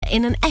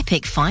in an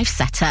epic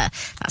five-setter.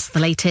 That's the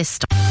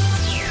latest.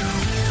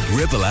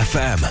 Ribble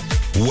FM.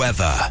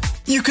 Weather.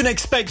 You can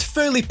expect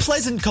fairly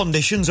pleasant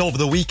conditions over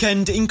the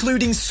weekend,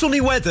 including sunny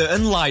weather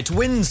and light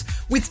winds,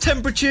 with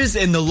temperatures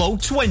in the low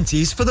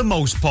 20s for the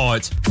most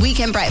part.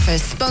 Weekend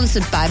Breakfast,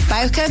 sponsored by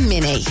Bowker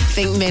Mini.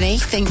 Think Mini,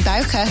 think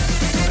Bowker.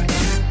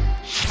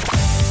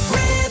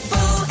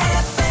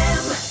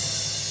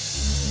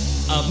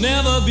 I've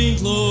never been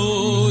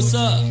closer.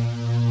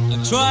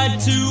 I've tried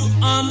to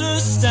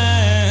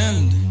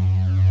understand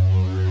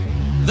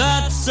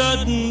that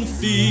certain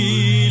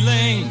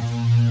feeling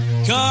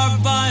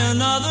carved by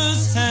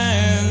another's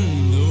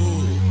hand.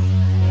 Oh,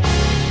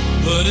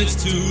 but it's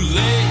too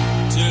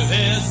late to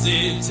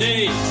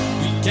hesitate.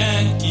 We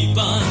can't keep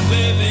on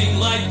living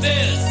like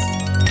this.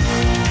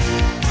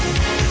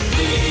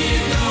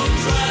 Leave no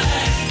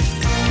track.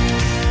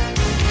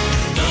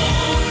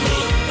 Don't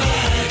look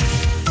back.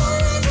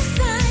 All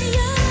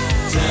desire.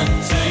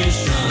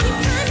 Temptation. We're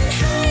climbing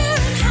higher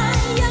and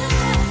higher.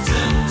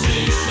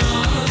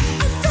 Temptation.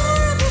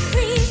 Adorable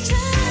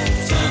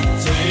creatures.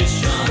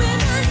 Temptation.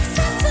 With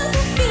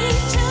unacceptable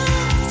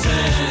features.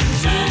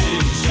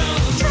 Temptation.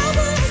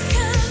 Trouble is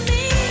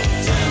coming.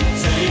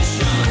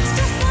 Temptation. It's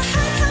just the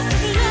high cost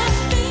of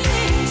loving.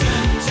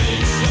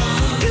 Temptation.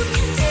 You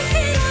can take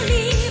it or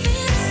leave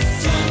it.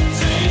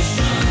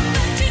 Temptation.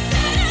 But you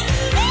better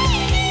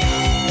believe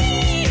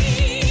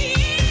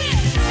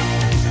it.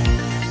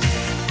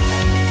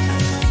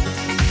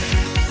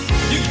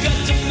 You got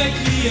to make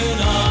me an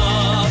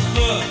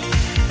offer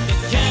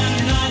that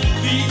cannot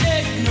be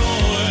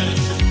ignored.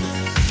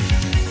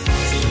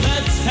 So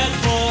let's head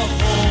for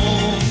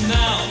home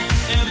now.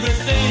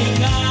 Everything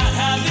I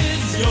have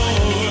is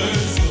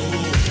yours.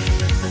 Oh,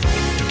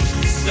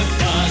 step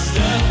by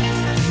step,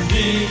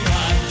 day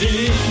by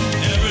day,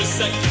 every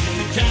second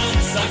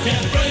counts. I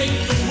can't break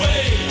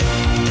away.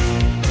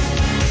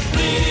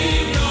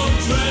 Leave no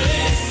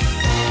trace.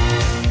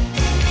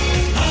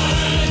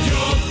 Hide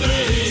your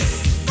face.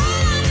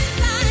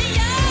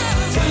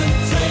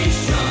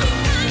 Temptation.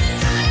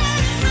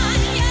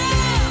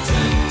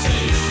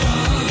 Temptation.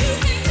 You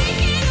can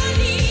take it or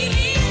leave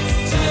it.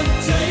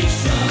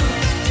 Temptation.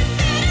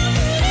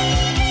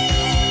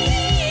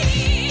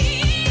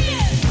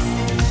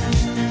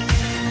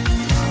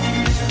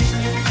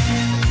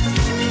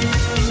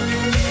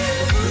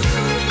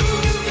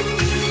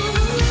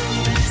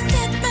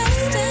 Step by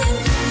step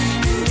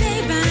and day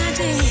by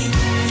day,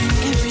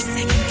 every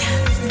second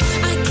counts.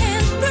 I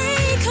can't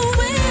break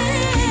away.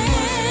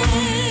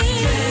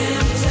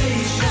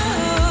 Temptation.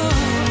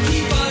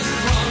 Keep us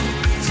from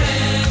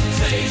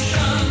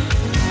temptation.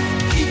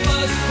 Keep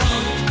us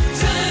from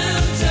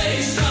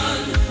temptation.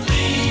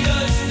 Lead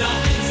us not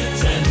into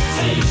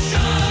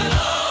temptation.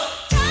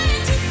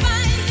 Trying to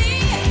find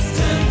it.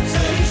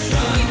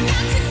 Temptation. You've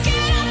got to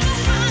get up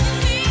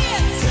behind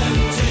it.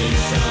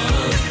 Temptation.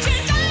 But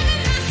you're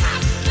driving a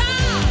hot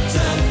stop.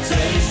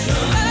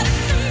 Temptation. But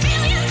it's a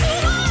million to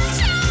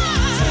watch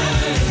out.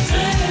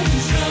 Temptation.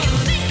 You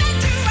think that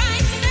you're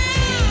right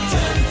now.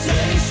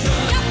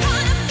 Temptation. You're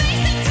gonna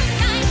face it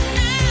tonight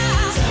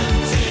now.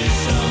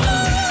 Temptation.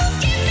 Ooh,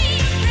 give me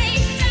a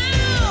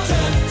breakdown.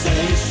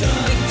 Temptation.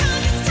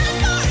 Because it's time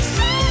for a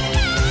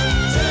showdown.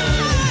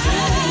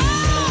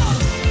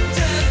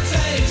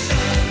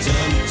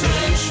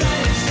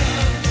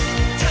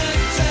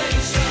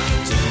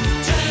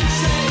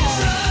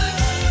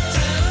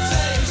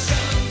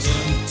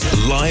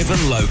 Live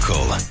and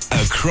local,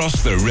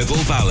 across the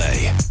Ribble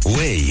Valley.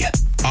 We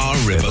are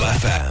Ribble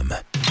FM.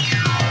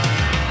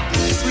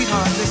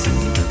 Sweetheart, listen.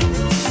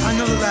 I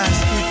know the last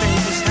few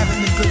pages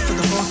haven't been good for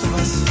the both of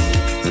us,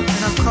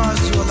 and I've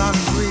caused you a lot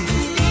of grief.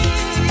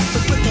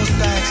 But put those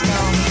bags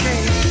down,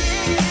 okay?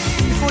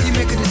 Before you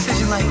make a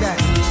decision like that,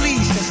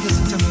 please just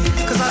listen to me,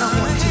 because I don't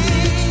want you to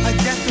leave. I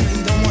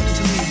definitely don't want you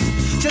to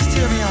leave. Just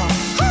hear me out.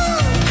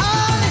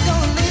 How you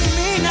gonna leave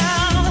me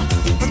now?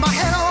 With my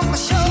head on my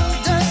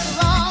shoulders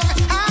wrong.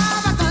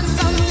 Have I done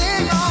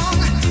something wrong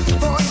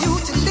for you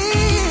to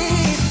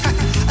leave?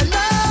 I know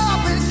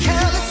I've been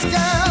careless,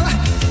 girl,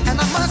 and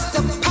I must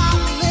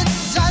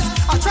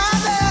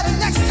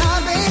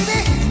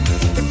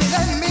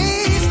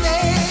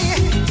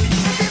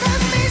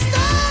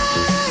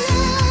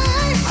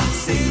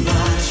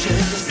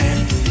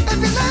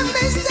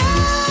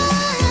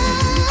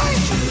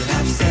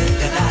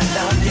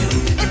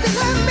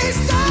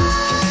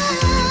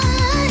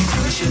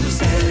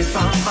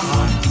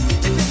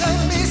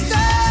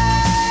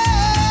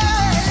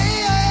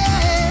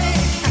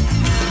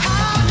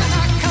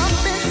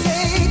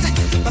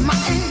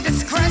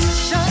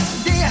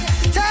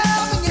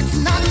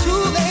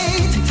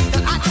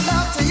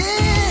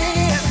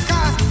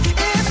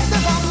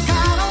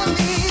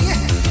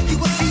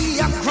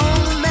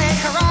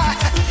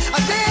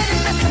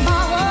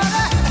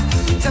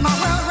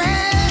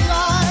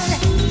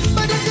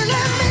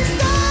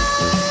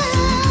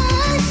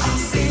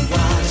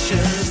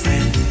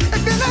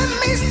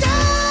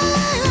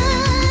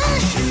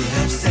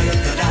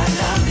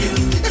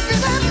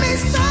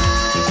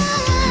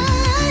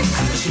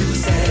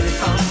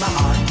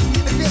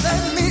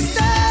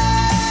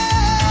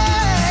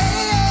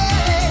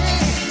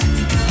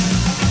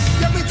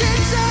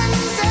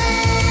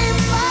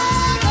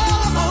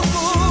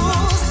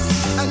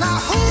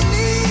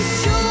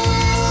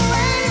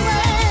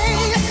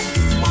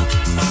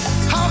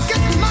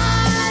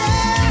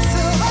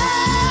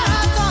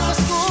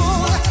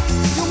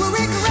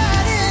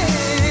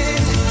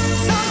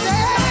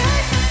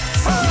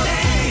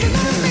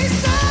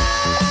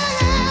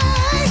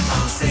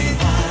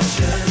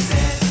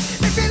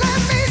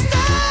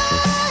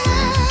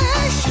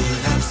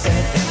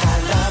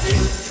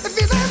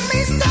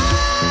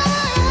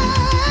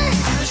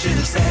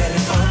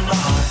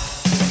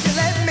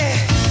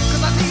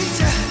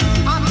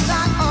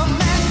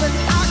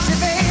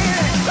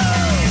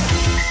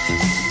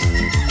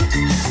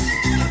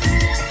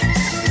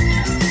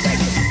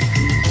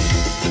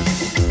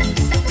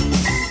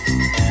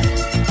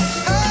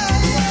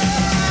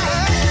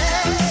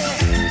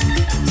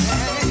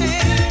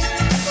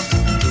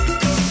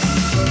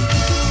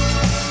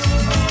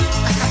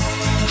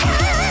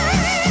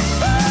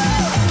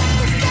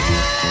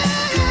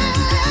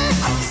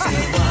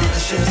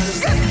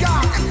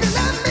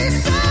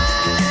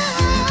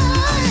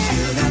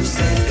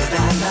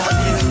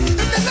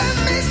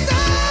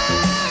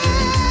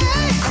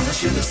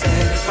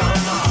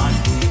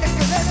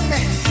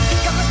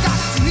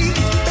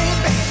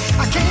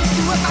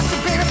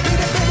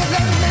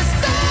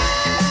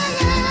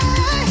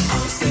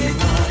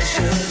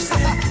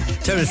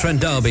name's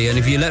Trent Darby, and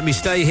if you let me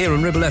stay here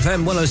on Ribble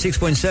FM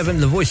 106.7,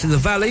 the voice of the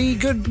valley,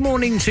 good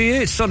morning to you.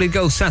 It's Solid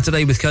Gold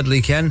Saturday with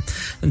Cuddly Ken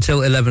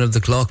until 11 of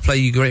the clock. Play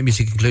you great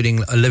music,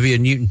 including Olivia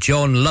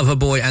Newton-John,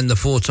 Loverboy, and the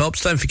Four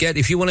Tops. Don't forget,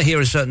 if you want to hear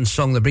a certain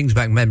song that brings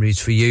back memories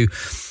for you,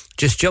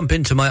 just jump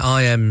into my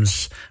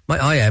emails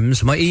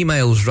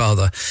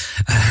rather.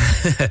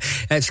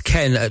 It's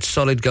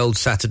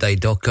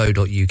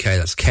ken@solidgoldsaturday.co.uk.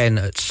 That's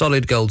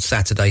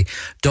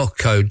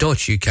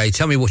ken@solidgoldsaturday.co.uk.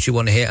 Tell me what you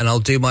want to hear and I'll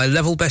do my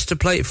level best to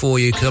play it for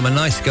you, because I'm a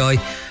nice guy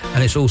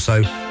and it's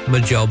also my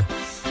job.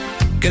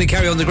 Going to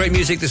carry on the great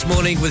music this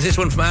morning with this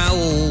one from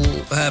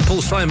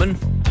Paul Simon.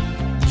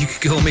 You can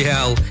call me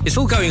Al. It's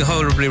all going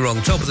horribly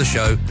wrong. Top of the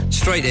show,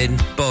 straight in,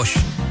 bosh,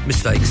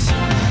 mistakes.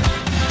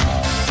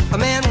 A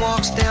man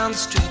walks down the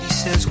street, he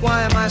says,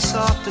 why am I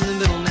soft in the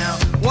middle now?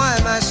 Why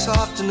am I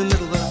soft in the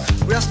middle?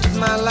 The rest of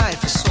my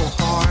life is so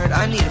hard.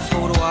 I need a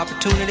photo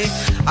opportunity.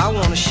 I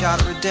want a shot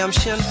of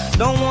redemption.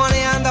 Don't want to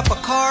end up a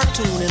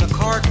cartoon in a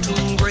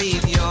cartoon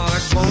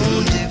graveyard.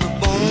 Bone digger,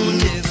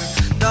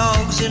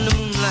 dogs in the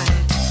moonlight.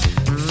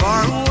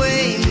 Far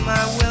away,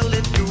 my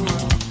well-lit door.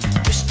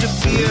 Mr.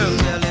 Beer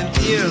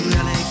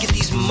Melly, get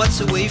these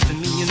mutts away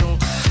from me, you know.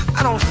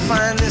 I don't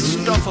find this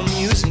stuff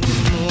amusing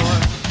anymore.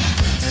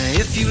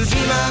 If you'll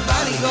be my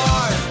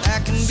bodyguard, I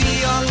can be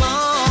your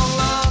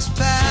long-lost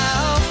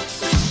pal.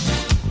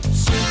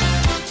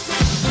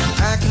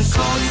 I can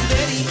call you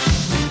Betty,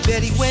 and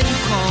Betty, when you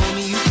call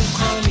me, you can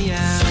call me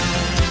out.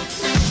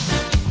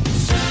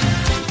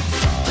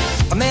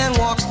 A man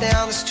walks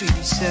down the street,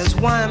 he says,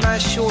 why am I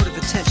short of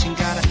attention?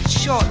 Got a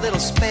short little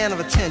span of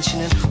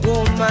attention, and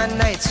oh, my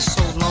nights are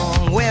so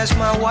long. Where's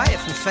my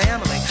wife and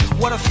family?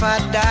 What if I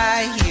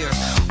die here?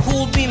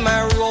 Who'll be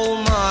my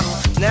role model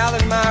now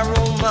that my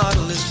role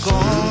model is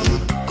gone?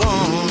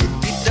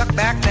 He ducked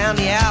back down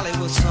the alley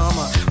with some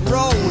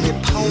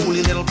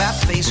roly-poly little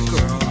bat-faced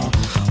girl.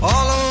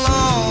 All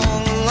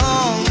along,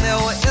 there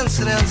were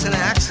incidents and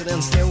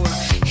accidents. There were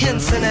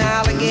hints and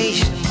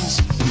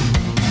allegations.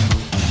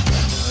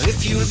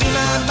 If you'll be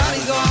my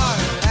bodyguard,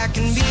 I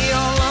can be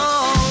your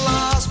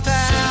long-lost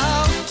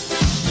pal.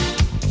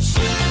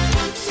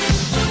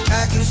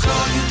 I can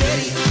call you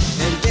Betty,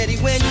 and Betty,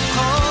 when you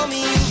call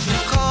me, you can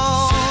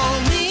call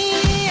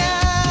me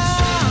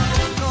out,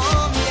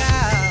 call me out.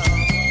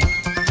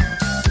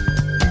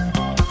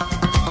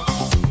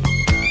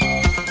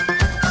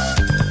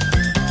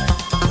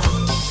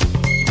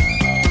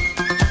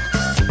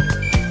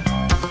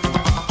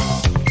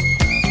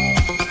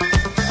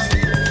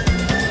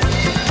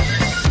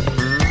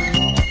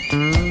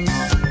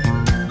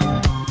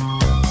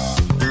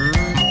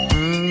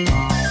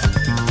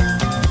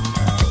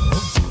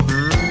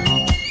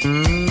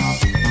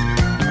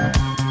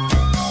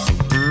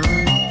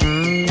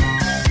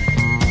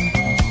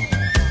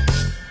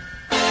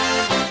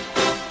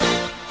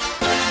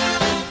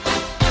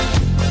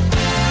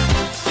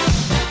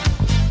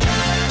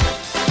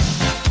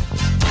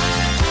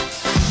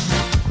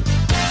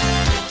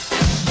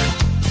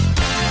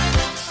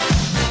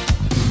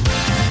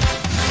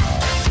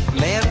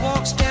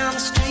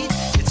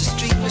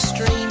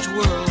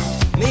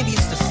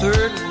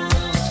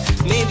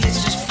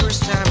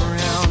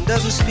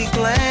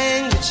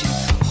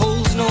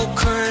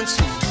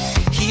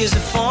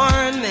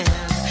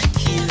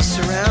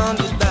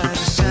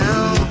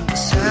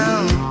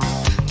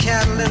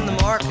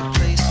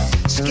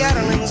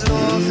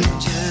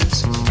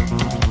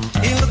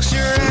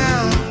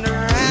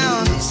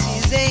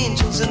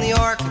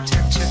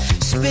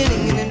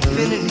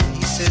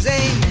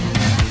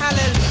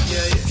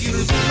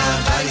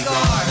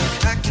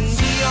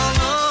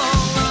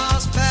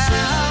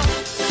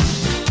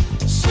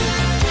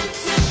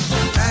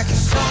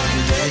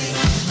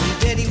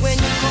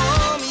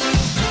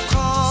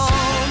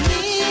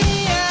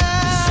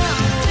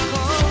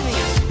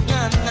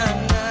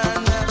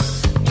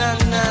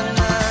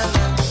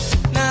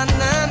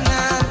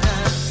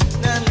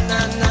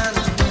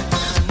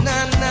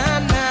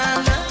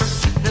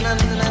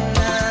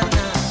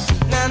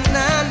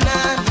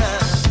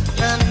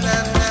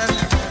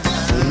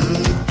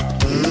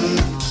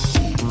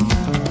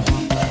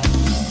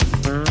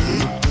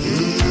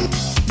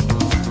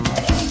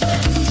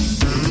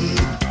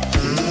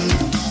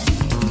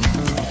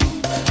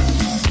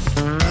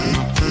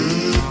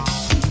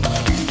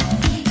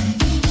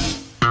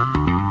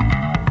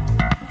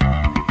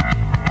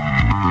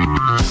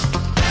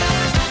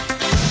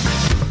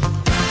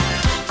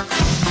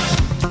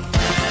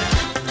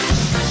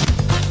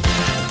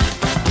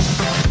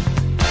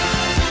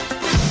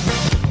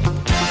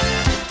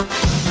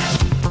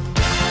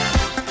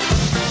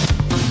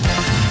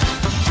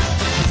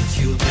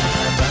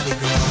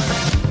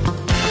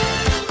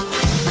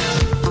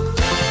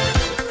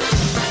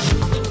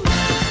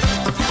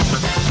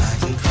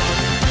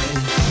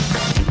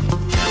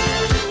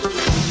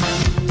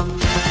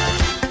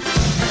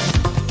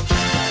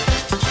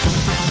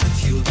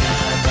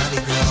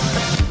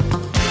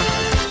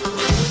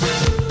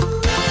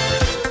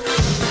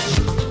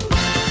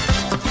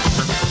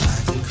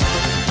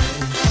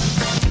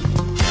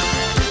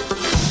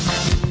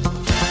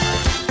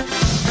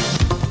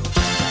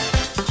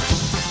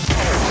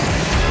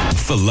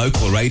 for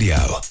local radio,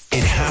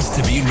 it has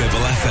to be Ribble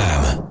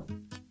FM.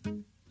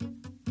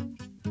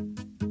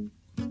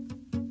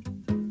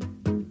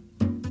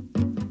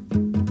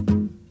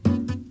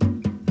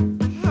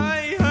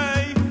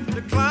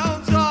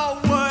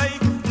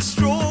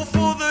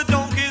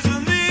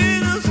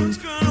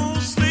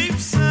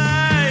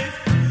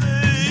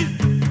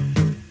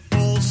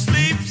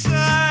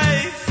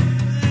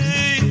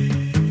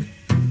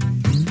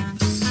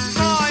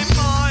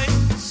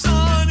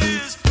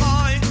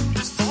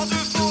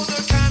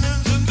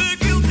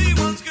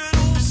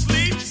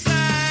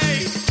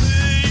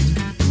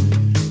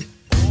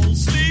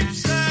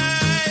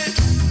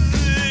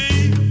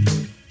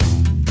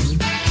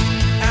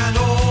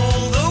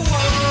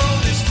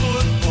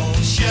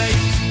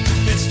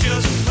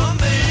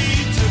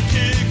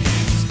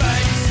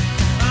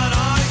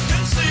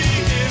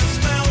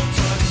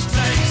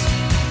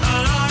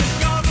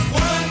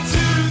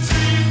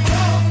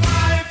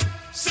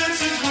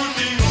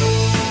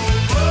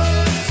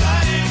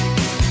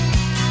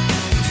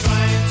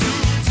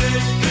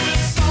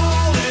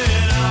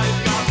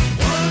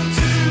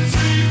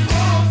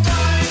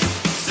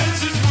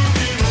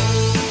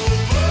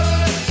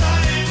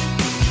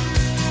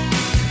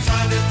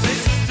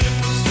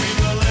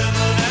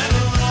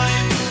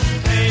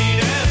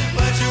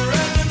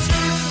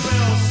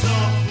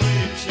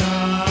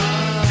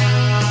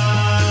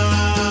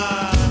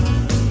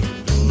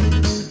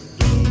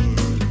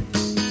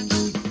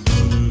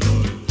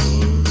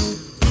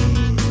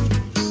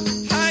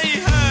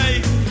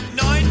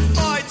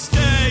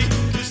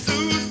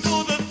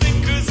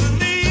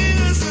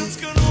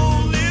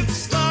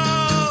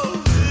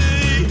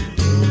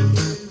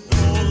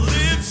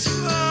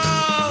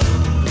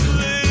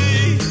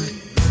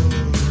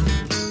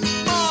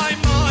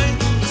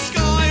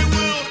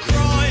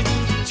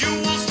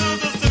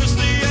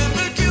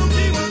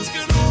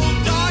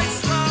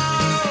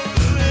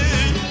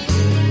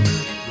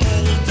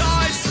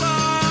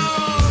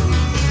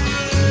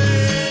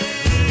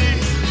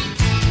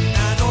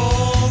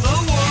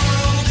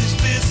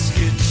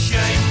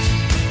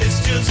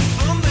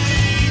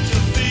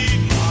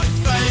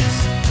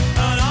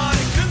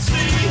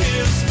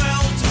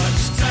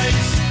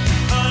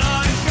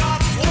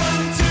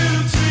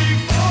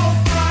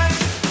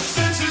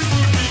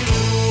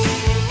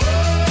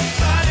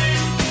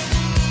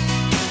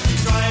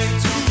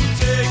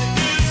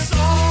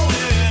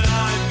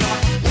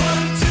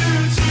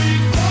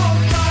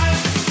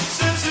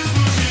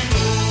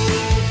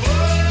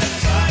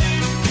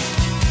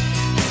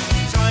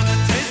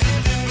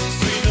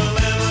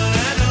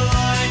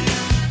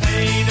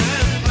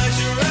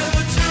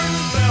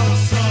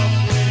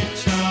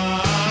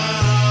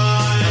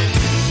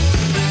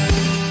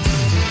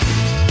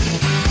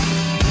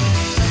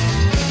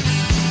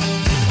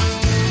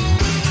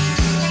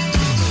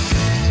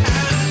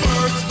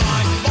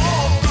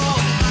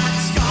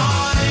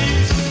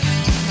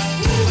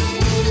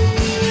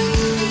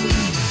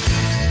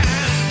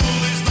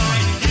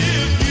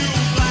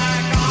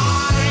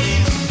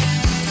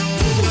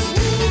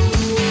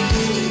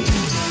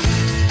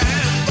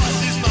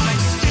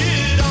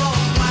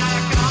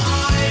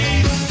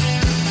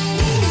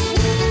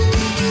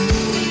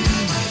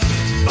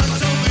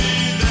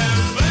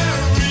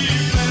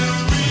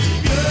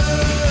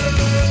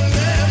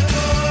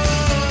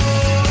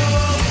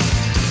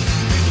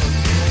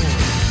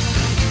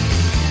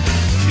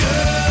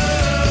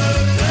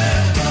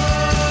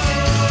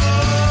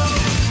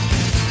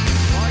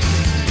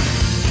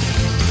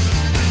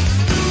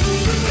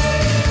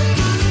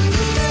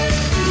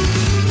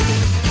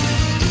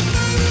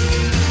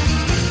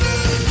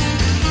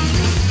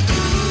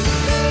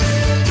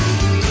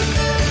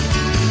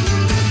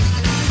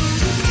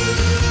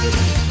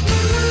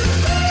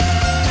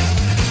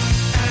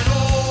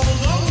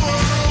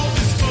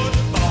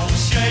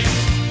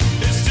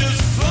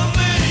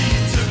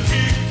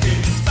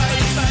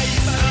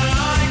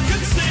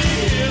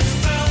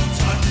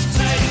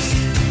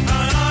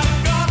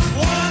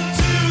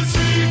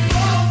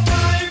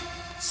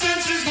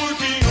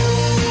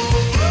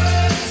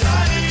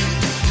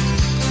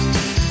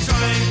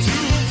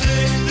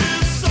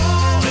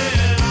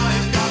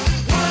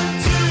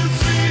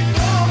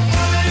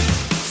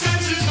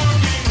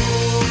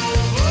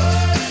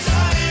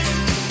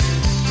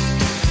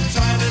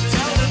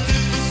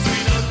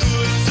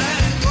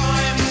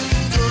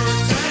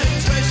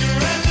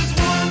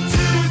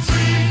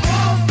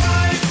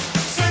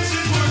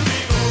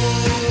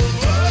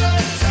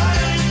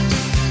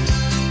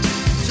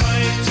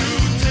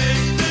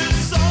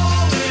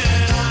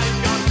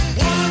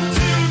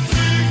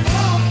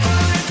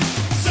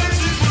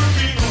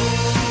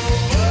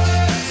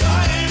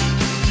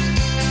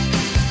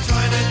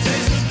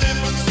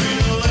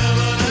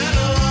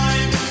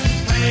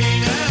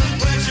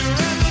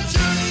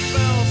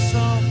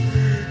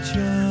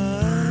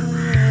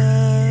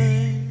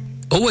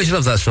 Always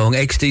love that song,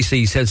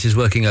 XTC Senses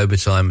Working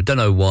Overtime. I don't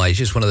know why, it's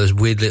just one of those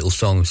weird little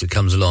songs that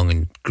comes along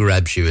and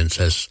grabs you and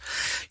says,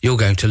 you're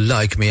going to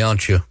like me,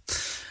 aren't you?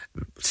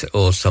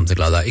 Or something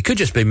like that. It could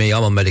just be me,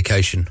 I'm on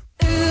medication.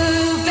 Ooh,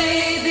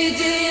 baby.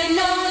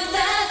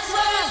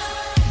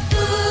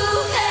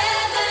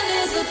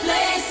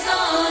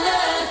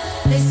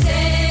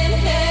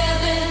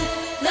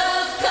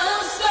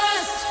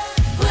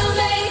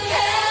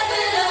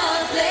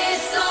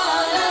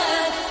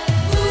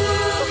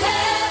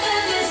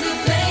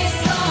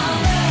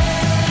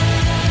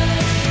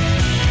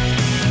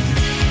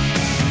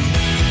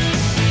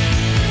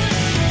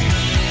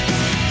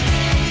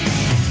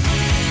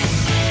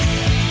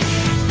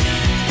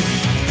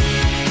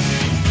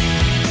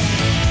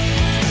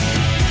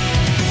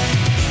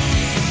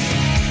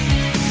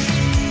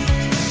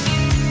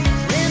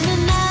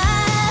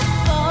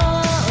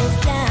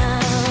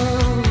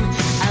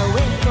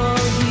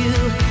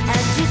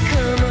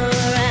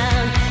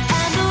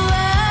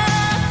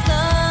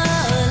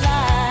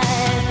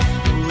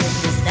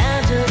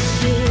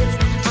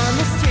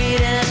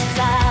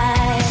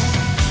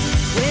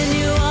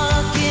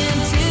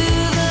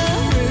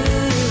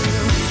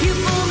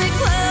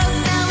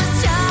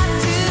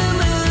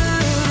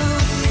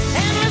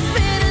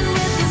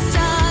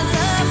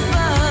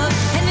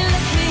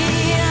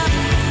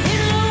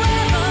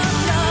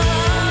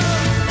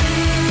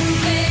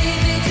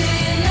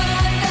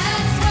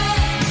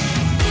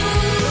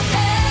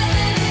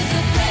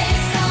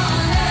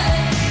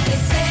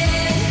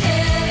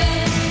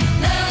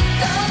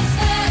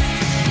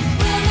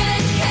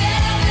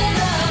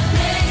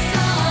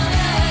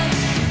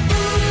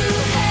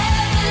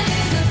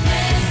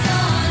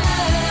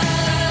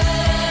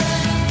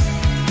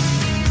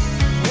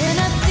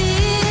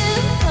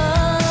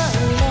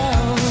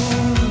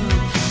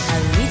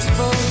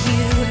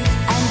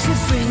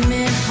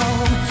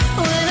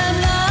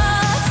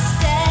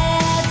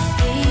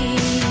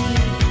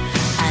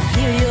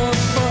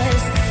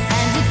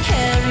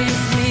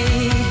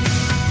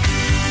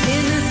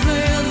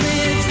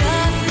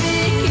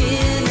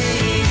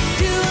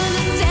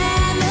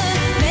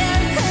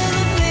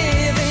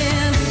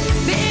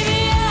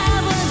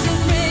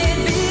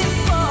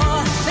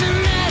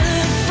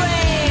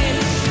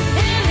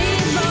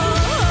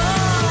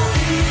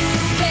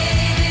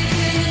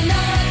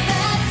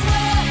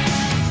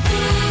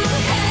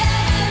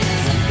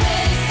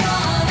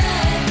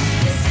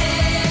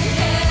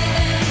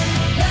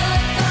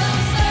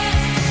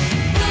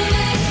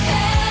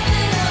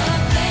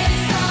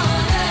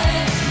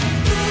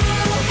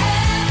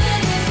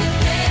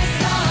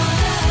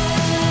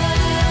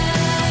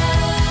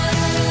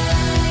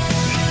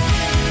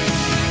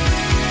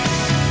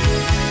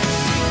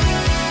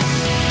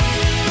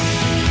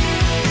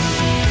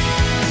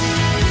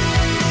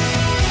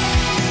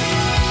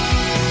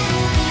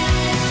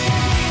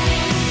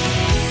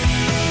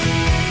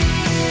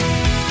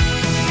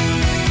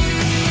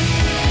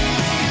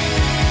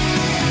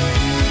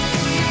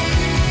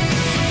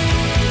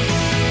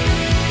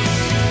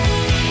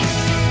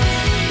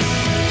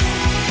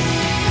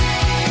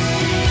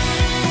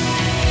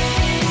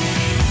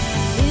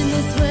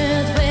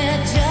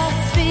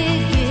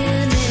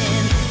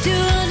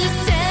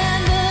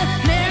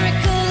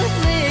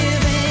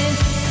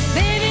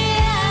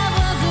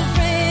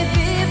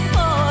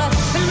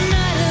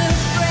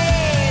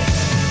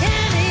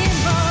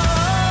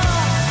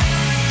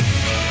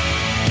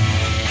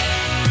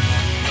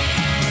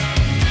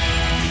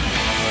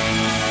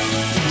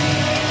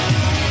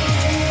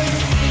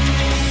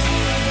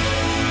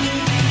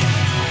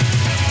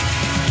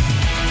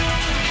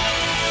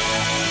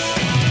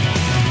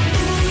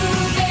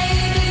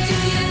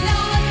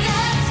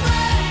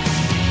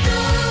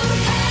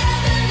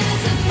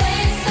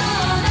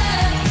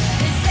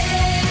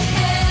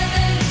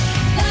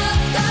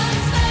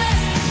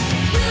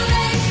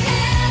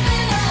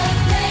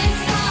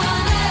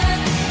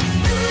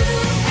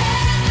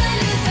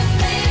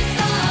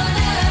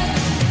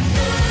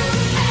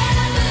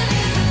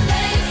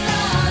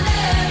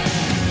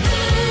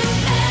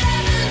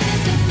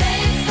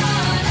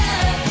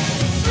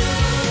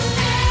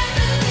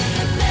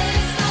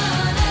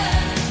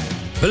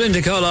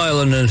 Belinda Carlisle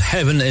and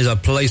Heaven is a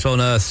Place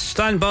on Earth.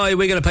 Stand by,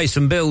 we're going to pay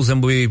some bills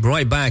and we'll be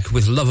right back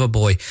with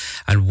Loverboy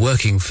and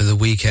Working for the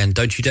Weekend.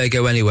 Don't you dare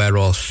go anywhere or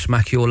I'll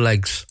smack your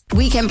legs.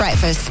 Weekend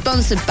Breakfast,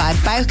 sponsored by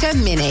Bowker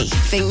Mini.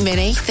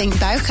 Think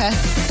Bowker.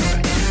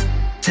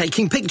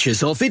 Taking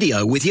pictures or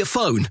video with your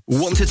phone?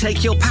 Want to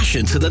take your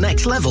passion to the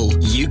next level?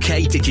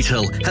 UK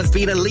Digital have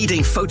been a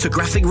leading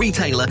photographic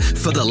retailer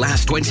for the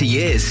last 20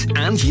 years.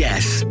 And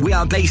yes, we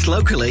are based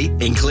locally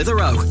in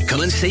Clitheroe.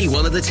 Come and see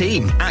one of the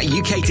team at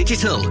UK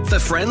Digital for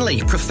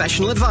friendly,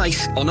 professional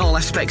advice on all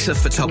aspects of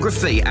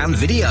photography and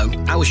video.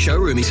 Our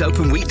showroom is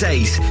open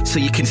weekdays, so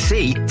you can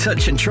see,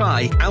 touch and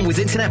try. And with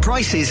internet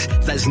prices,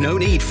 there's no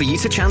need for you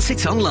to chance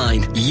it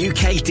online.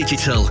 UK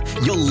Digital,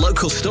 your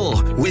local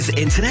store with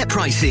internet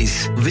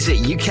prices. Visit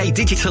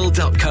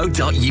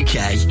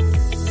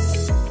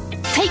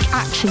ukdigital.co.uk. Take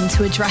action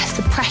to address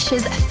the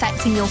pressures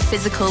affecting your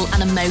physical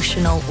and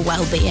emotional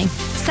well-being.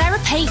 Sarah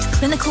Pate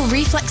Clinical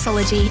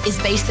Reflexology is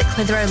based at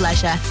Clitheroe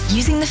Leisure.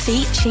 Using the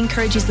feet, she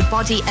encourages the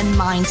body and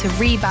mind to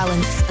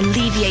rebalance,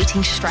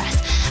 alleviating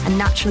stress and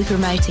naturally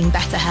promoting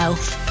better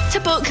health.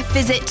 To book,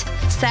 visit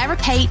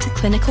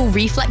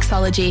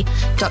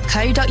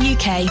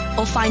sarahpateclinicalreflexology.co.uk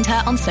or find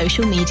her on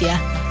social media.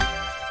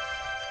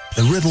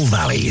 The Ribble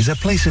Valley is a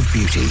place of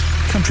beauty,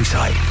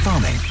 countryside,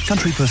 farming,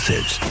 country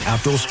pursuits,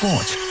 outdoor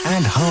sports,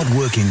 and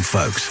hard-working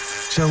folks.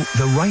 So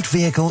the right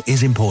vehicle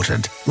is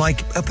important,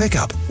 like a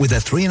pickup with a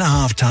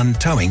 3.5-ton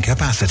towing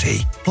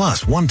capacity,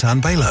 plus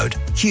 1-ton payload,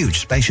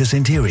 huge spacious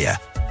interior,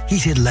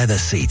 heated leather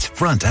seats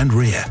front and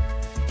rear,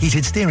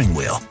 heated steering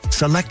wheel,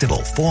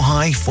 selectable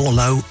 4-high,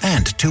 4-low,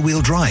 and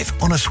 2-wheel drive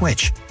on a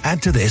switch.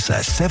 Add to this a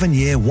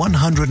 7-year,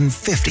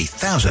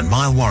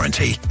 150,000-mile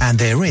warranty, and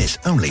there is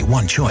only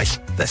one choice,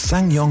 the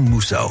SsangYong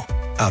Musso,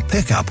 a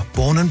pickup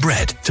born and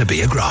bred to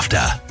be a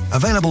grafter.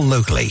 Available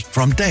locally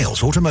from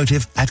Dales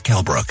Automotive at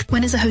Kelbrook.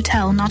 When is a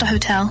hotel not a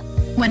hotel?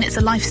 When it's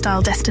a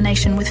lifestyle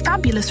destination with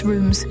fabulous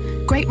rooms,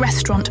 great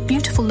restaurant,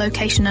 beautiful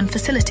location and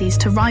facilities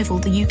to rival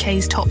the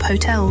UK's top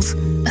hotels.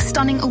 A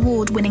stunning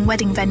award-winning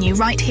wedding venue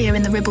right here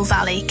in the Ribble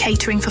Valley,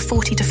 catering for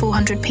 40 to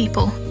 400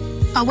 people.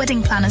 Our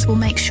wedding planners will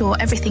make sure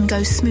everything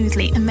goes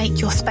smoothly and make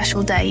your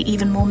special day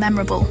even more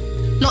memorable.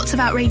 Lots of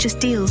outrageous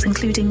deals,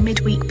 including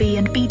midweek B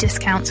and B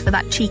discounts for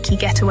that cheeky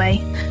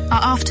getaway.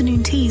 Our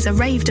afternoon teas are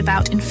raved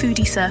about in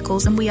foodie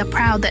circles, and we are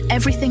proud that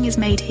everything is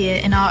made here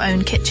in our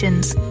own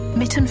kitchens.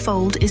 Mytton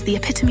Fold is the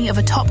epitome of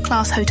a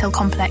top-class hotel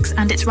complex,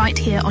 and it's right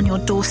here on your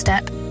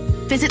doorstep.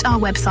 Visit our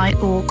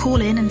website or call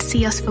in and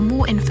see us for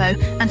more info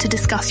and to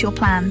discuss your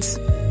plans.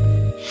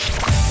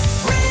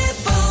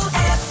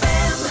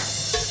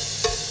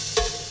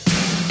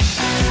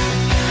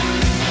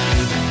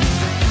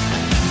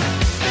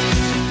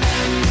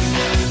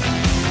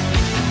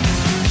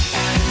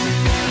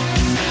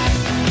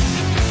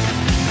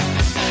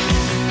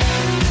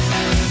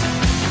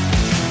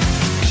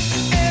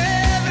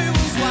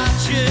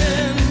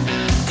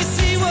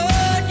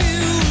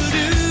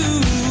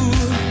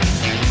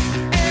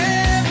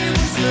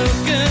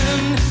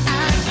 Looking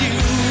at you,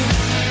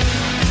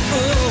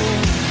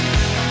 oh.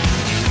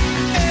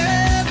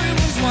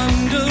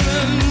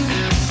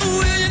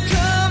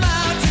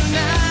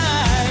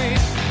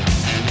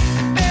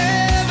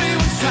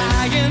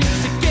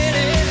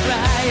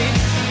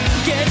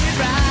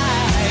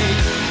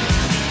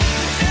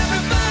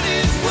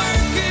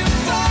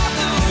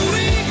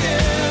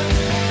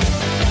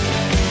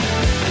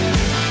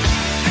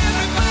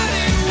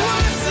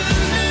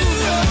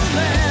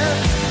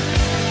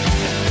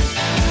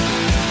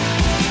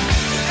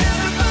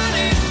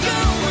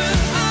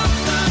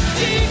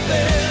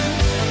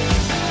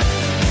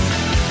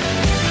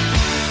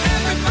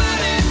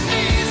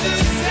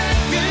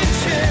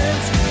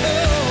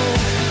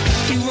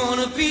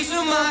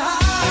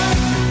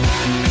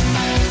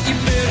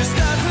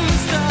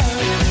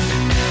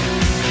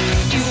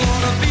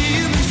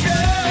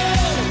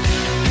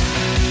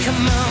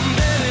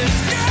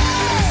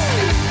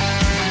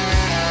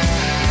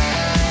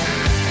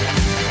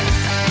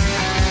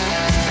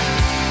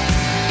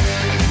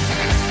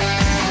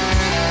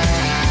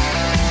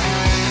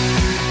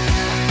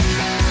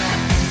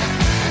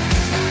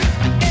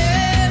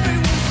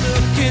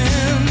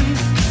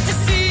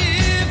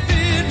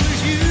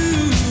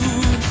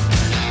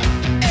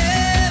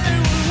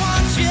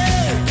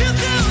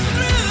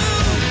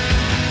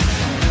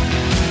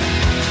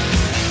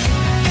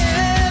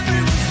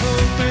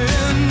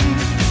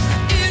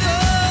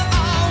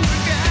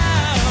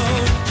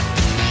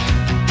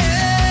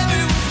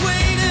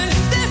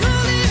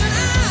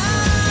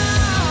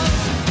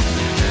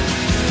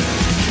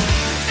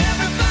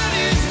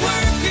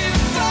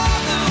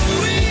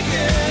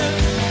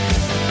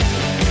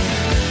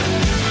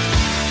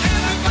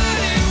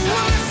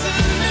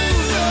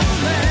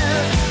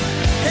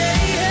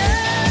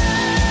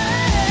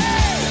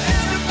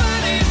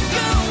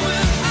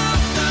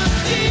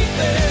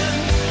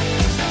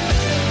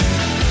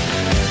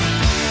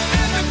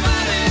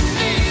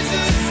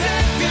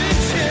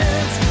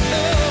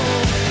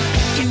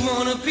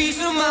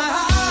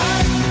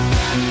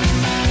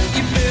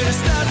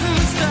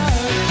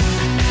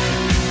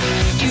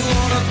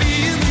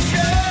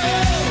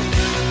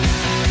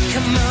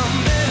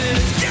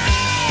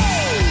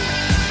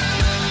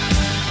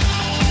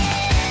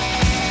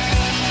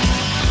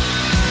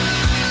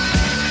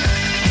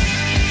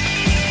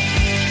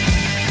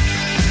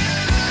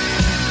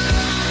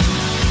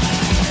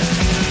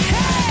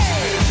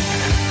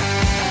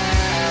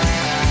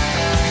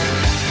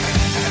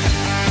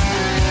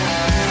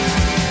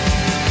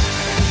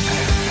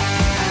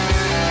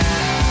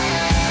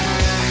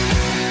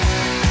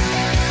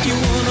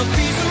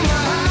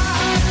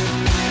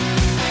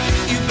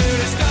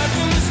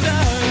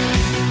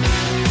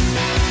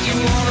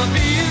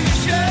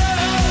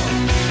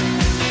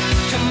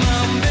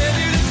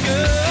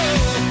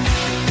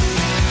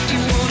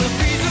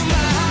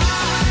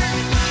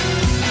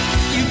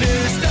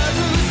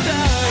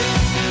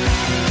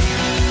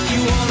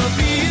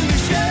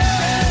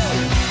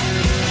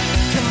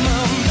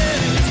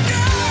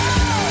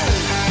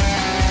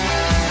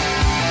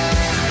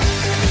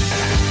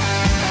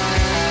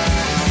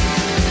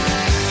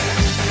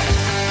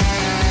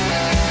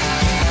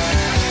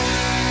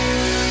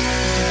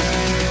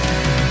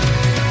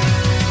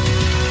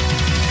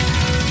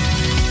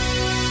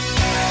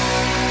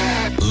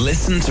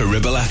 Listen to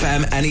Ribble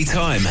FM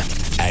anytime,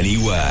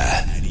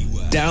 anywhere.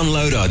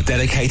 Download our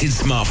dedicated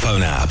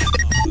smartphone app.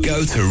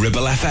 Go to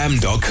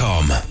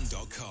ribblefm.com.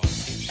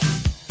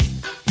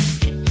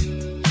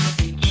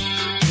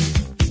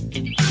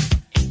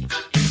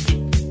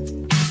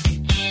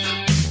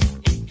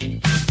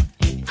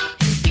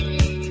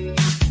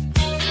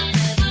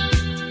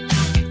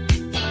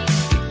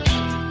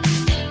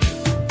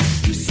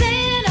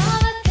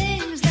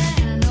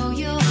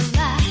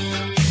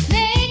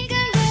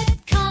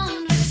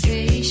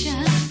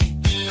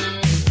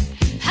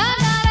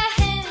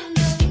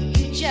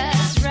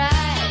 Just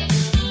right,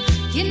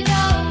 you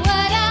know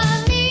what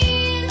I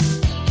mean.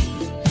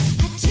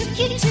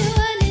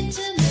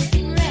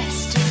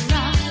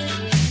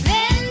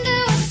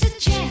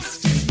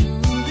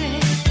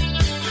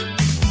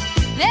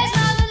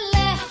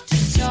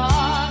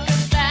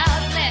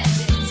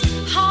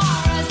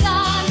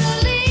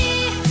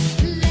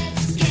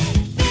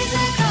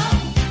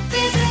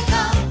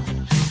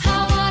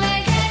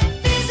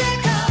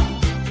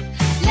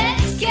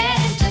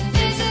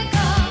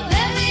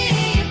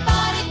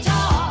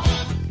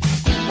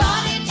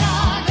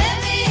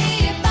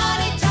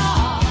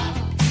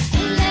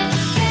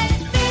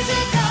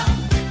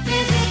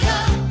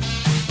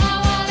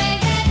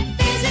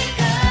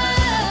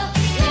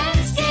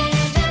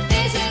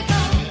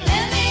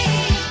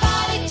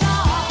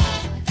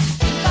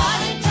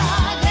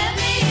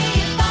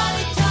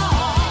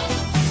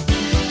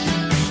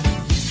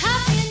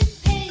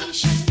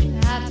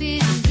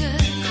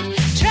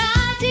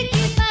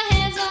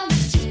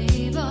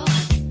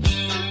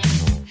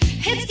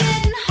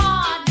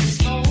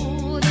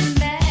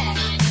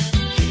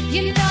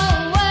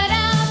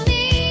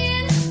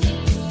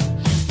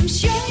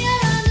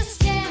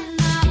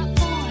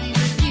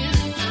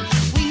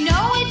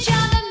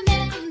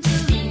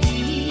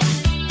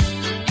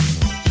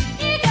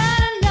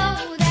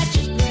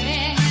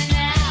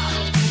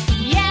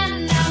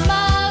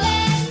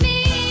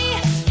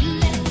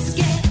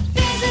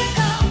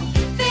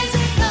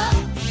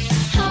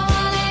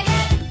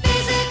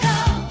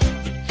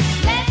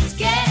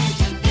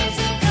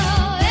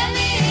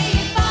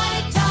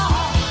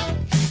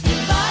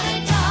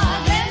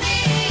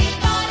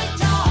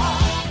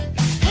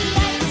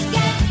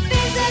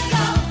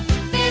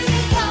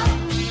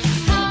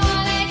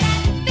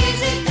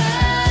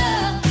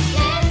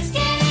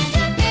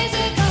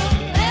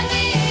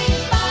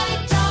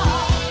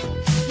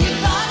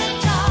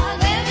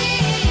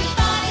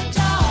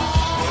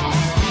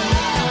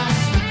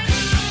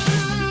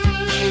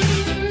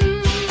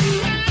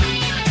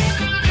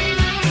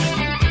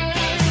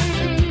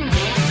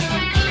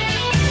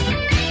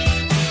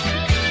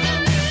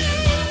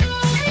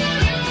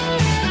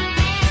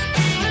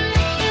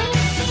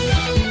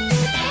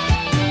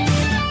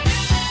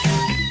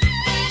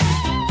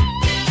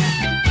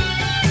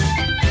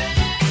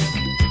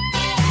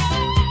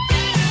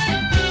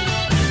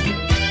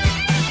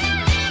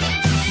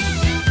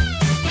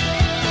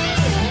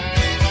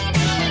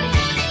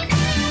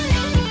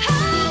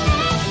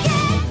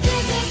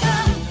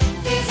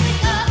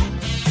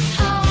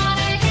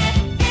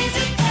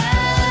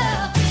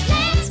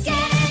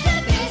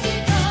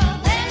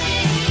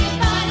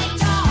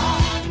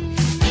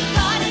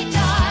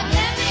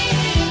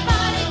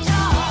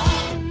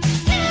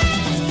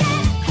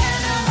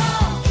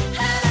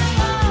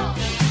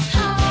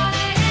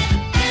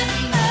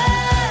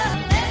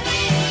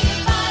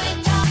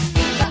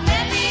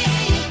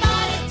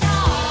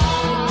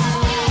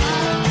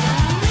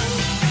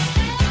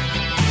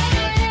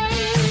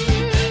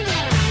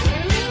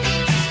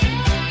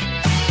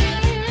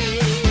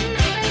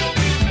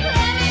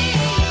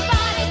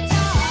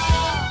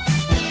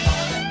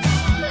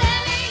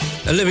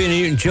 Olivia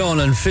Newton-John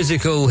and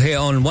Physical here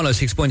on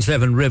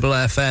 106.7 Ribble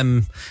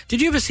FM.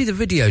 Did you ever see the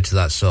video to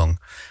that song?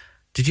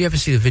 Did you ever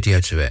see the video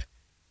to it?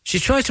 She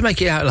tries to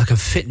make it out like a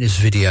fitness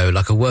video,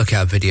 like a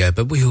workout video,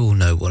 but we all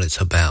know what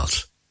it's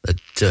about. The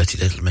dirty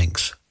little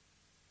minx.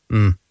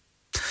 It's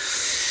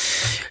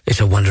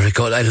a wonder it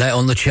got that late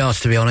on the charts,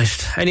 to be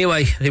honest.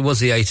 Anyway, it was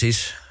the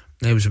 80s.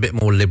 It was a bit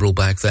more liberal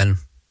back then.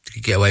 You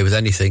could get away with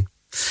anything.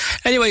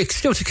 Anyway,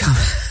 still to come.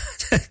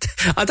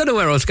 I don't know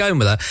where I was going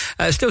with that.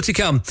 Still to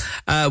come,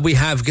 we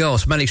have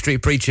got Manic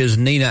Street Preachers,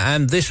 Nina,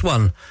 and this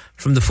one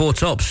from the Four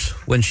Tops,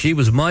 When She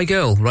Was My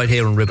Girl, right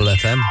here on Ribble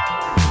FM.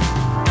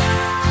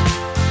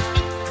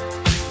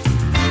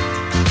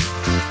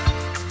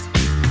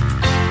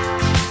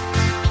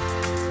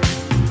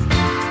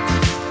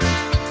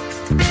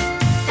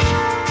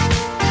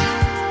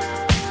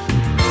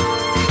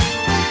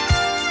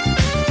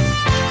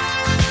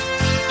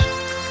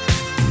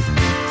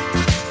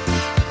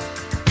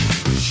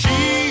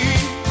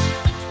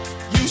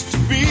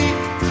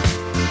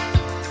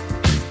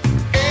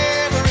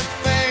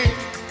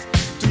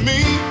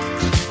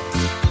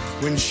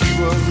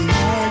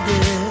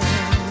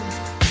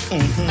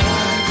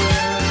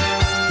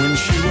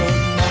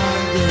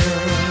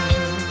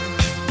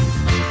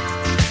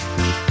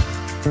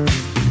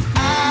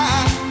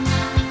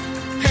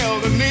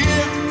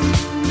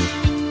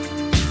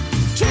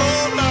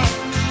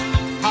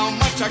 How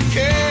much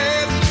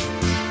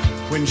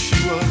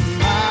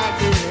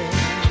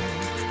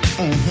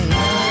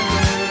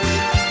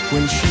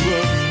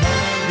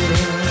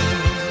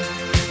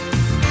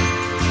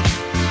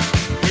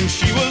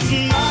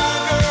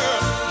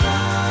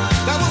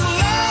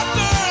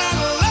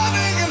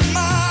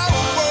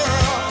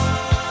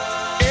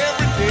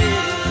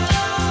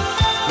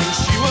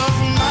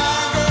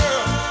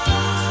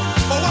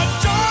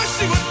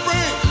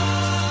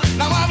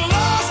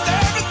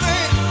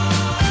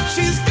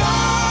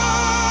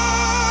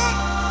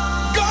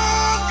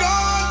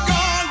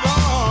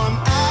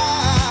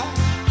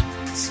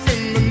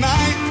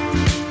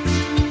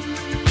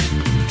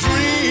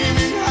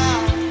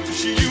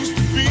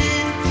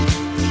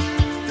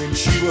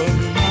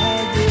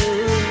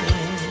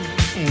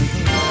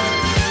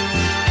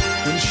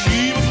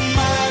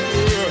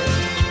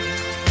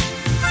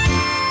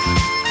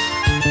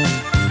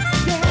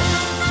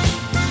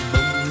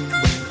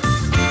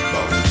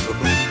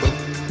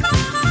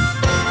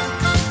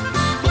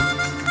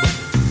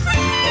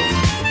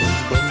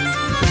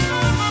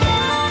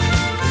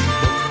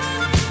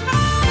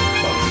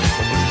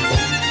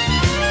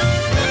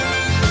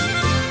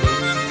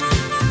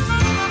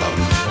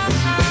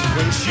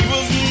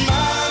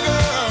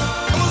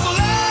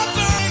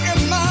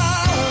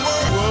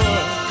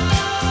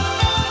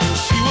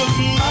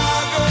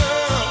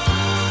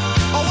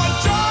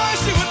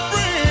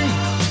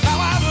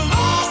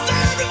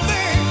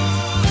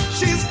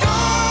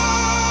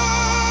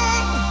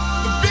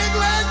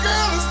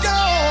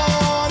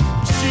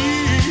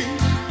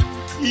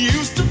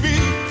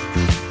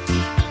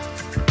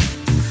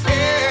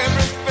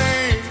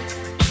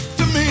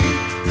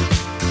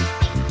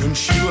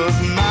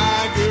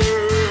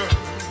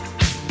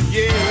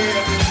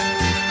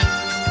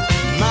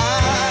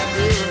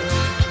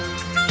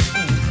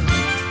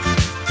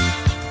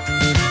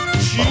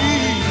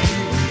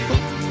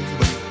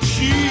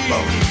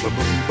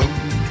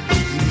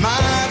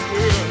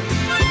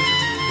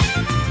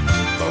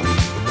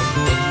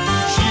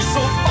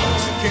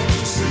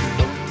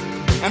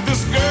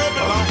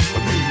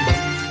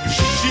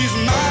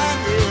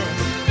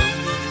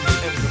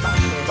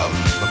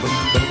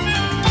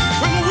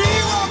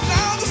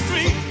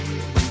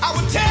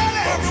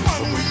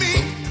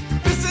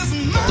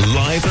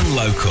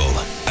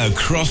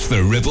Across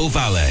the Ribble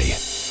Valley,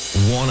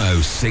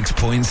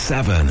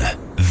 106.7.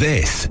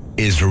 This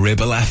is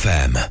Ribble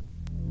FM.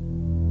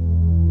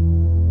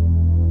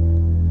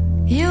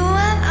 You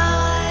and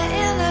I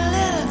in a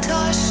little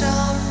toy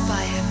shop,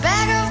 buy a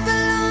bag of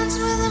balloons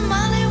with the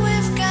money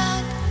we've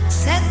got,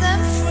 set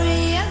them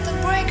free at the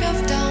break of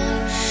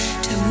dawn,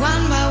 till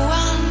one by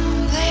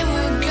one they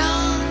were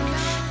gone.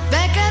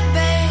 Back at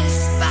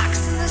base,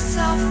 box in the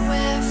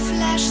software,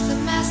 flash the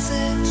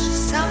message,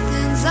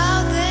 something's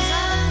out there.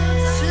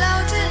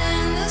 Floating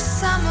in the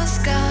summer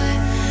sky,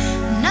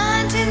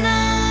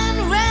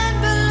 99 red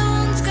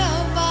balloons go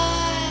by.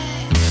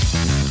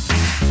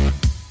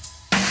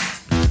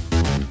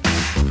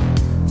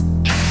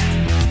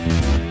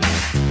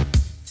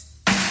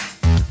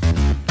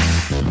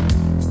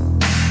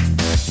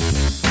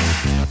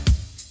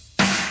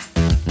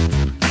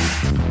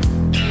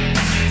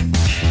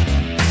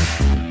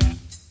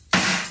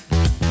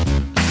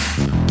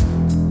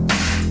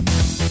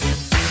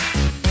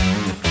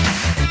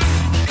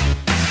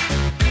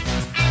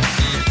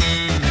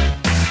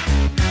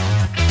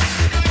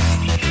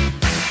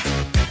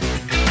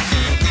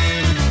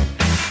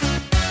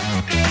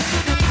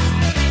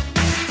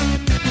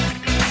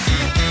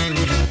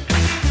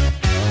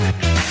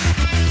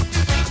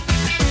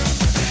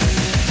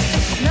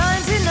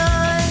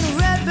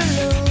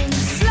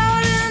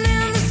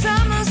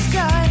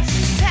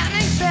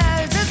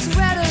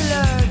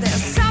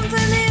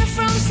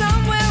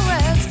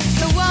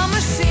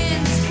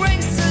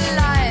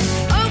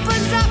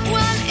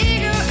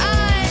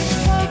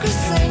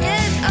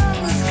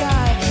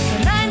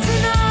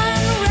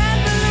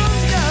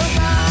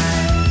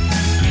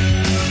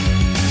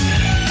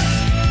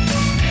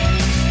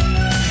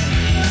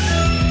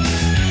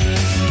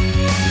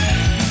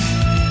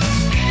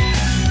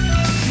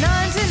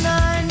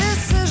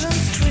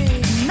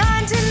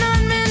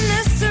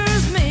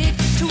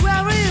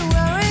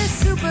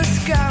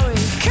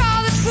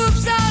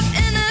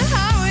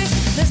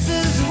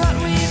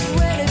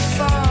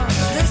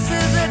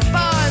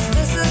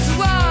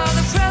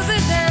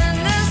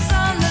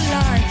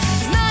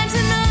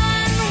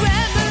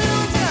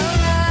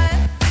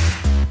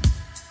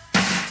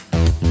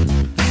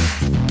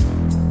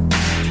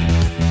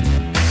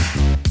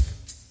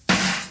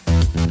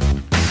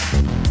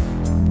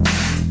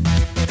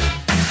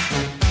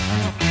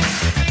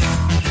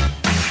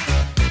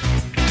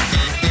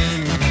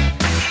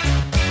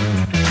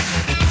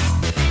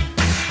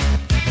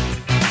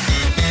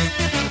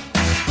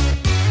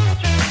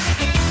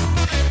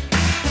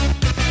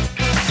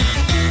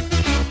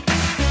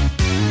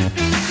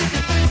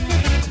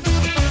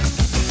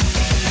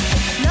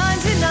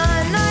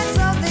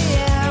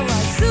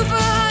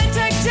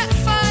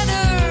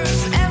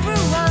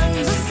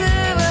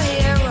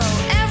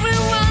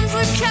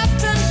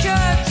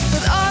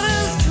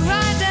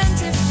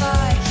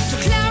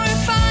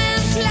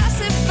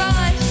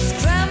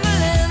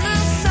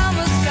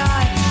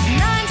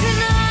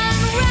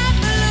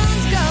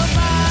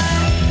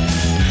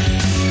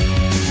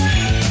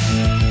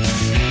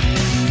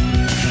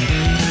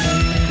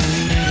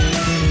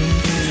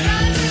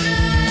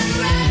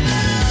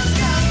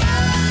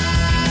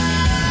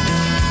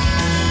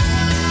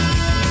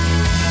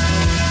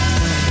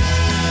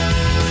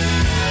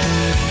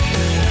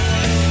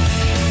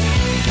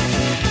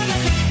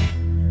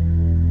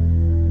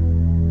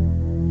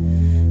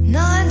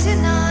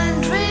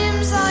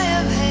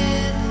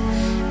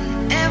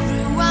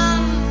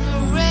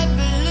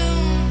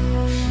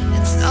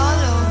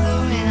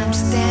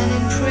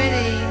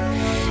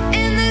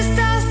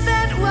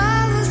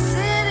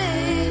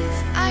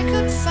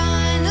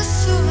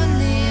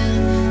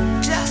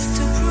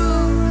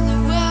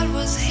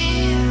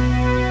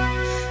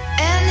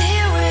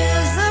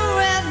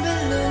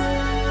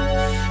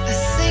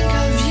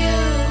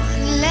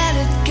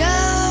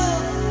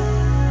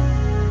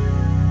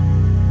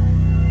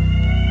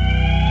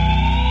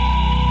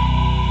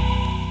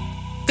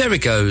 There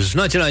it goes.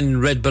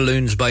 99 Red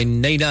Balloons by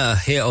Nena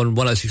here on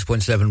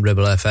 106.7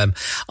 Rebel FM.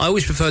 I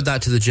always preferred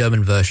that to the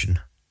German version.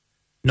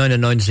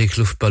 99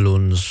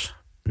 Luftballons.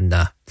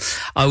 Nah.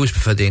 I always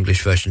preferred the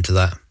English version to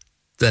that.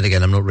 Then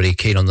again, I'm not really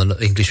keen on the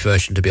English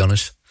version, to be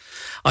honest.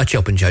 I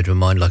chop and change my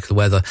mind like the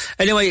weather.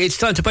 Anyway, it's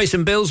time to pay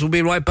some bills. We'll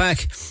be right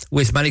back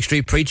with Manic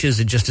Street Preachers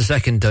in just a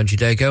second. Don't you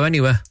dare go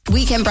anywhere.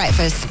 Weekend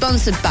Breakfast,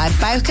 sponsored by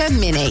Bowker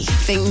Mini.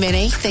 Think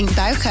Mini, think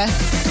Bowker.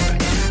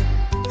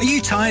 Are you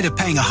tired of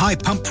paying a high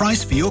pump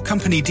price for your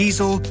company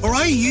diesel? Or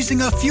are you using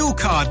a fuel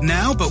card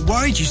now but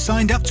worried you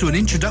signed up to an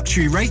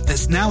introductory rate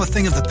that's now a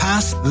thing of the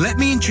past? Let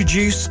me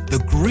introduce the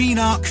Green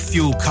Arc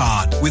Fuel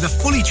Card. With a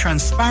fully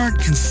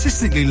transparent,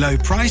 consistently low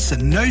price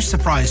and no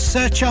surprise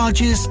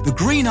surcharges, the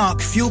Green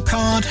Arc Fuel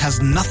Card has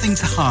nothing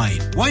to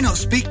hide. Why not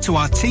speak to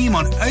our team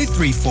on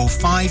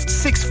 0345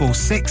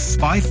 646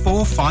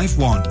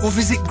 5451 or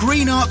visit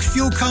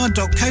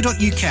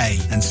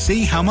greenarcfuelcard.co.uk and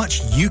see how much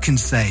you can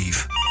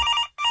save.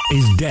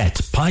 Is debt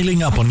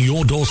piling up on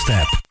your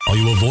doorstep? Are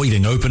you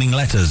avoiding opening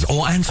letters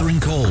or answering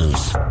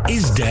calls?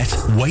 Is debt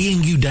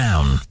weighing you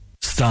down?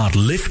 Start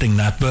lifting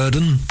that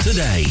burden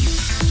today.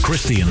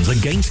 Christians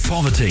Against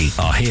Poverty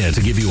are here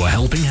to give you a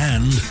helping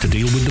hand to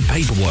deal with the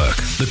paperwork,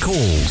 the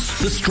calls,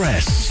 the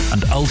stress,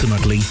 and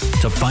ultimately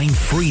to find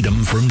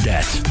freedom from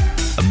debt.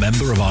 A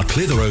member of our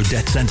Clitheroe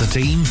Debt Centre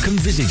team can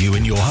visit you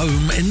in your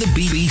home in the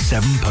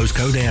BB7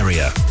 postcode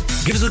area.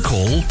 Give us a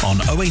call on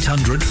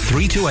 0800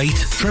 328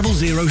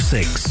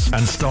 0006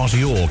 and start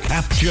your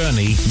CAP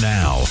journey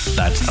now.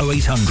 That's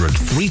 0800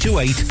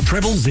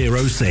 328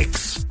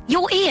 0006.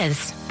 Your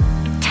ears.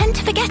 Tend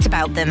to forget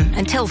about them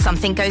until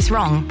something goes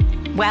wrong.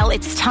 Well,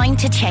 it's time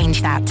to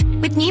change that.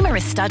 With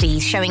numerous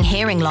studies showing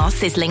hearing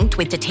loss is linked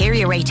with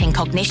deteriorating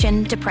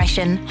cognition,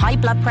 depression, high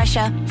blood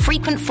pressure,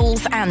 frequent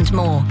falls and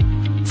more.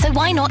 So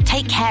why not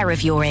take care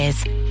of your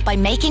ears by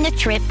making a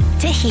trip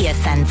to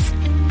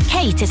HearSense?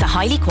 Kate is a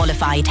highly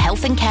qualified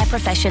health and care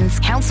professions,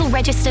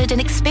 council-registered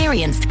and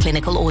experienced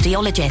clinical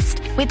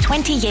audiologist with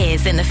 20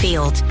 years in the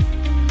field.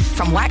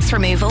 From wax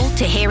removal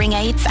to hearing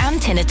aids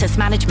and tinnitus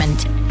management,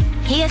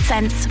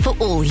 HearSense for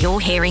all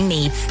your hearing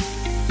needs.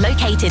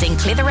 Located in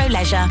Clitheroe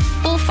Leisure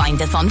or find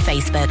us on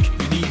Facebook.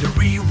 Need a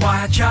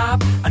rewire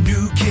job, a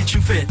new kitchen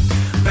fit,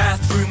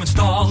 bathroom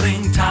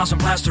installing, tiles and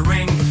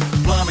plastering,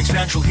 plumbing,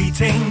 central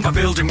heating, a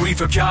building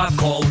refurb job.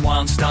 Call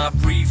One Stop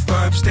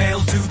Refurbs, Dale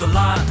to the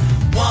lot.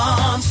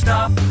 One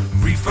Stop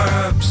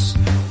Refurbs.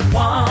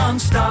 One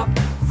Stop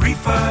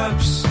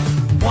Refurbs.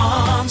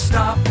 One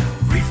Stop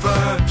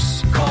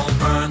Refurbs. Call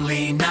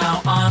Burnley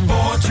now on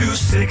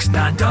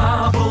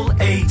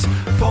 426-988.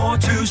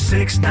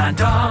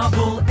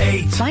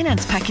 426-988.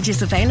 Finance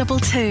packages available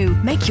too.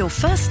 Make your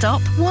first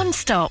stop One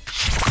Stop.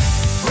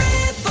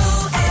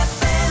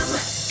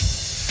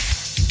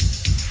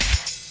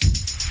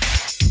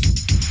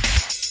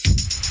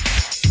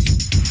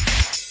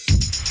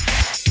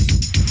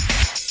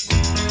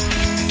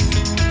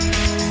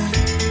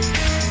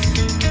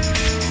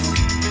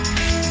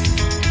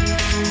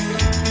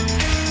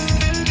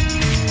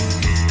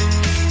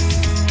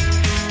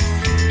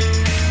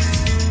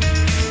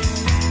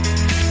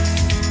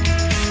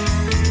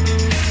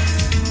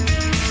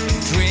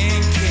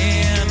 Drinking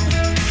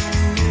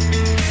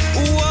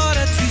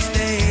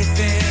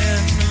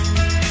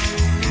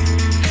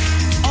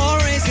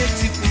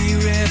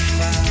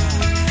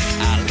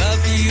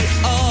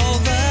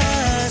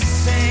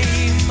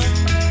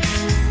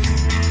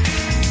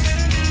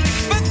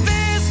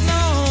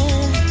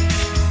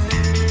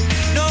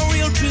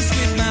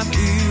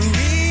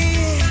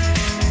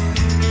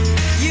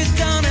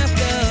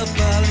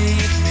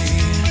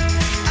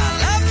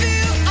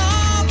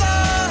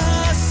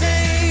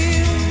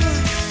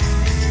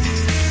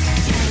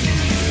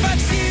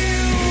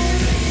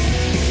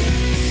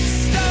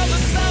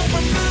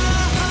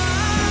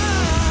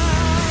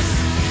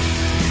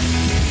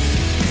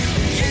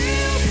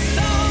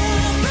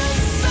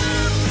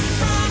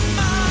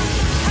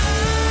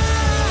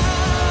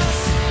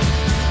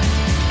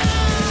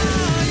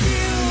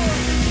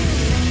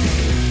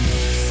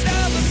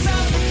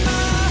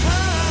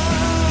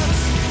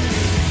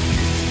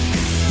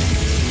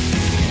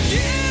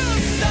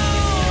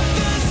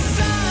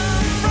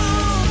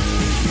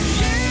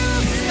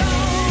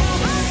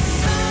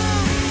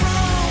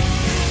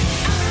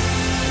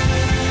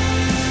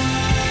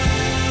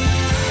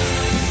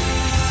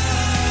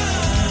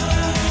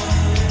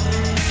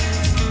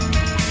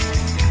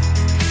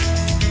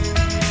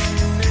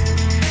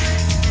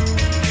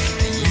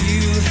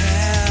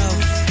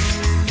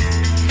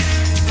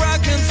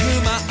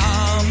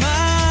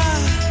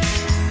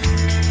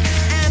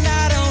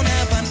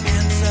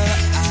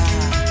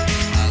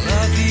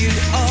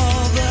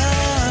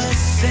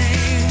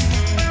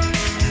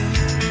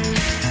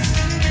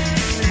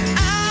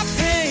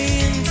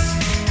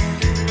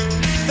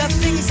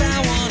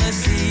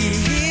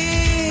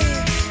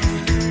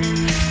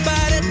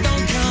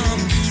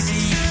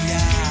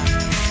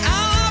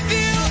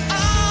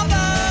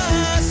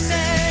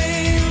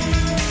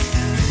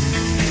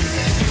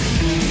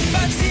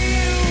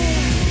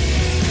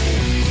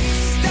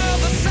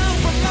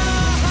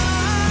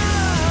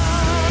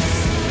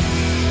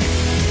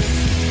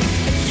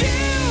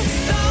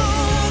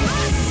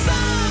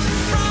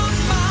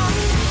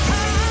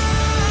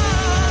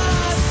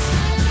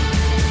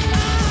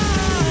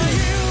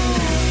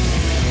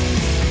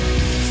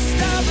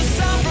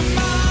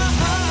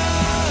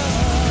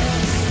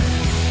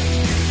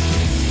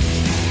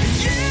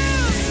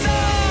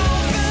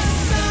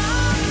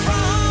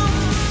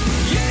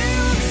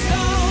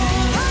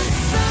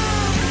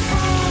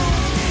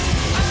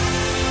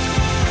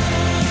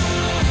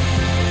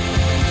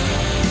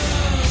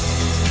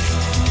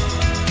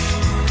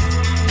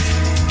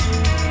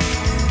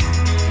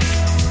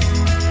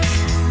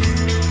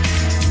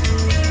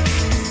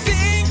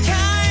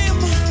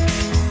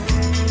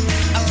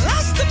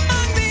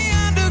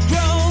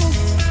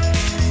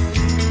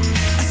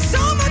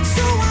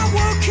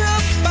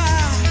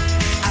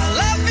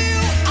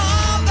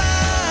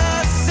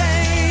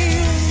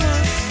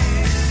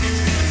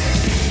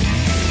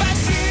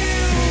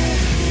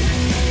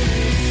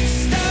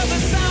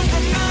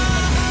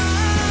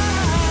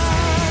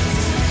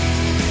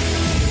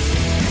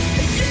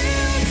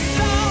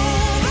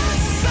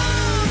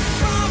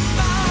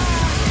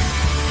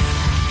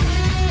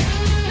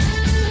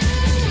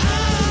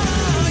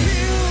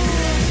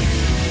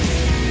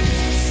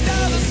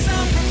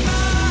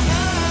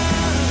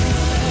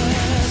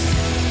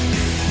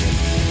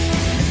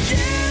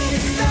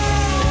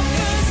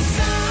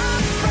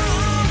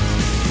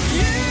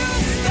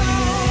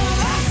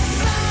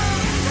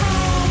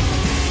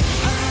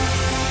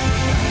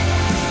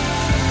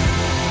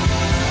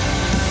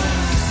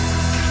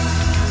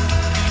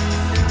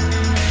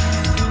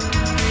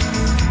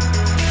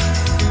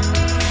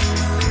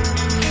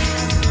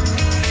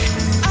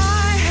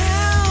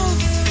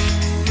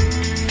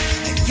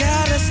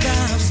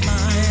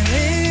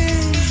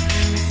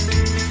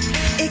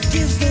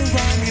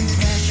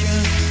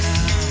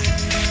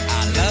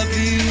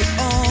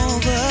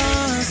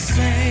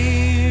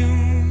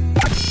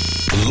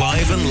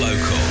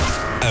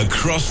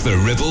across the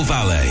Ribble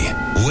Valley.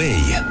 We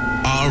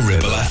are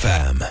Ribble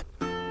FM.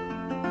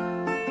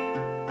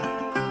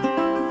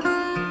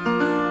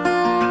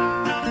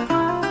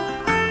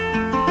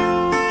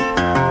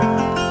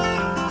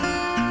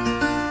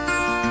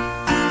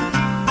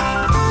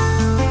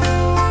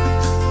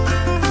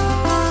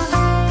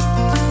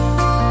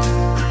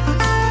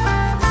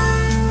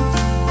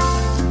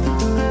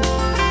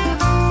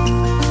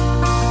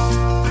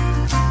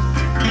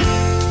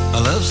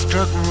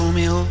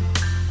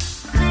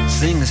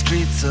 Sing the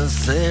streets a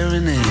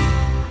serenade,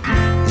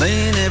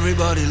 laying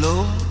everybody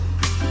low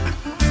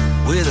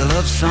with a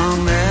love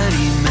song that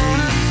he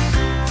made.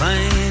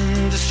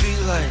 Find the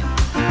streetlight,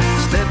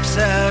 steps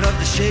out of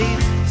the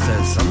shade,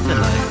 says something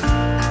like,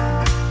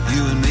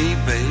 "You and me,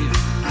 babe,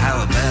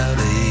 how about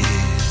it?"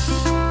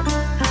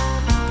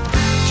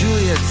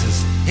 Juliet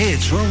says, "Hey,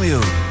 it's Romeo,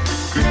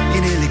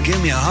 you nearly give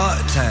me a heart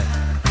attack."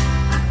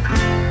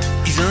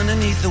 He's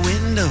underneath the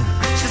window,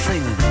 she's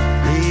singing,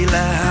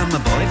 "Daylight, my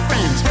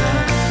boyfriend's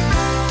back."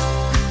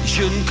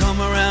 Shouldn't come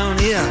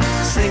around here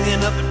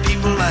singing up at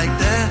people like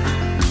that.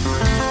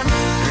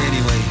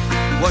 Anyway,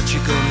 what you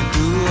gonna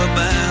do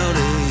about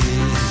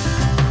it?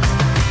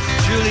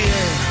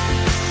 Juliet,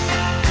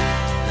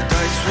 the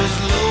dice was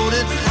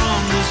loaded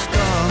from the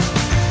start,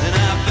 and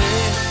I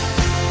bet,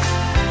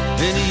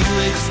 and you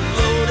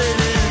exploded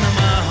into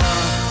my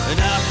heart, and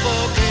I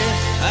forget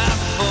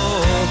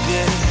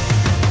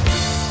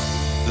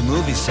the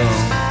movie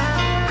song.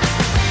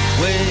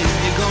 When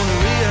you gonna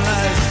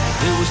realize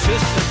it was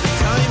just that the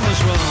time was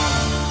wrong,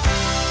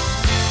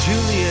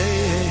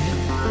 Juliet.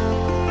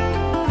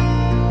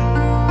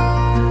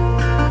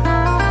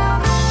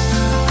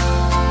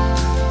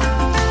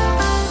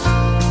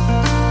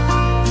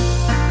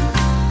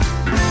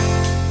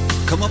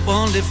 Come up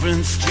on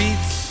different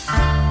streets,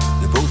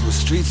 they both were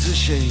streets of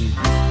shame.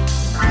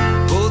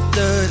 Both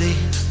dirty,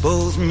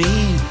 both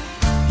mean,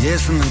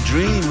 yes, and the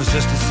dream was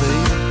just the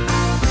same.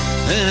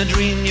 And I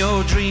dreamed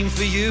your dream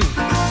for you,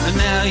 and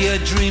now your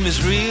dream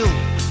is real.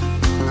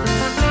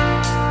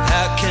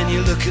 How can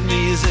you look at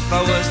me as if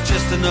I was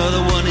just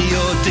another one of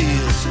your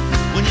deals?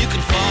 When you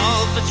can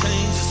fall for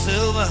chains of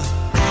silver,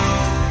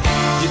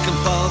 you can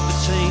fall for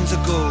chains of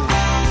gold,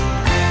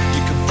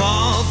 you can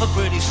fall for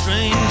pretty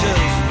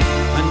strangers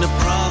and the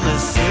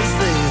promises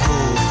they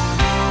hold.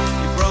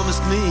 You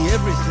promised me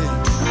everything,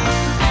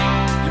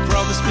 you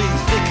promised me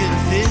thick and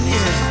thin,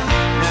 yeah.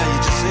 Now you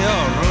just say,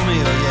 "Oh,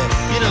 Romeo, yeah,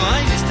 you know, I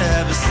used to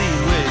have a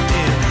scene with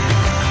him."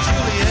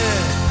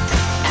 Juliet,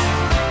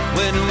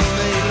 when we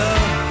made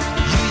love,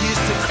 you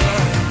used to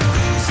cry.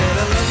 You said,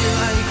 "I love you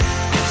like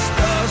the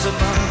stars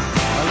above,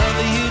 I love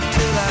you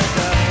till I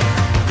die.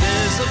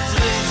 There's a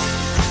place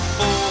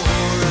for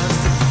us."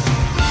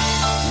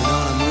 You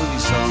know the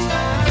movie song.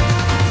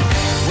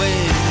 When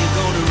you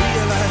gonna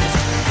realize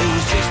it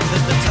was just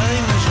that the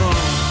time was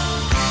wrong,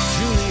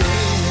 Juliet.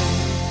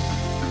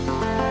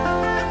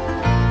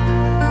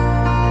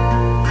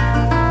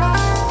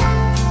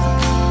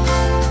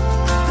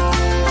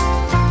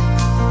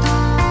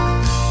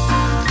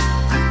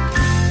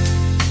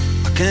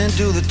 Can't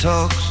do the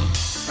talks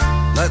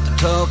like the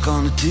talk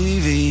on the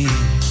TV,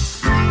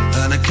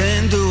 and I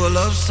can't do a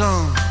love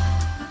song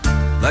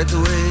like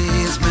the way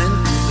it's meant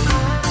to be.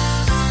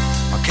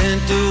 I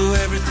can't do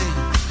everything,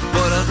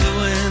 but I'll do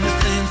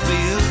anything for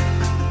you.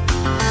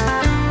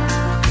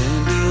 I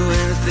can't do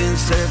anything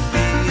except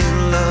be in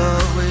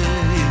love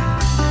with you.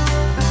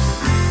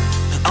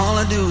 And all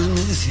I do is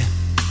miss you,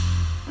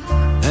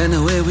 and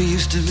the way we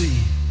used to be.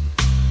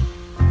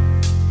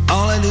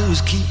 All I do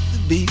is keep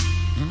the beat,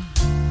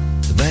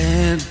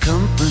 bad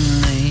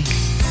company,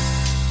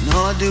 and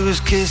all I do is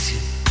kiss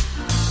you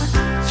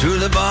through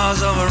the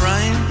bars of a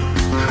rhyme.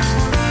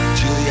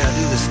 Julie, I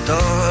do the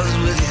stars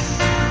with you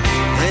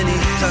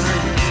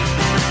anytime.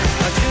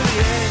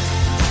 Juliet,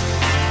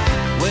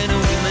 when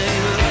we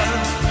made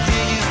love, you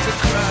used to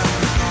cry.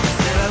 I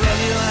said, "I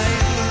love you like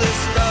the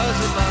stars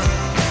above,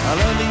 I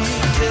love you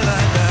till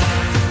I die.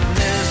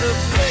 There's a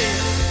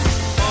place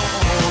for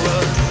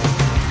us."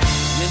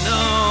 You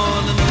know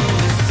the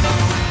movie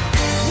song.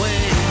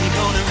 When you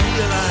gonna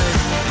realize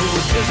it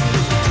was just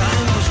that the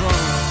time was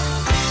wrong,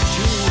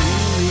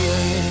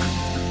 Juliet.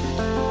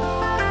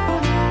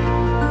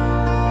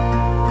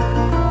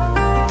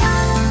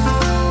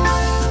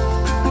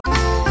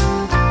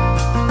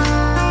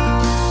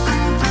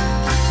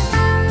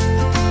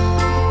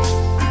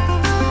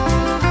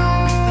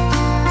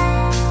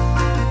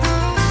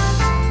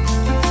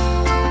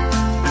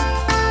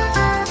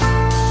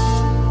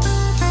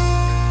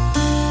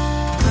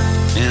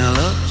 In a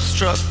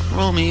love-struck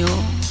Romeo,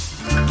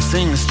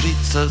 sing the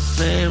streets a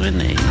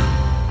serenade,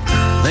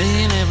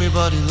 laying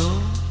everybody low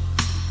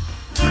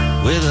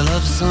with a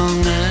love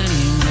song that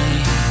he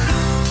made.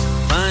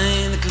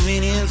 Find the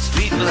convenient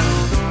street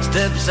light,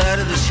 steps out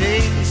of the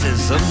shade, he says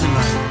something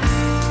like,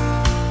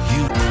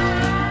 "You."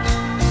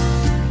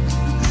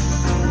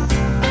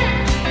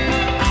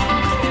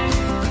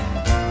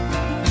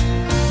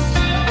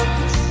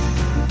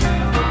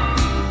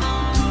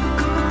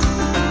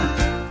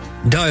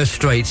 Dire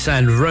Straits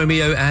and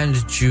Romeo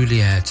and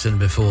Juliet, and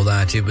before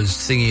that it was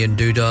Thingy and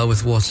Doodah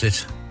with What's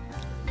It.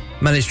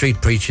 Manic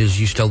Street Preachers,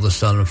 You Stole the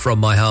Sun from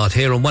My Heart,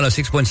 here on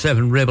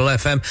 106.7 Ribble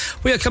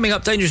FM. We are coming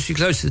up dangerously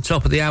close to the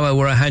top of the hour,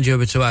 where I hand you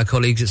over to our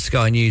colleagues at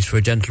Sky News for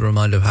a gentle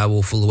reminder of how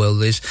awful the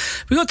world is.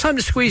 We've got time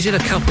to squeeze in a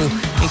couple,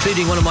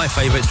 including one of my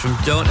favourites from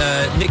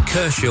Nick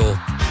Kershaw.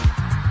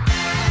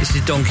 This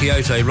is Don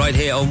Quixote, right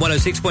here on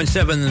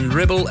 106.7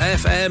 Ribble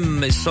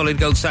FM. It's Solid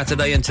Gold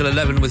Saturday until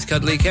 11 with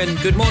Cuddly Ken.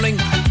 Good morning.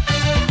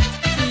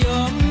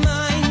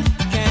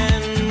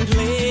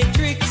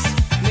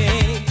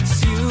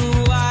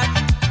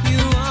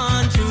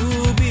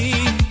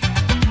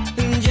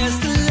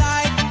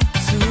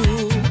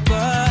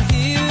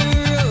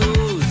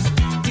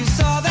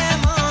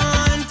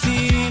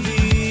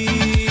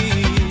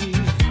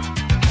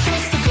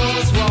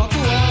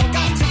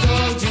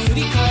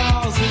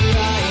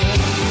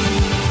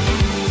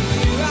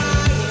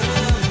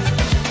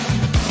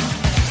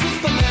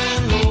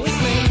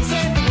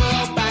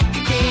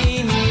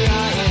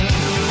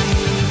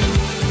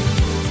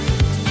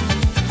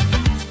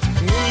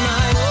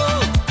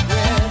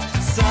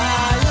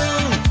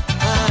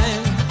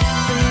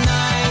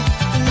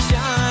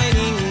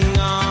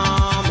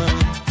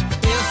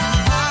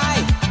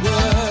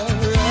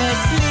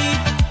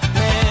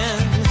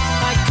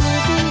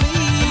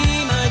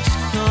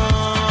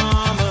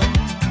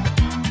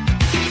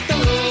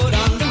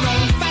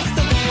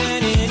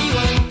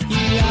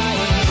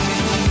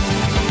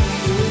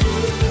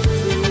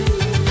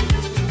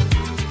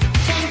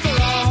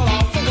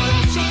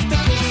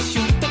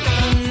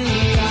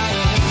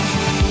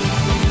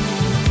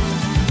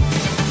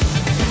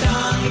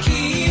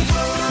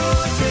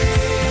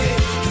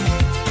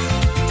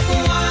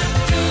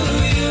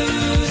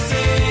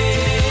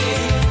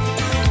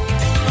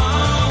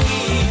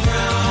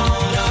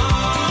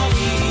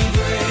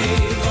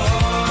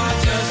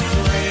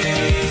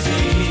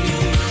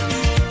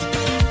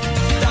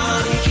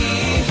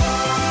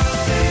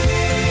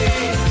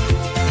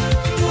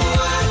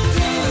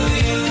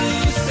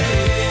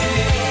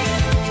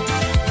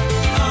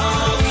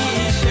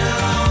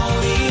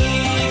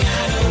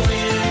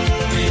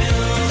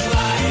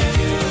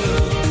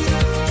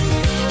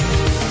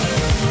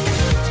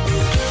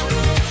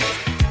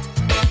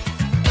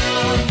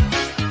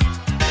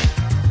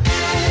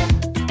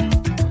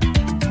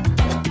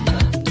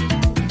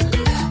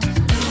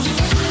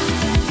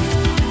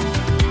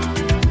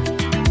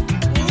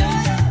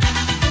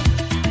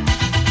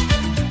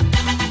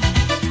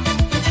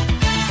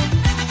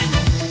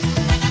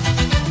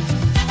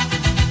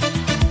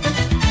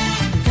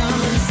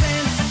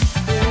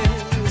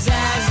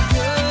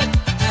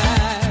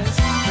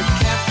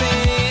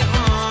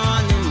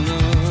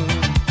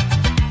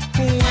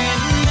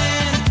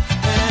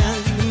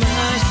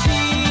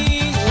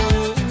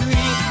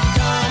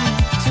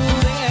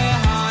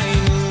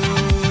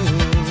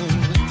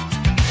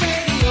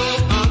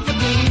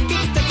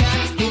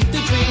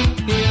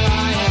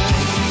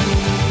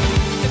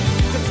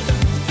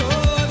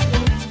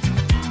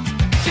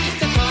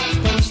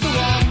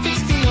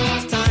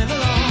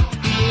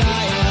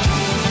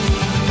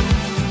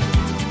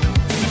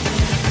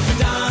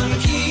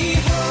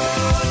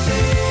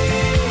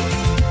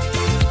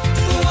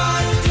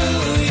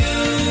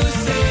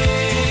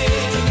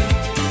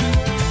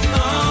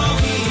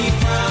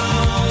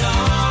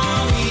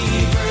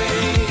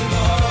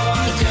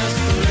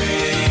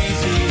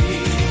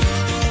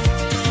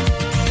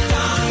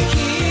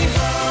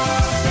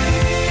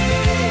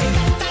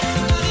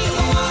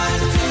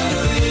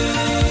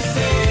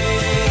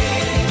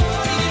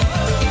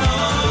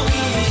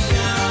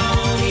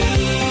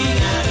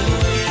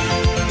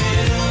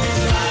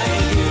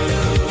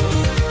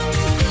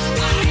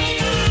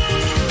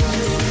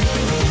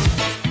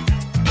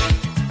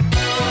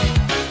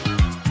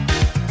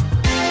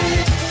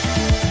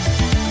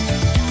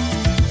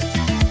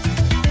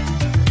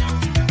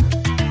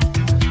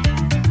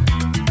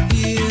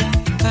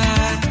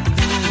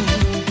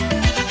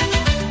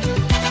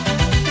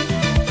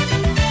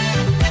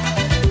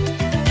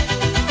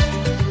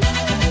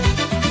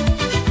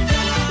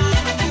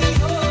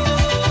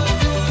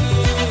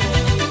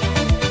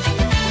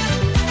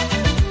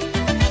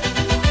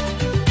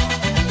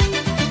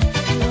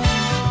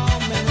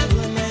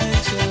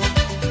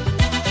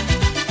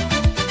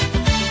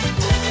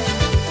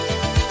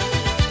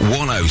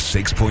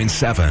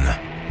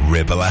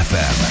 Ribble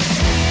FM.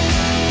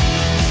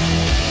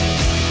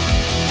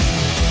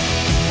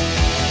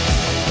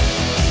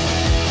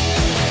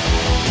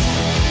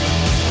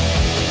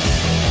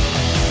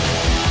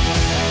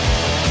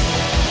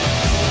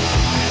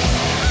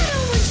 I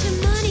want your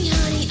money,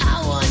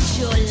 I want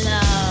your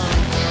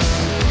love.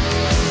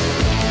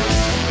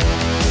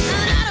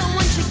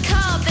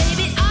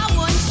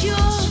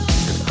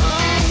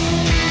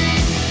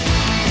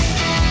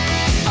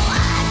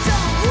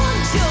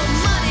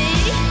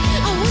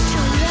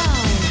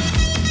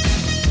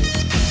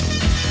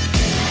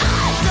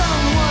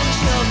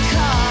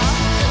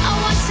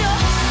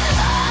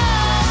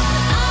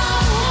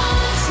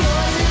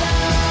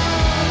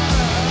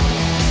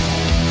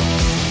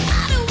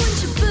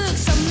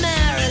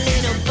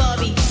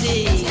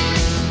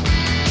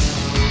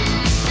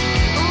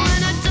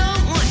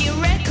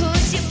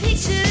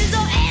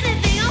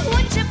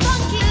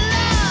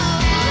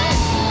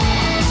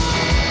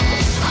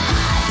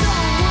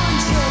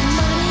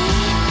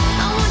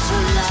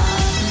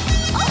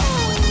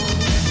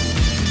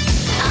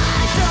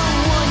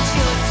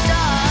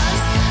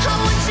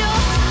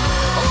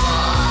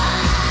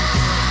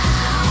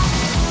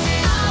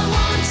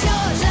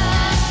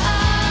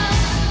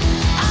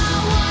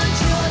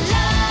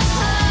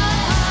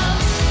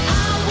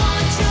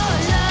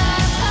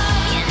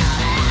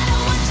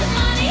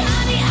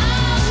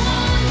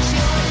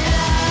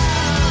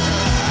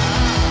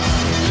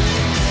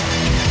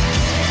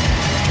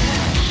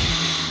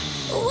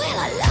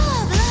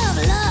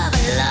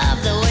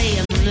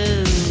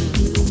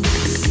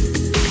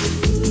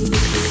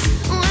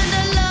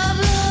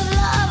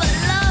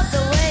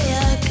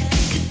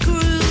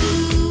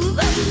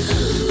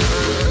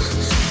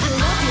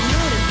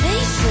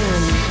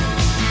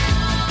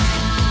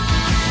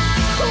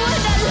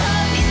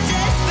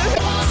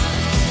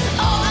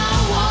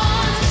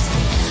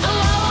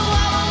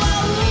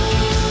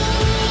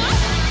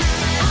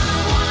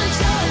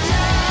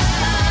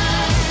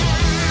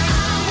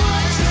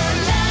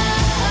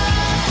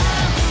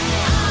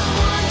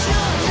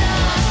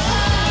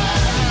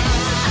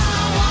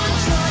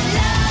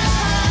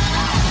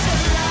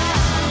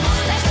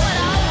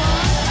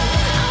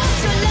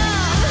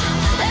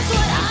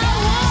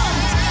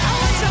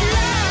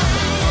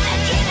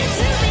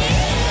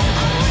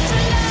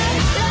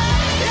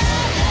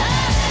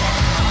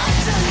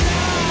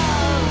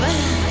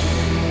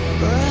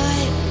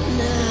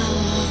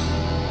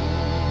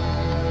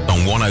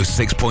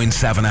 106.7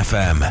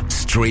 FM,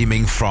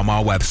 streaming from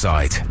our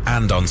website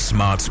and on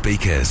smart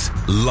speakers.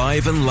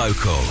 Live and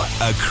local,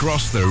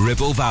 across the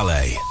Ribble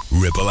Valley.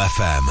 Ribble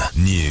FM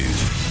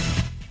News.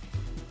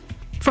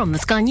 From the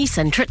Sky News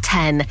Centre at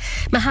 10.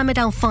 Mohammed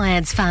Al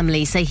Fayed's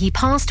family say he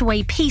passed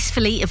away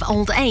peacefully of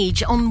old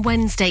age on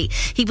Wednesday.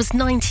 He was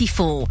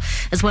 94.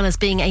 As well as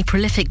being a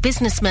prolific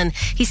businessman,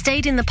 he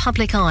stayed in the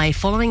public eye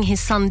following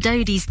his son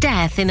Dodi's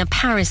death in a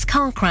Paris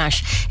car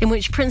crash in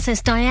which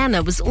Princess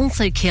Diana was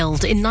also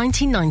killed in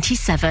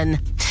 1997.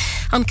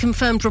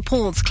 Unconfirmed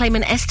reports claim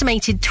an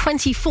estimated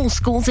 24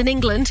 schools in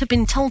England have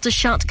been told to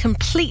shut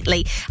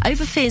completely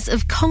over fears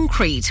of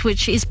concrete,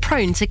 which is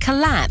prone to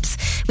collapse.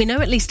 We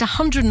know at least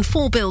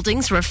 104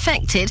 buildings are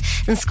affected,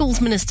 and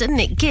Schools Minister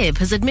Nick Gibb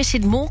has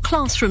admitted more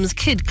classrooms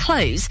could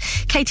close.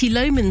 Katie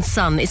Lohman's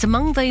son is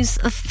among those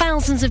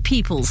thousands of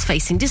pupils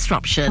facing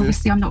disruption.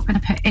 Obviously, I'm not going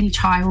to put any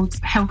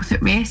child's health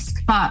at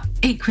risk, but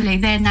equally,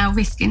 they're now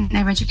risking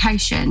their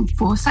education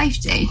for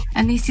safety.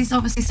 And this is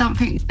obviously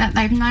something that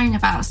they've known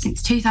about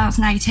since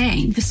 2018.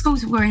 The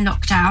schools were in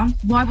lockdown.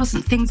 Why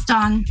wasn't things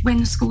done when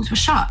the schools were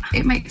shut?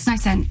 It makes no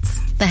sense.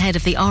 The head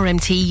of the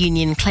RMT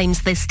union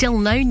claims there's still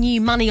no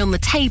new money on the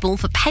table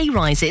for pay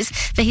rises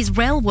for his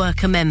rail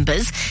worker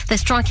members. They're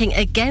striking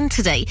again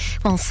today,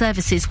 while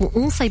services will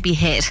also be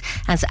hit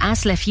as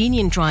ASLEF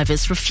union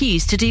drivers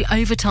refuse to do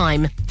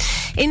overtime.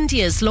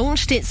 India's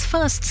launched its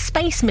first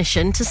space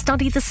mission to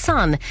study the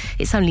sun.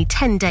 It's only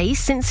 10 days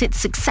since it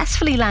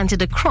successfully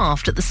landed a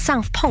craft at the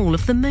south pole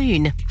of the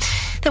moon.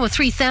 There were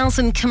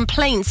 3,000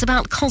 complaints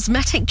about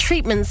cosmetic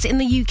treatments in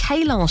the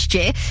UK last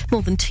year.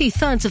 More than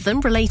 2/3 of them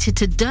related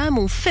to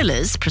dermal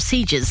fillers,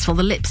 procedures for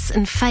the lips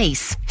and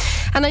face.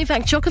 And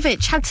Novak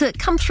Djokovic had to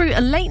come through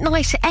a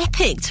late-night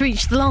epic to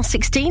reach the last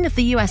 16 of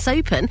the US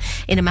Open.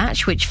 In a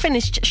match which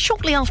finished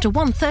shortly after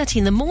 1:30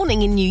 in the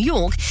morning in New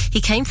York, he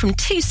came from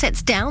 2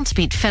 sets down to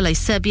beat fellow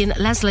Serbian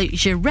Laslo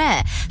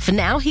Djere. For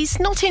now, he's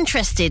not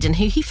interested in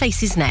who he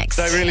faces next.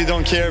 I really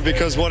don't care,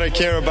 because what I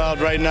care about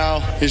right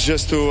now is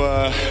just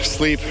to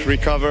sleep,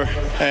 recover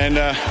and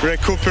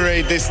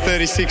recuperate this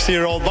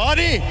 36-year-old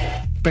body.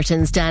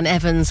 Britain's Dan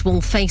Evans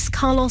will face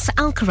Carlos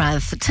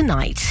Alcaraz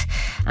tonight.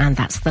 And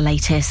that's the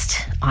latest.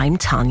 I'm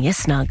Tanya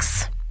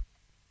Snuggs.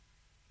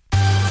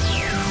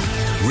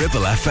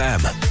 Ribble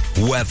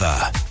FM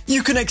weather.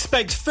 You can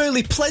expect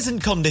fairly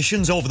pleasant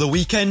conditions over the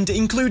weekend,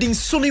 including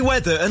sunny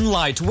weather and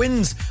light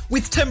winds,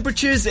 with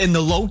temperatures in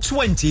the low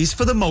 20s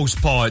for the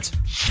most part.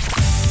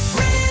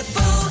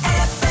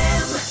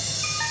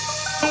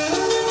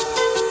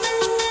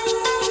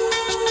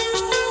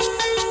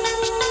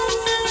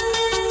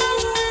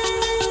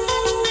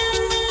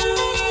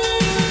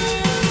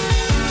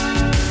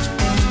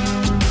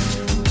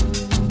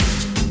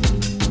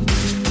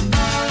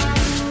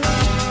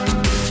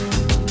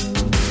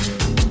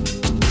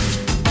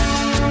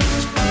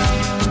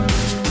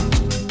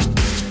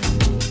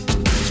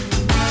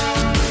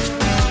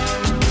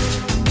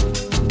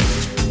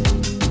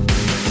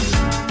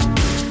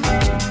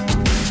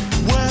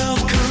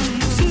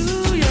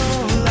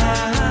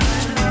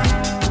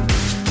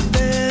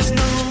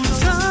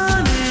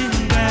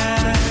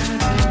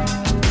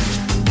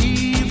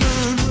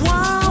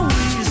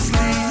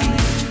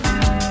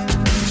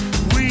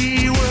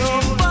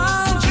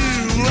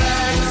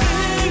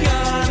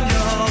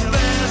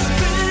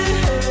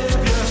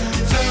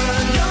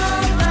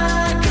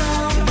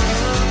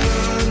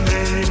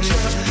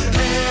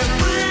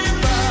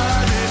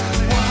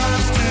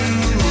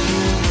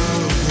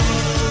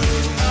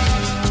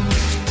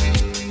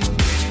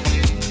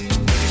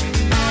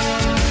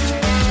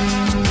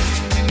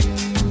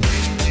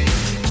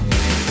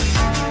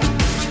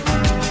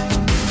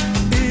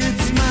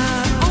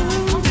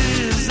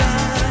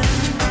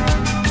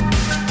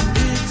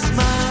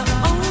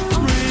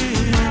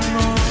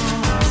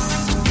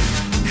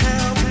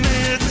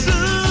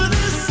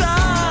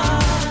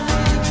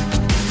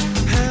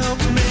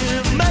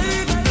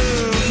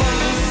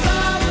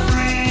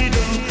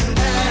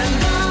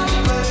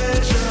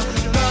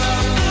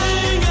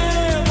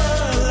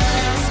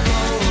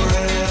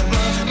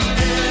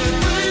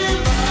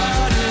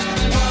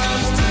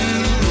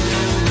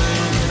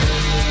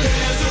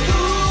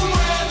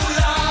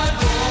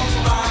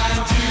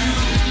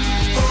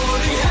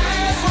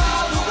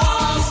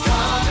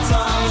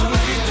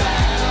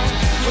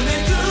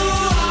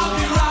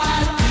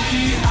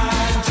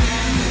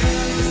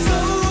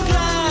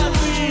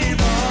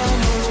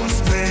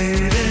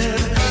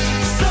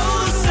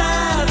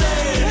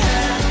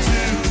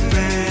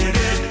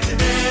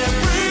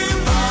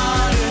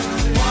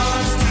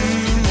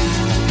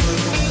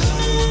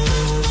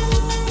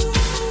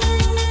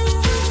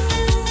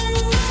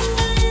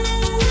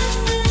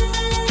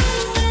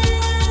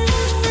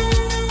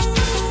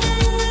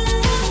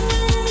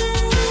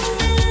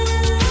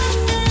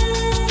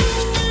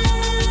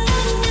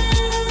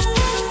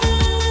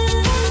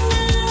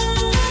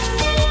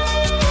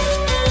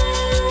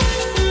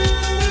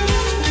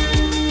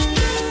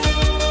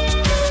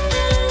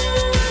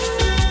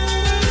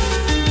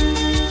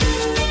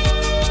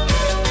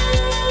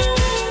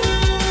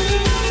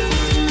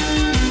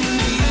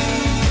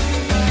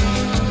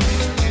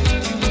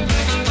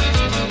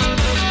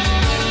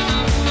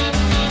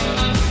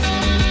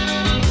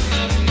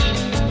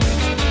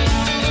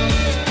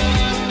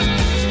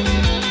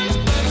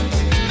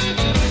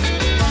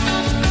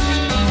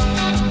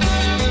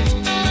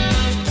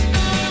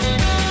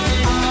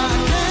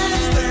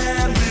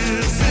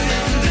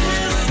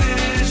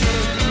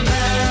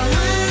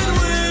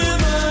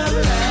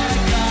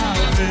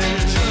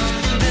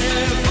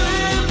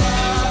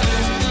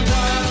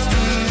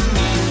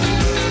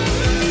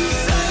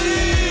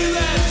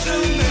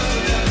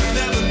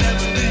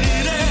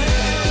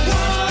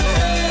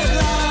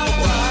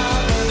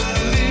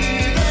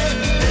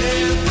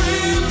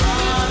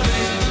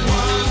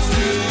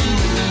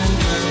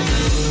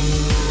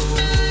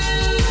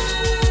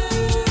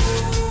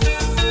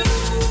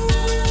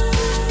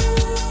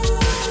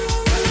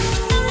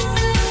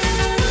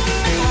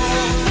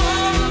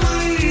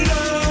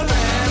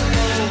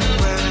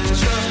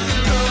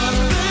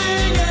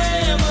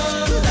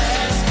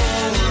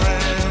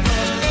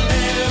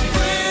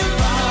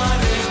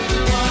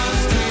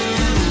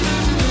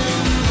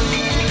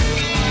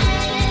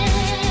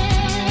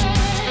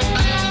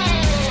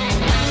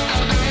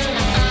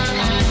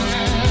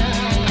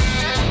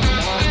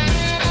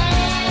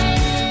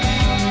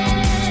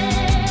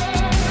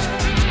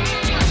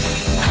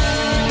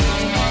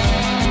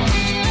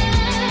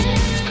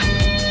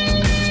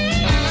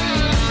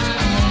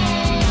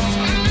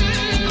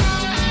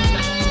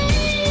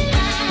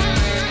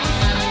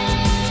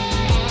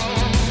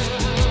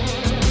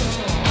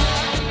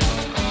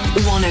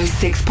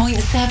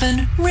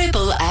 106.7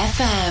 Ribble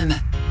FM.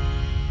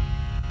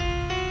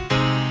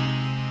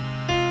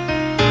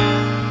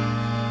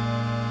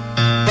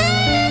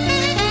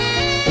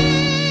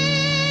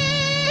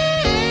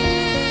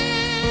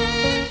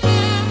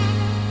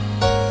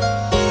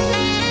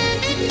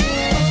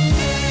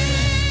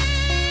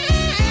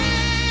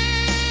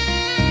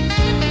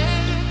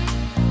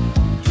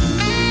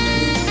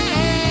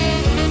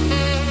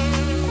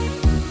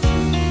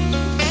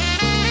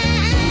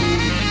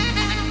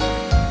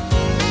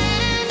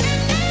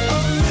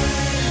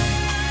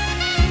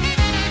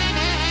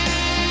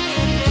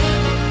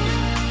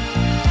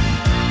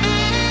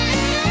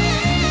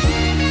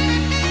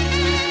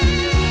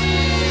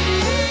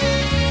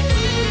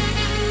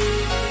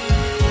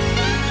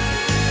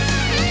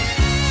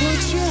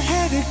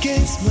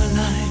 Against my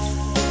life,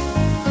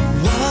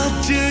 what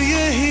do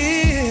you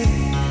hear?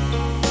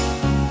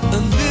 A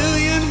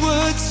million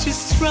words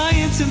just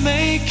trying to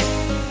make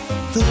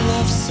the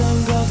love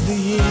song of the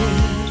year.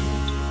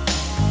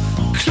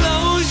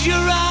 Close your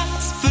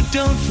eyes, but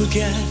don't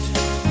forget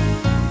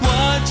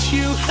what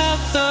you have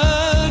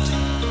heard.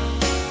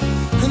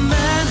 A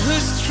man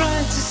who's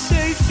trying to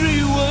say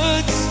 3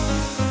 words,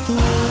 the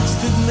words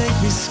that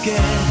make me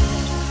scared.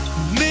 A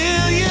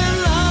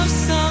million love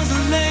songs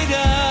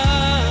later.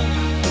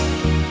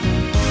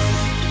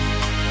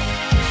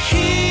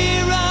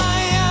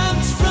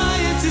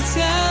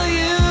 Tell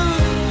you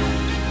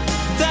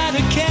that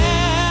I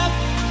care.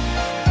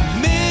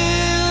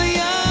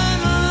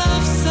 Million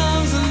love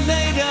songs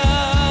later,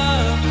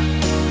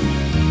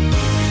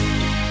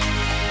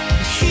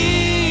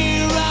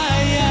 here I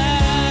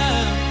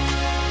am.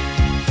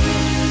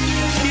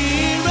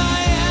 Here I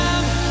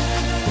am.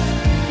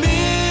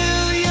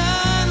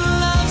 Million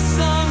love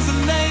songs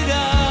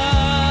later,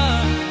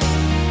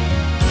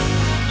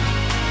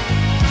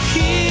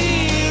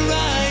 here I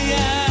am.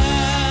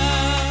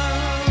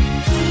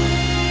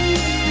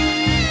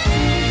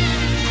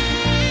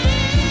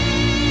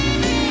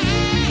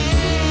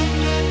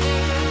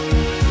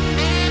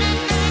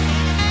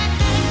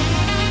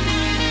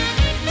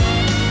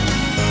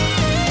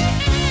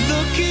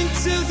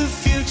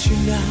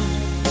 Now,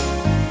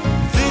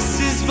 this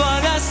is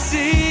what I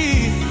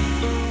see.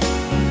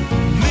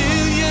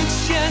 Million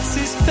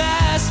chances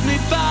pass me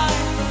by.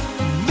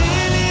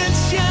 Million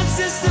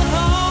chances to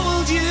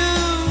hold you.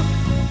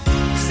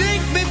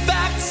 Take me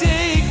back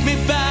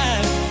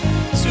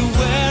to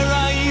where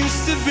I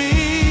used to be.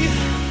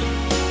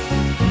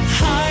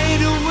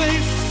 Hide away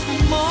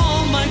from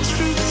all my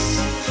truths.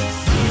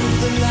 Through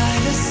the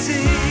light I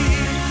see.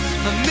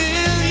 A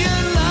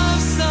million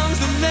love songs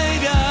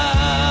later.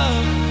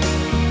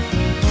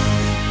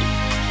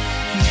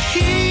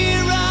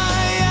 Here I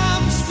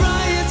am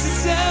trying to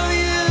tell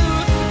you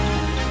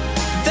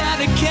that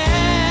I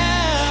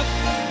care.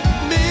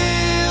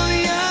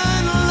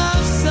 Million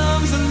love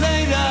songs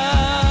later.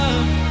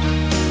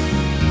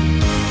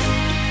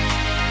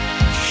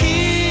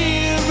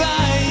 Here I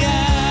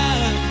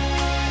am,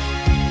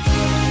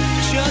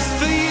 just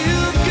for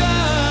you,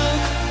 girl.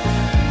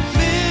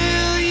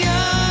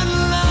 Million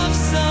love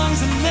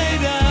songs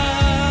later.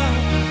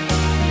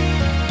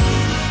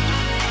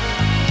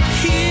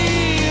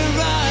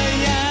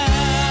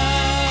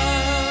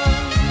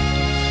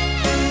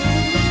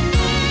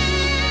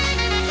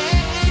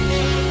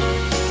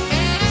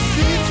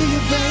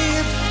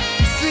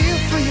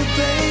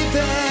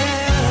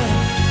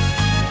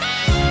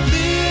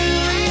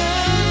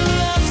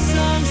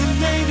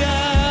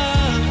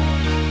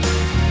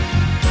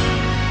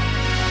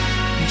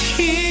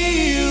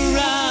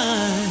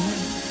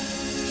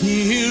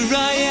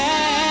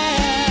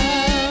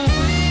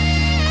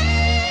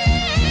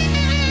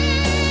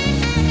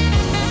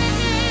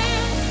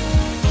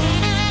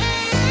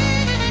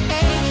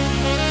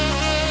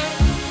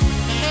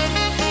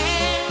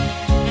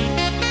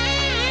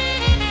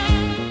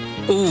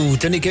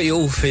 Didn't it get you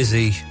all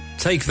fizzy?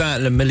 Take That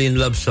and A Million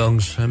Love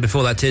Songs. And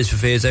before that, Tears for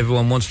Fears,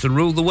 Everyone Wants to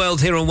Rule the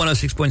World, here on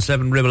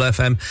 106.7 Ribble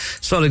FM.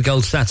 Solid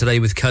Gold Saturday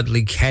with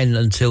Cuddly Ken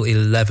until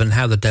 11.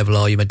 How the devil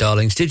are you, my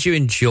darlings? Did you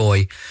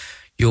enjoy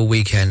your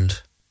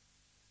weekend?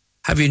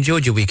 Have you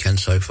enjoyed your weekend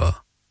so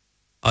far?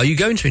 Are you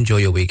going to enjoy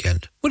your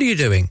weekend? What are you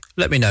doing?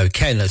 Let me know.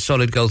 Ken at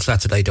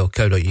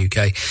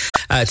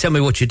solidgoldsaturday.co.uk. Tell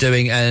me what you're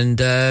doing,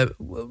 and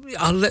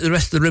I'll let the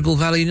rest of the Ribble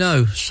Valley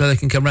know so they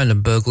can come round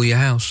and burgle your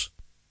house.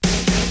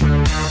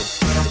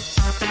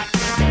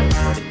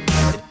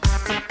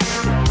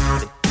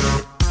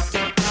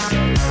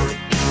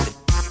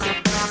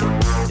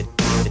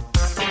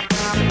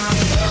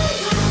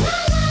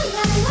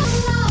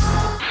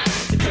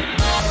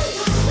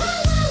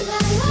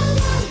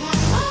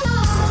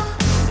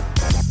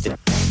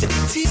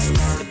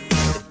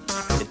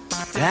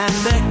 And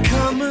they're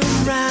coming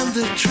round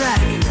the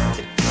track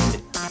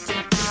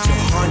to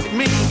haunt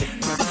me.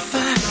 The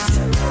fact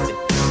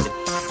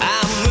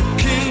I'm the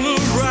king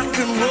of rock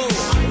and roll,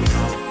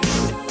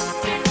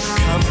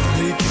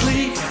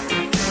 completely.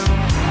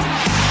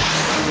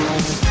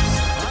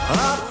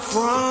 Up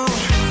from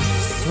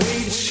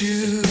suede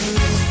shoes,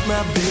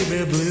 my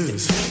baby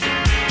blues.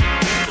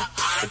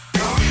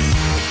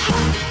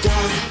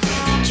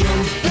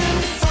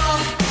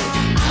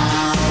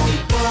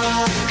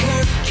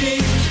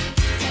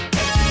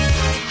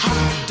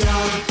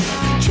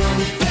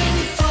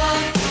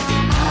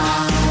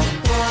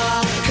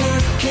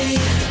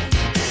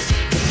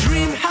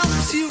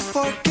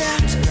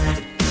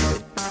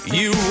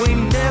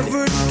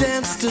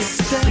 missed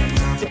a step.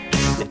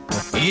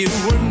 You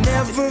were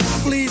never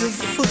fleet of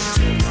foot.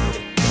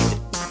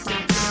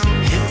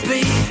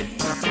 Hippie,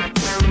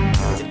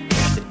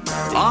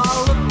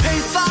 all the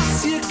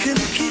pathos you can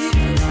keep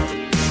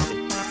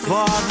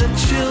for the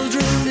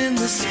children in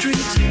the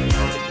street,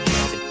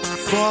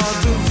 for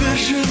the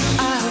vision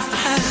I've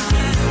had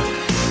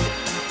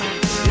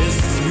is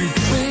sweet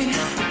thing.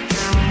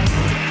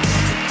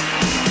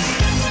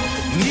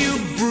 New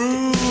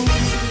broom,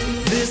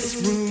 this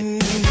room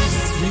is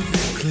sweet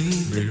and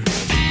clean.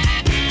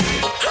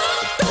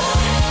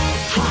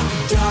 Hot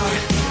dog,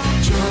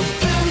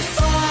 jumping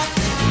for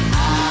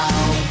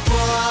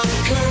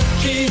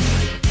Albuquerque.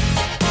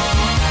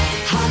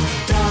 Hot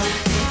dog,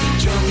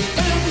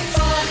 jumping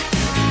for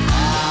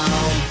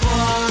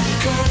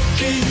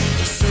Albuquerque.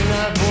 Sing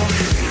that boy.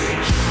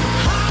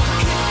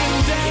 Hot and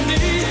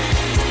dandy.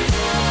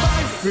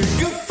 Fine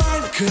figure,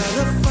 fine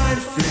cutter,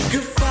 fine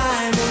figure,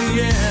 fine, oh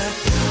yeah.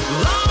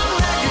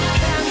 Long-legged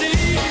candy.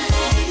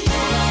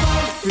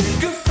 Fine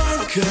figure,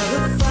 fine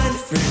cutter, fine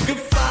figure,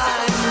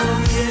 fine, oh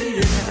yeah,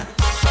 yeah.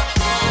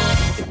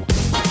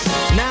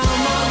 Now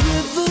my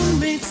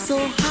rhythm ain't so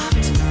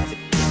hot,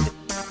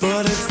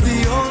 but it's the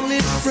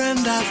only friend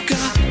I've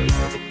got.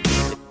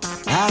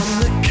 I'm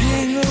the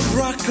king of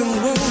rock and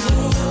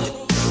roll,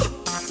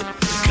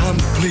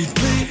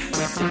 completely.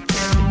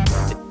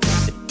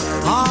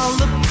 All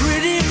the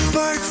pretty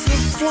birds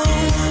have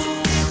flown.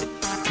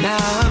 Now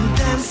I'm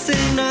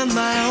dancing on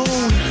my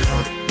own.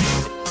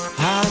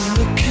 I'm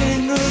the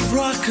king of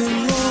rock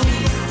and roll,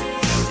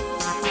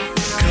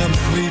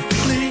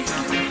 completely.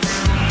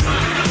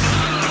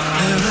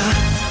 And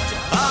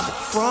up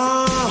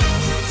from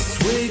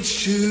suede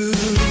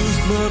shoes,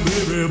 my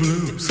baby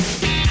blues.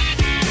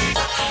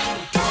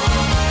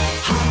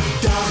 Hot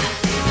dog,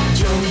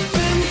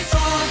 jumping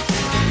for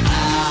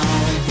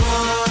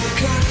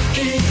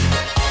Albuquerque.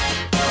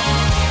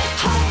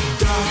 Hot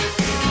dog,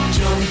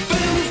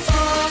 jumping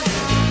for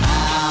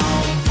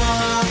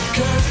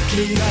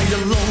Albuquerque. Now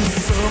you're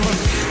lonesome.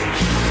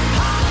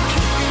 Hot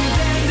kicking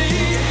dandy.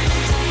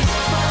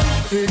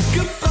 Fine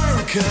figure,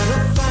 fine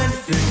cutter, fine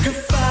figure,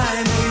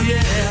 fine, oh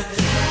yeah.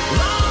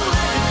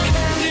 Long-legged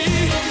candy.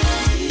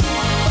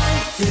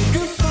 Fine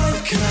figure, fine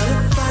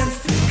cutter, fine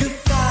figure,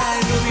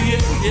 fine, oh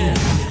yeah, yeah.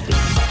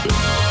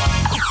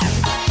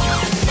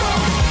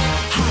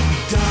 Hot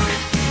dog,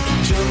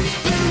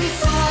 jumping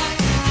for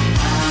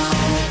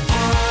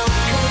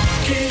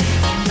Albuquerque.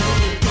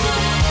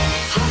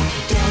 Hot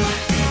dog,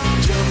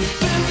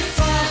 jumping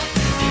for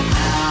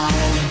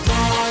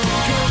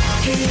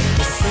Albuquerque.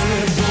 Sing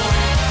it, boy.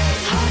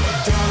 Hot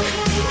dog,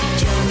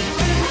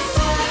 jumping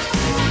for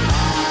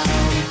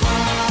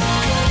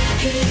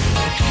Albuquerque. Hot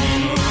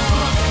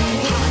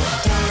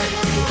dog,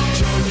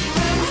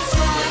 jumping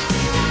for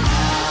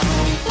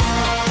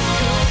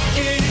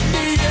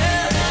Albuquerque.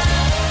 Yeah.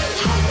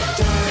 Hot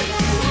dog,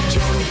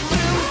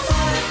 jumping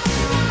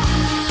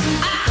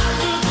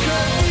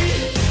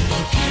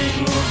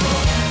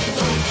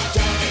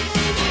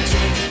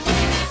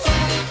for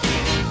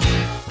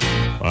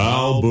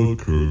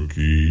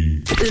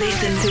Albuquerque.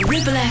 Listen to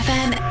Ribble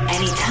FM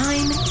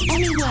anytime,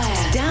 anywhere.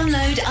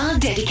 Download our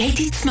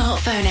dedicated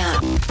smartphone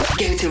app.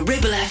 Go to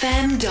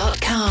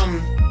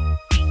ribblefm.com.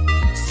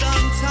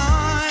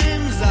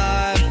 Sometimes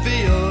I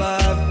feel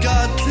I've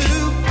got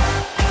to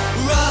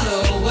run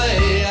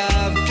away.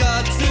 I've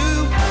got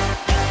to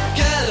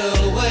get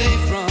away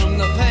from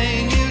the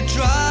pain you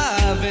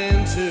drive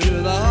into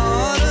the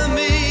heart of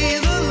me.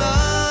 The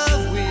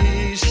love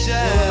we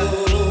share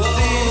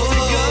seems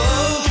to go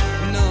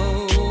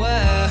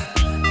nowhere,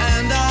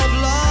 and I've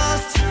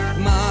lost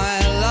my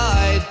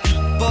light.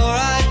 For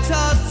I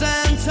toss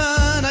and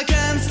turn, I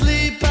can't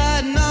sleep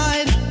at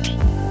night.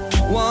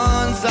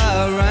 Once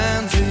I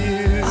ran to you.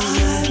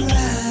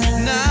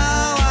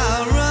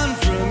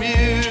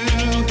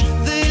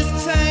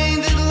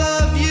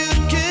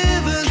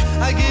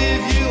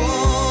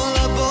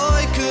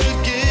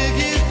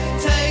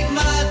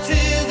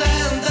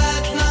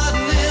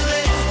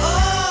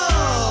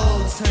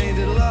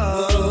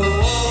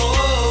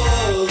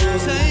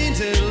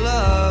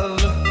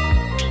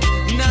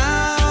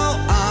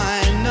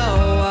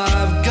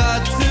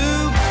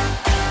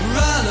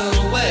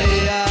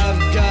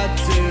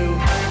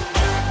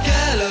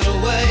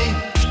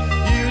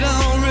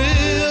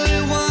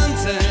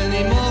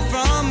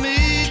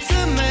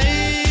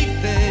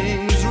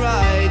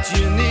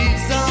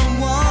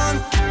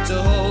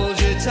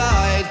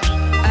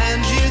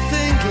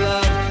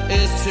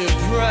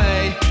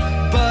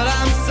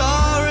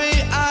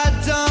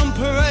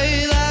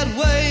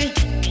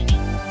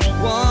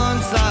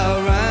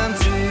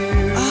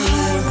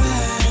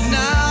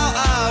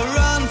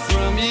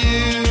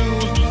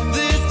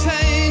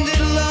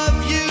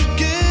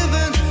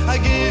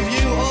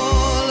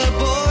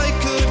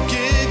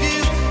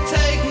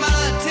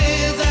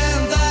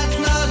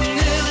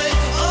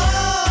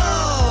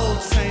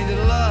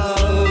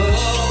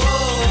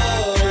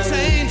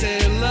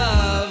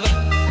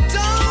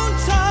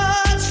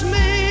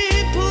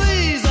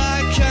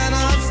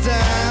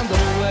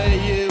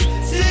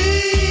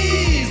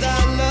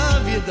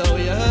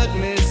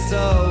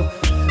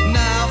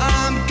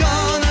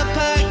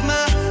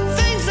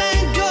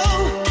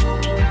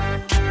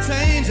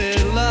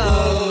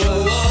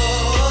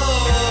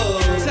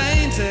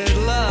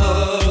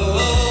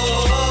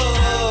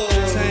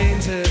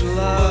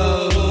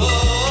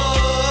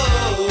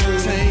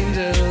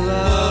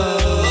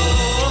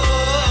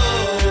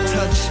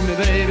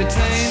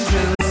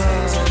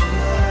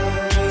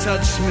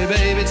 kiss me,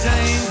 baby,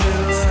 tainted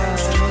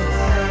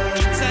love,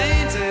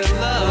 tainted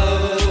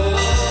love,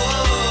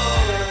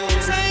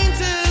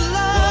 tainted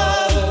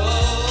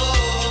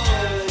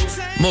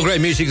love. More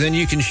great music than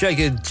you can shake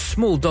a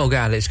small dog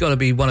at. It's got to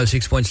be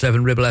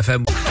 106.7 Ribble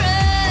FM.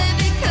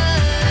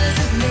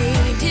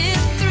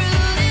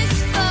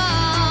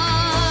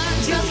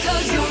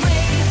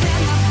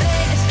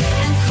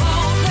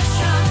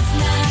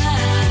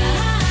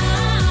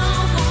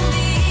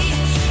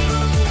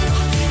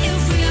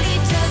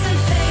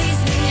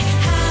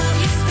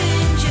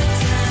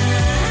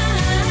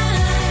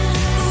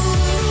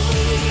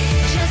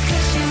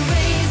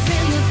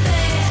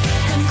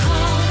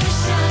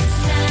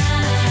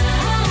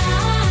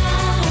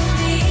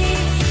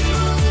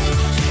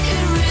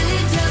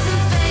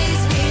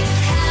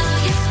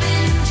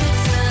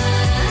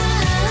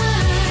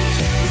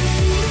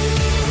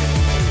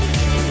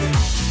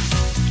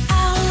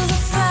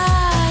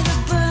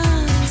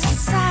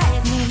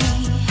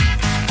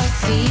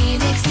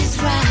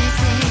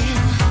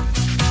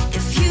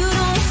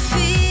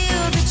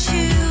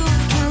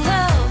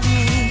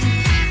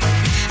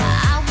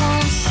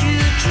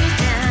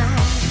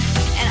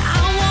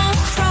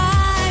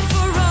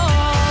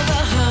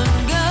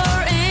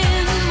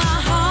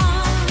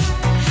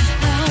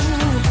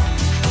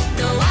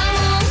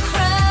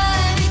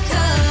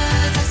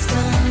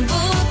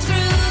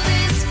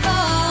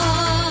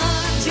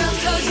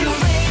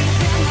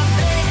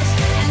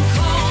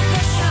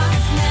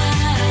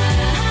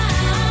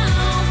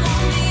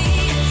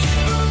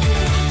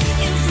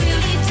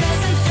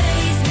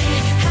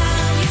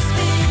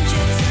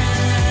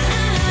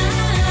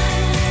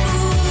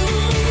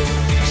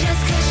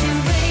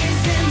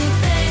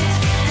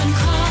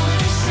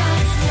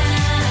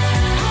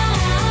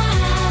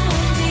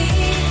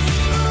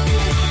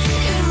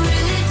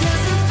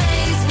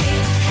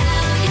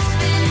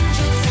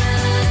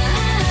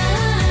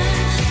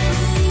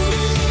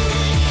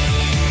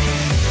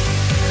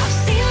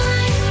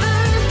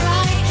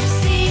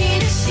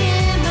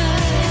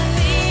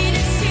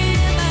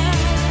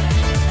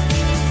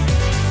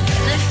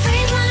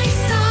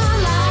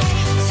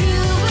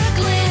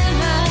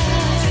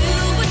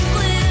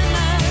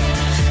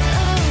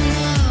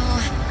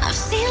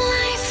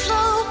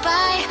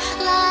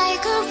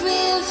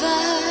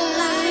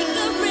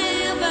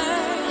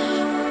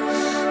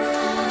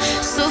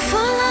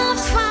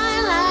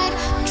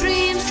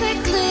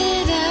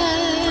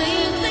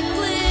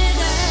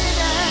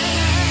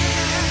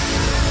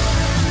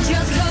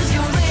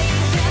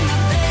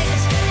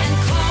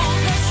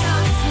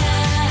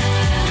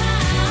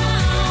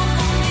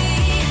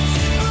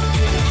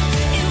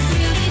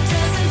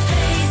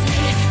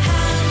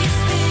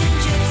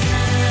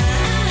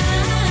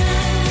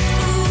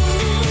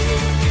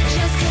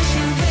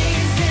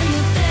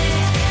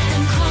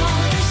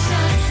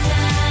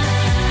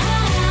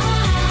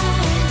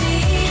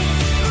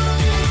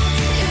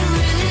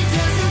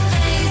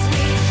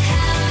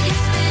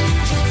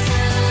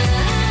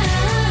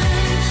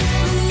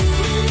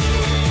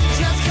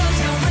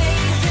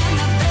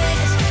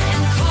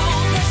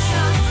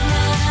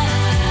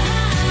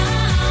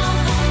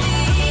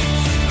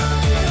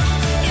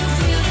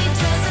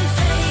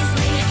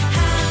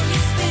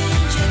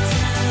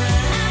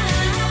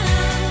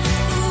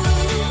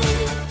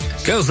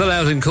 Girls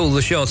Aloud and Call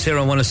the Shots here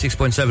on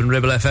 106.7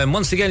 Ribble FM.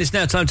 Once again, it's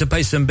now time to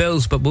pay some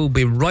bills, but we'll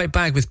be right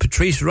back with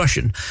Patrice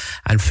Rushen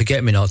and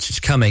Forget-Me-Nots.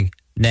 It's coming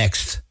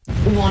next.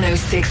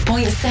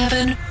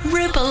 106.7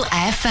 Ribble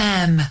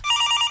FM.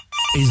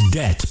 Is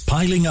debt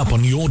piling up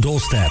on your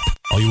doorstep?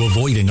 Are you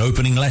avoiding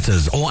opening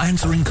letters or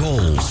answering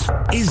calls?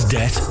 Is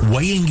debt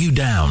weighing you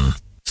down?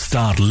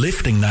 Start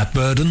lifting that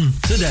burden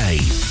today.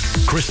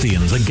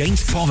 Christians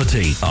Against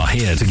Poverty are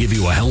here to give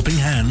you a helping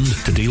hand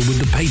to deal with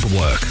the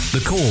paperwork,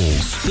 the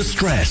calls, the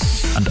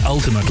stress, and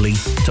ultimately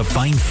to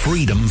find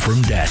freedom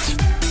from debt.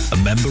 A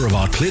member of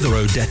our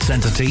Clitheroe Debt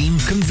Centre team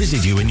can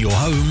visit you in your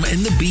home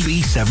in the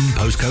BB7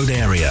 postcode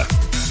area.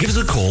 Give us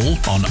a call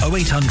on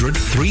 0800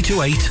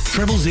 328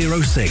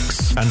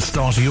 0006 and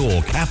start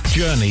your CAP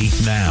journey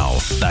now.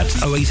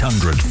 That's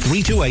 0800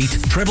 328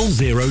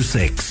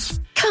 0006.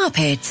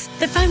 Carpets,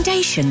 the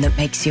foundation that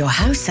makes your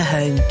house a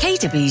home.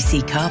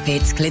 KWC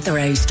Carpets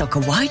Clitheroe stock a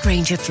wide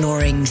range of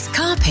floorings,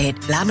 carpet,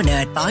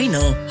 laminate,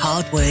 vinyl,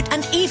 hardwood,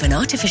 and even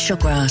artificial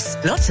grass.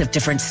 Lots of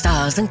different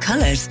styles and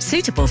colours,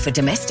 suitable for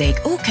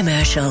domestic or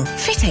commercial.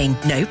 Fitting,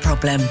 no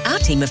problem. Our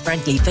team of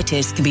friendly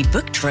fitters can be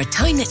booked for a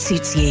time that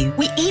suits you.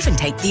 We even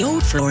take the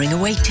old flooring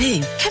away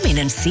too. Come in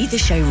and see the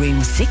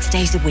showroom 6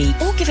 days a week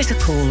or give us a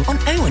call on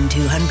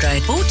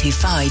 01200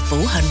 425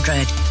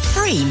 400.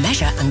 Free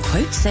measure and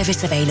quote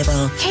service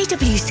available.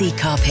 KWC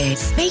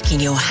Carpets, making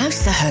your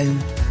house a home.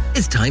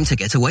 It's time to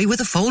get away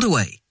with a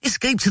foldaway.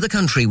 Escape to the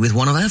country with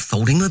one of our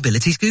folding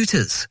mobility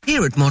scooters.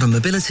 Here at Modern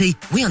Mobility,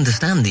 we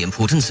understand the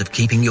importance of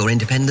keeping your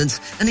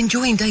independence and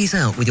enjoying days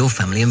out with your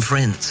family and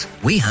friends.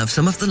 We have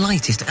some of the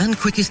lightest and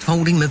quickest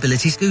folding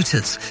mobility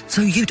scooters,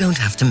 so you don't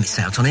have to miss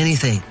out on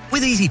anything.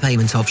 With easy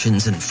payment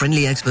options and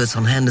friendly experts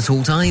on hand at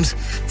all times,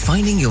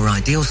 finding your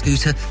ideal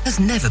scooter has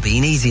never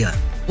been easier.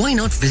 Why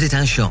not visit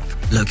our shop,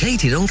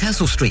 located on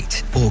Castle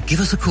Street, or give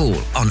us a call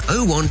on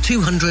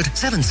 01200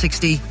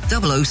 760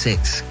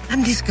 006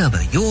 and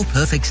discover your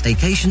perfect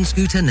staycation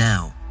scooter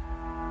now.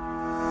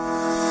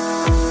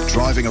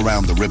 Driving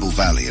around the Ribble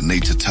Valley and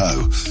need to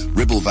tow?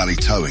 Ribble Valley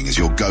Towing is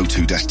your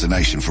go-to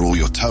destination for all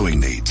your towing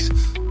needs.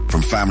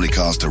 From family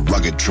cars to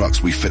rugged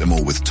trucks, we fit them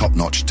all with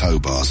top-notch tow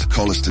bars.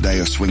 Call us today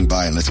or swing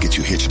by and let's get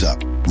you hitched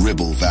up.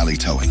 Ribble Valley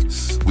Towing.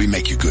 We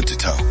make you good to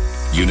tow.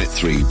 Unit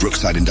 3,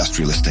 Brookside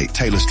Industrial Estate,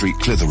 Taylor Street,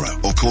 Clitheroe.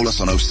 Or call us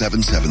on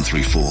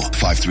 07734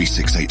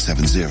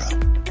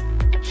 536870.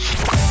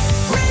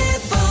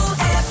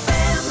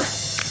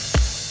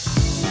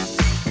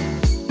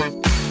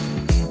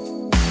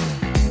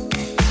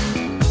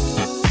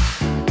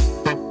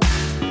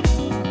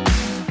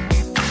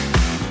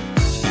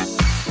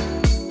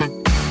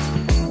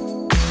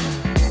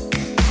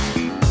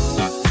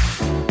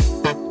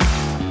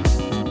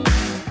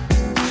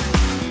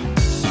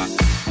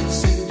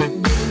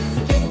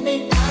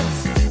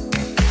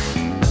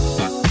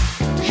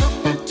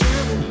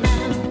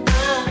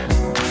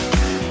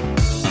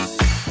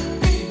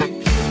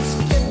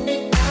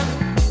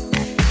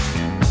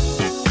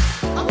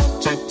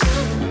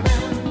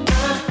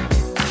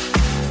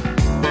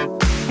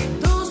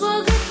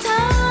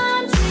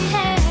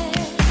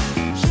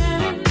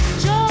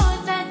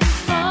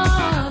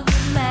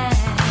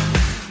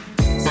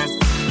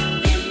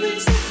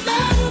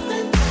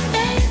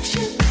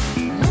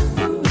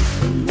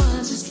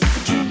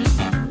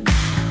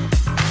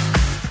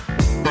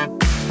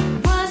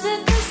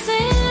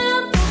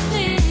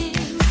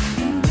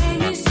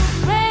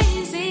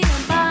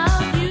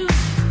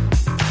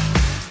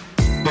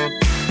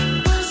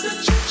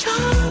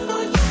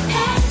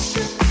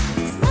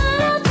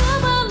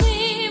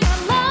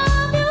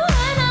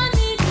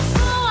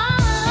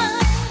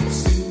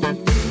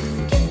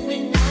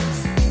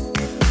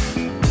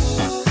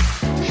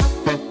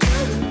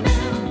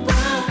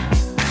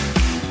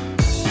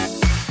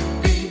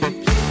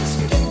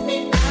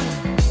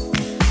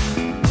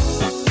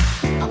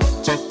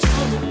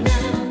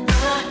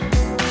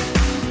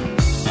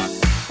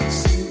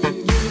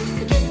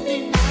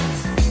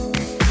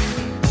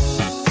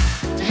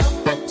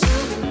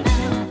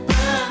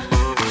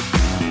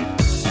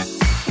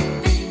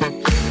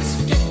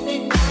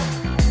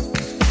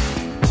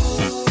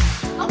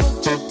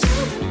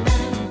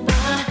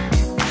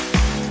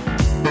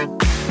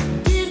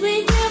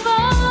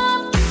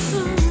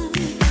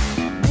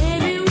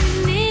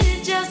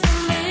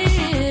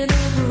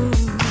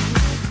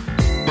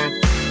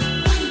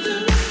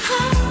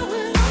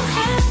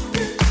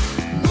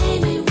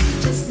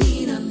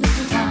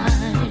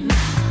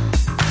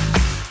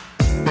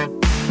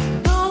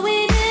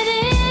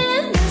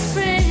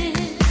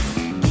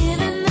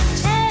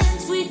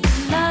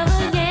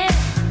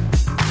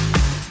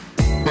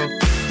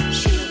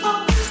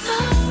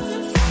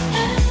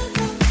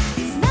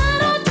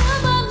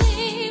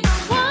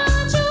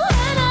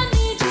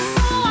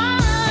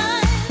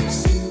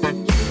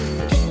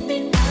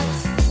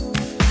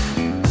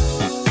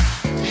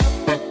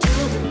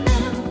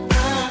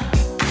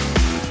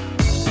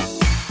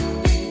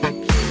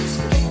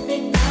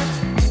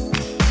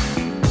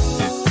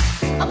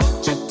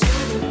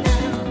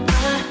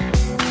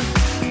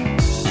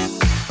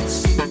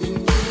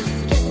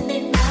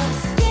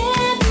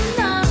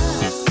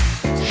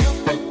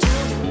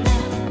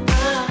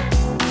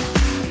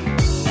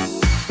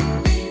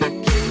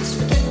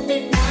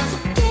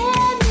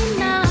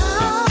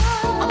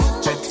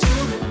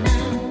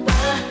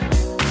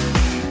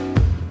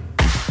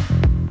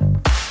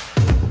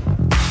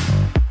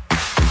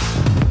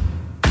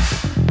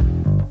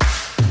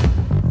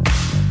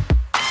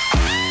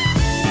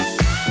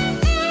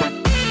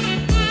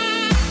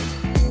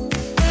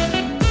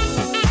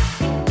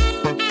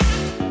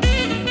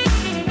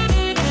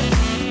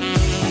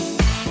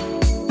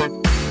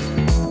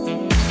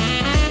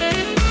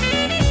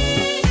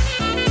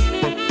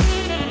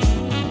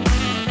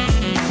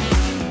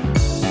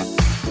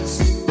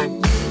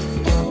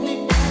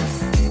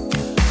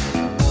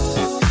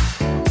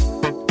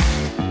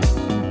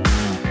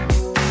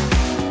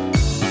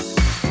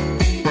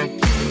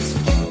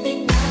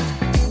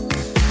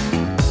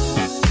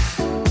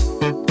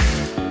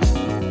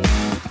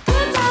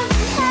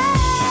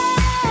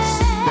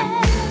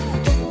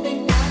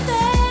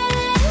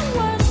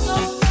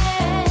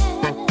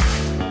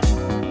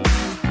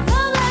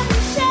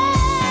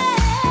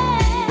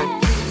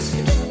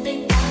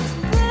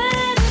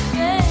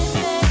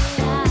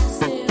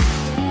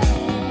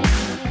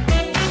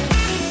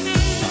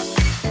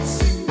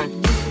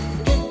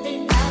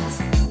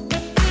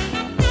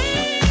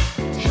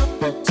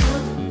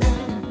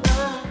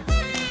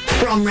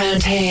 From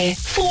round here,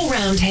 for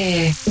round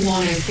here,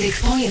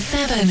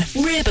 106.7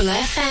 Ribble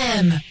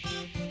FM.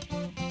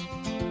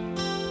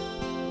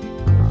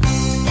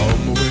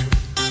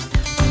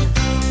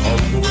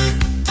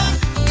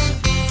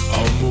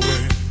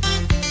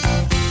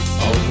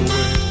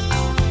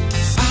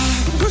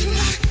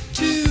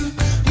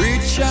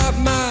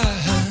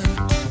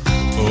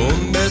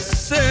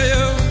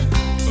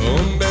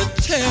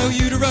 Tell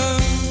you to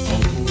run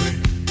all the way.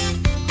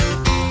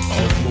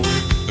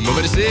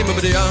 Nobody say,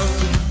 nobody on.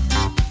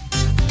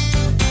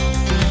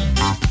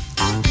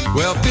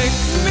 Well, pick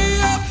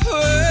me up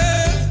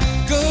with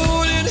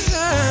golden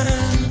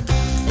hand.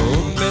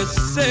 Me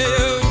say,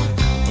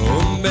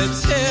 me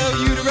tell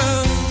you to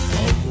run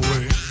all the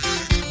way.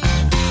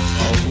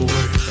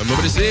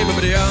 Nobody say,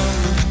 nobody on.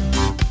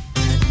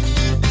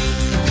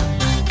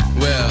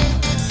 Well,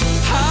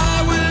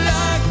 I would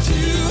like to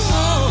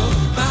hold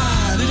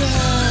my little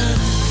hand.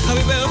 How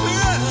we will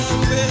cry,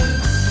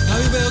 how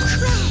we will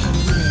cry.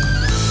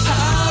 I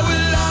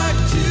would like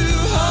to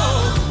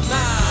hold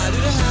my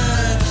little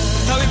hand.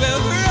 How we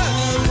will cry,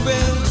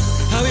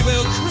 how we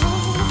will cry.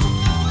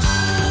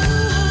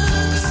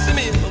 Send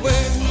me in my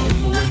way,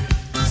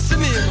 send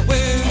me in my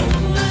way,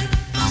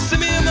 send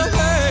me in my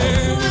way,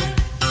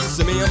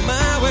 send me on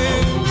my way,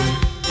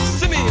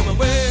 send me in my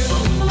way,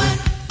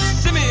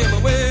 send me in my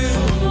way,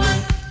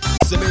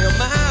 send me on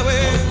my way.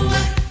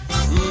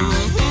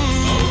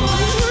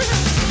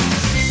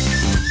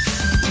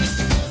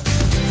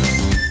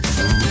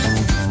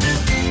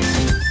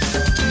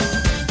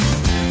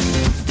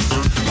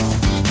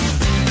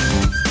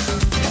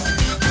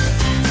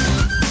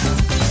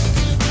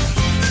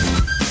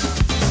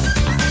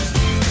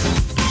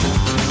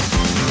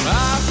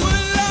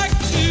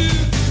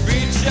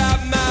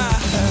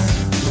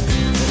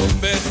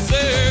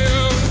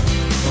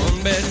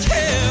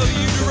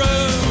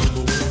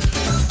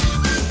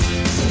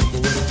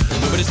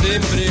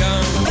 Everybody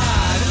on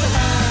ride in the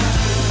high.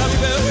 How we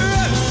will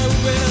run,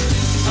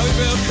 how we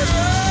will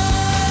cry.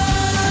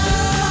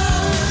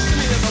 See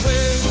me in my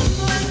way,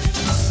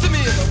 see me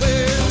in my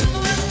way,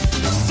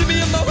 see me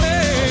in my way,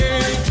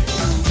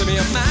 see me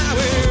in my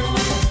way,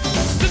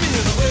 see me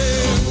in my way,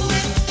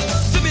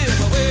 see me in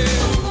my way,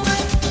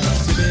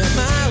 see me in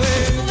my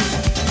way.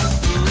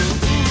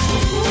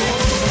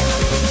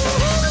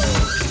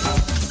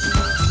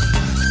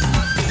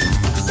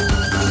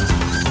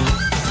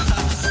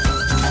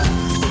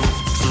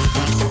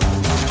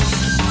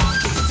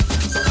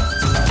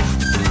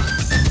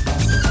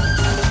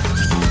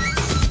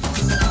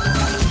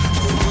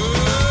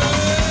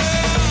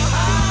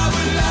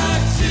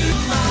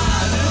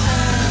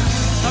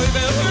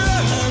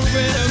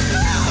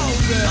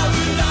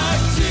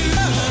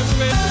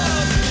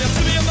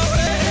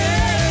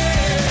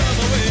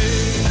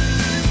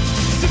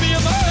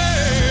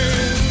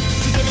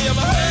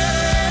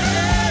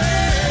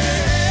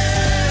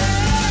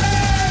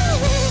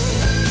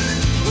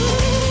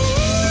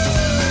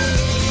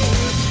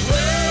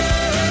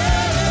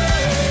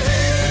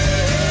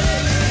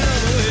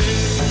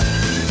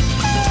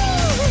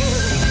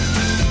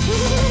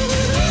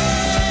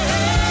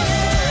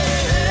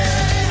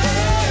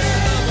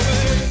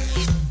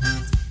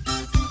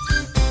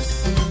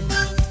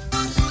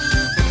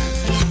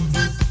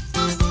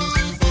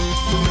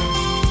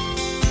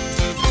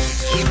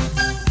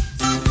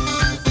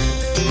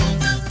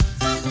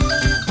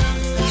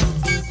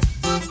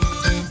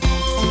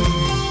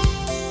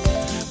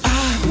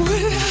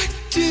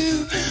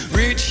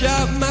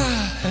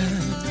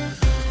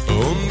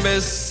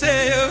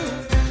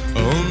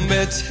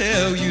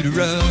 Tell you to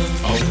run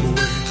all the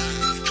way.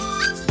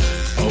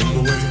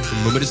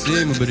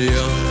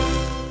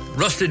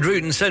 Rusted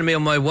Root and Send Me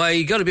On My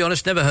Way. Got to be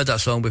honest, never heard that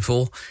song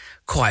before.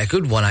 Quite a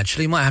good one,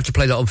 actually. Might have to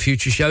play that on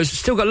future shows.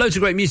 Still got loads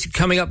of great music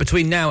coming up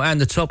between now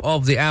and the top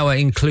of the hour,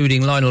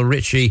 including Lionel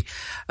Richie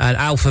and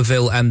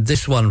Alphaville, and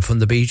this one from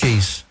the Bee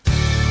Gees.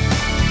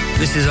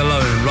 This is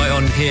Alone, right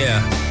on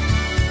here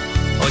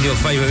on your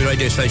favourite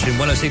radio station,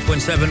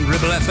 106.7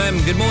 Ribble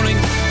FM. Good morning.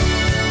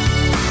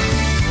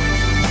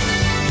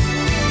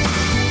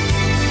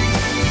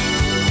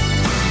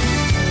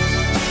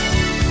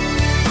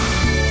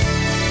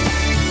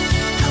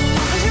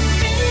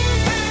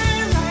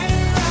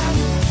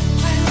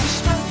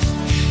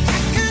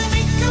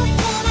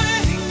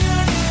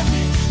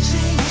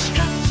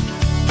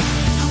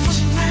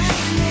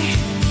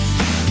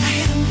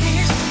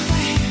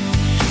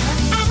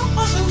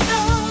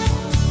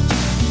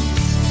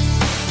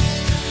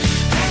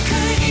 I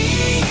could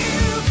hear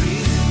you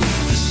breathing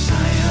with the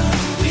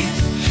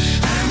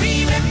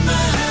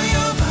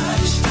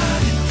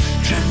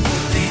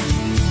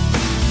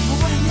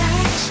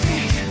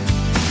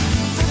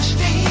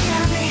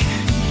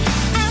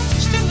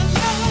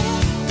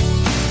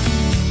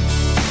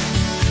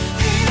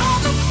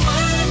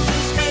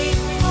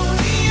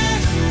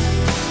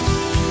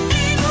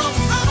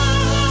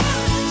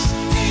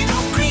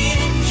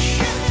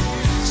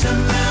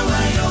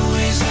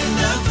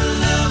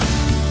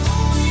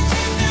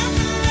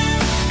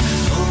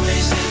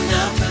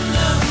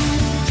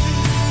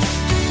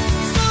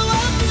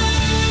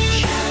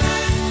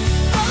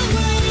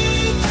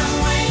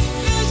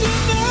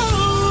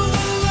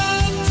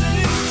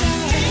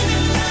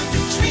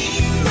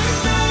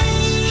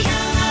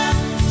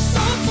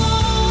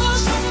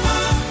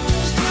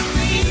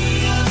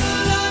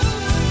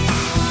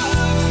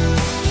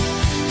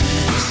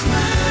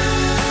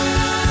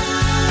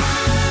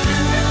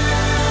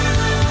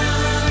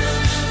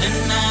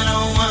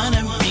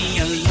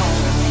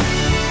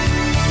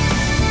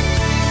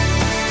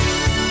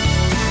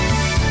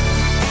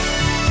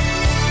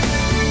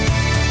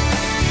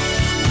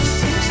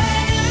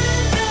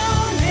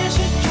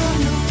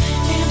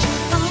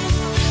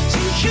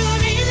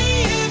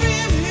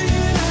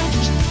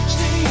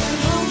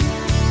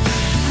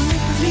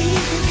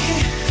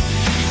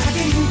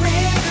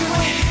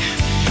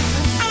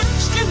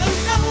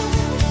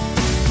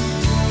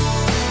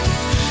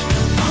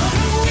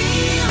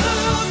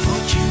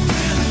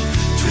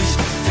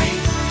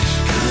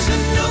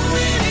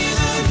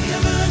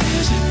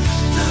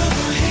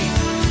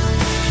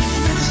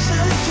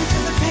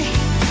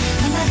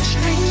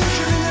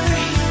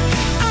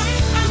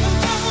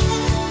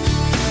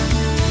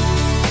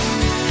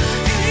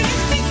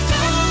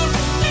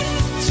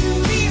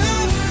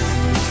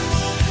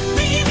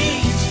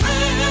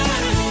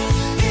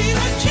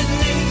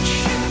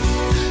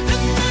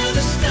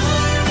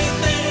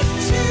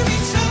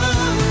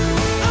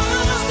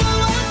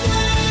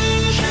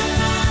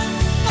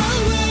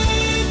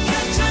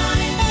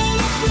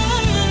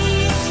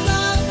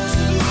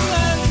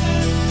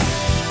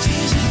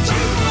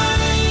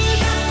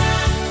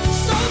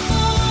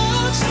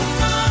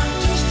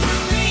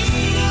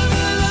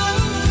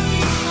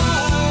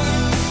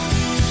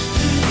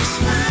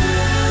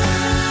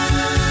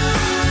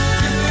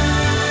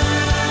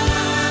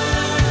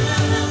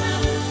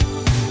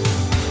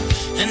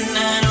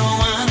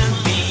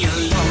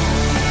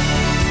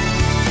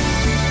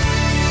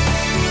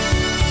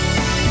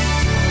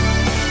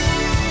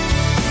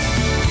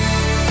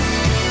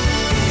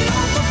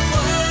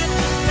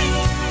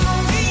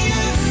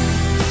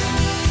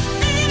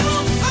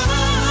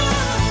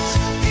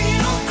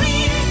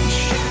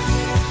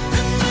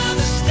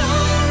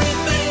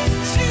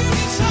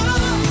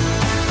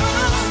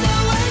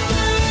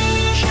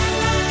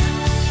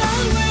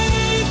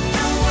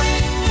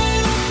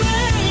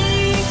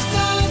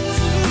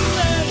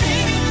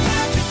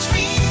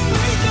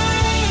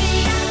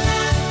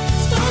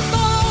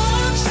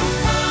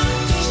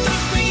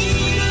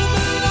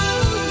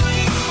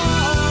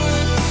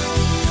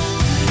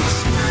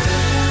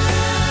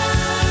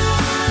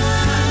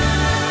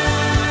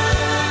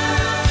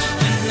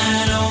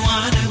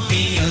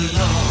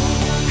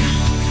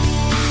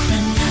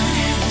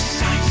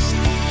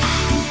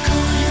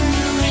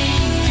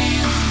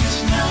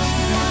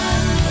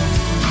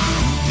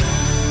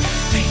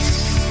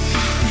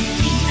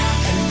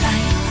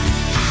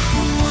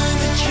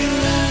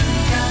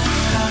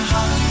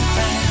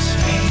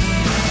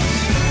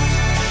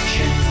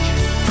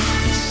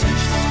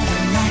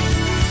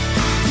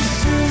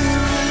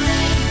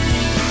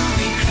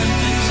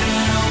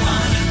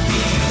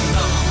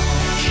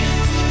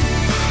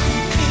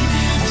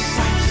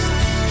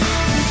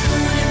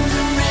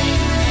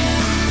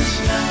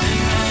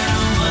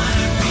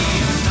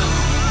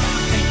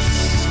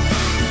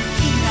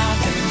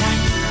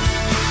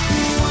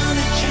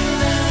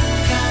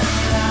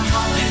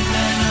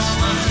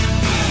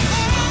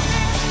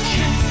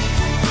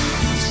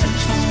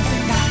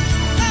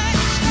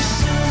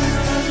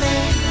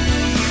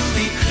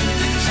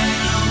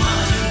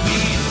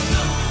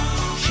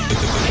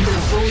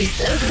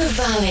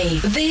Valley.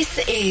 This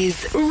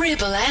is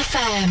Ribble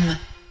FM.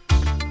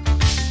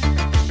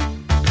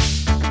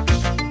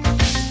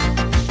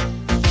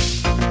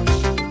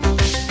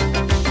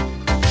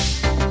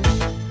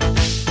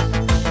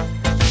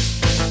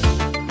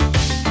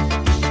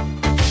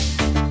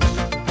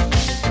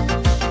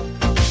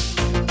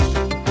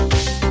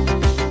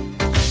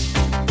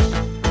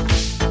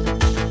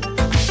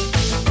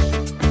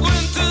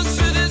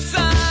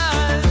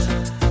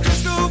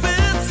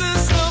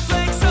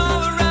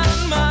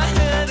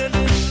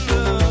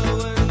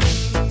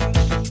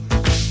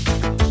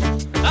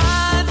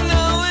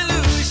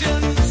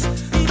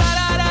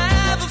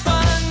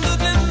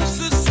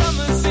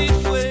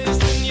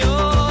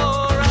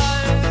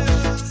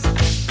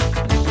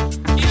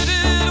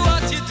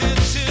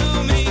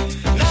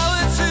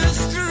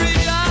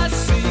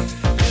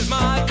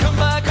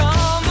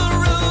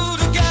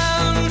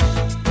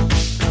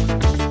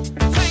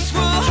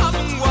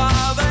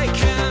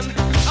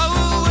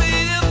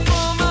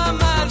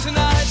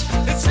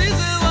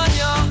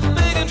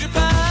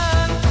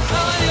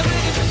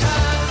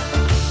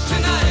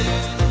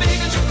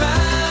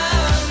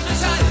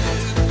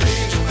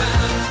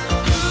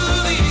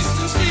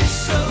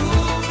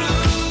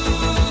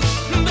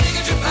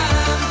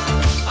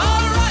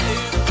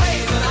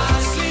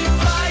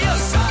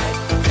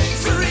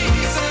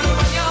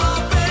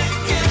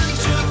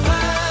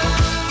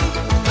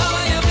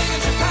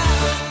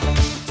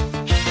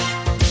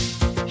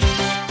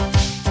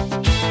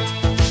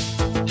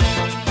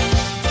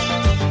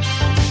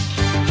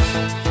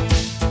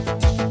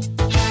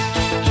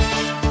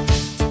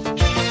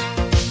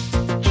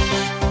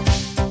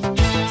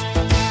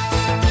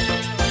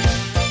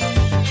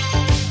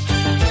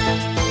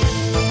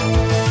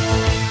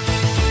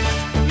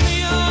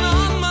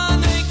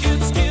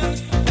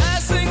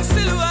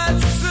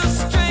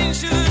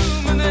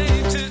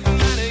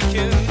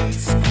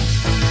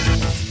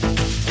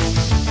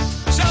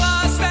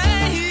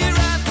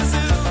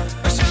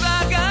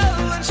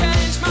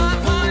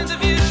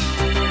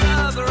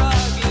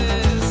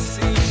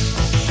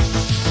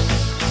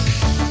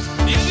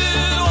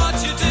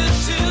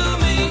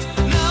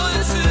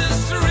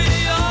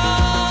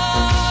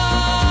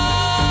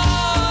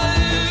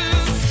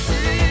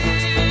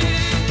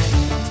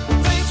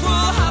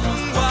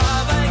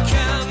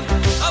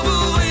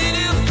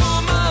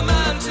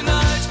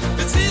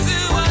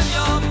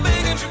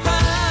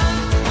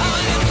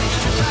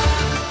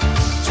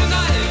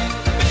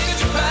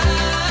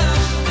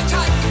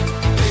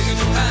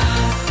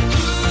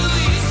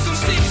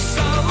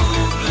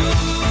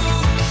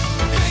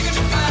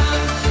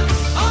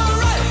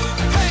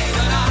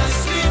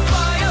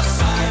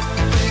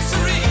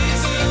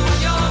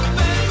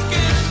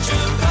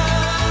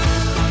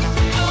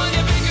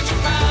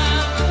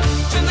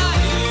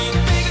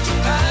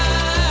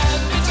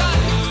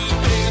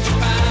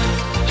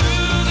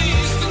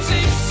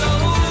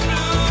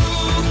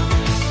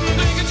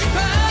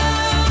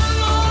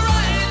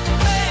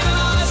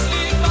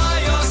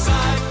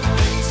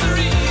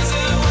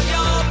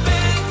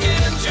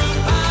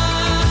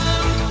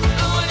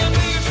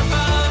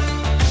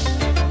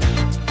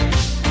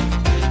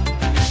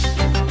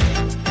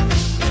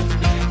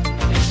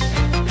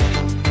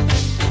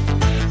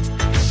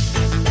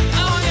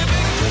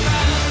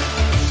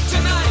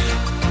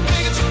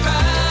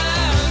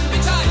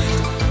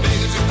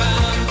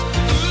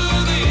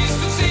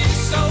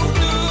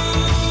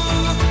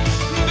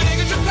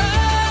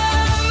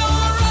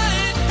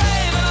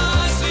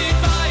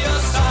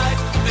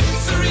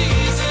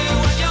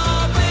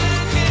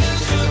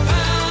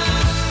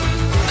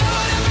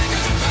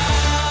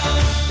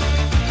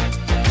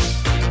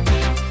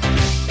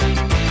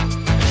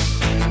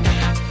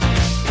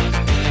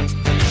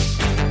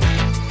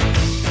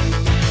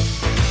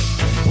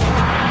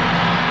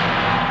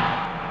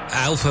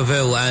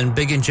 Alphaville and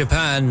Big in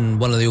Japan,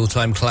 one of the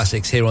all-time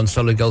classics here on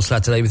Solid Gold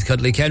Saturday with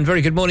Cuddly Ken.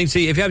 Very good morning to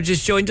you. If you have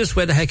just joined us,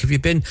 where the heck have you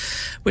been?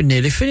 We're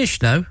nearly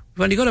finished now.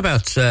 We've only got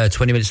about 20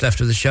 minutes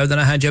left of the show. Then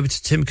I hand you over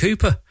to Tim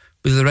Cooper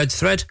with the red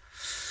thread.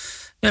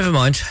 Never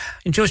mind.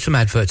 Enjoy some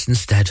adverts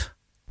instead.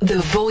 The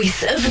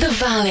Voice of the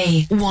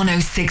Valley,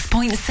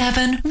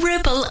 106.7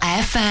 Ribble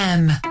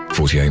FM.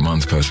 48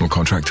 months personal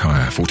contract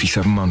hire,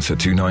 47 months at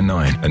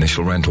 $299.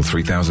 Initial rental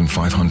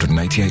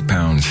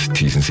 £3,588.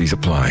 T's and C's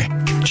apply.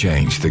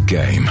 Change the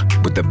game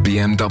with the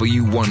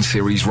BMW 1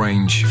 Series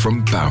range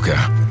from Bowker.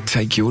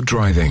 Take your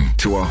driving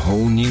to a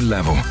whole new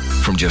level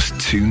from just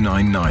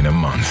 $299 a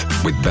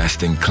month with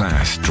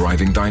best-in-class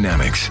driving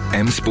dynamics,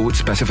 M Sport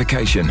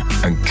specification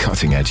and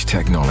cutting-edge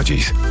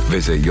technologies.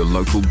 Visit your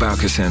local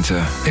Bowker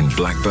Centre in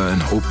Blackburn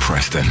or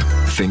Preston.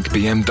 Think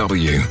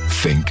BMW.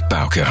 Think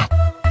Bowker.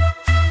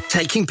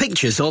 Taking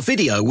pictures or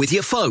video with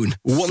your phone?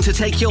 Want to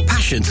take your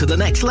passion to the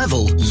next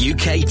level?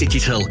 UK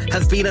Digital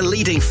have been a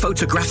leading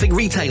photographic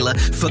retailer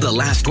for the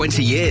last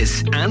 20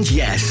 years. And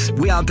yes,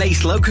 we are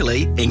based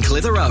locally in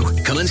Clitheroe.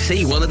 Come and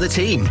see one of the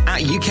team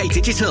at UK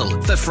Digital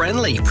for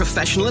friendly,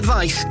 professional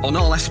advice on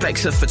all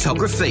aspects of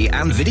photography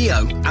and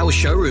video. Our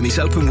showroom is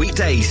open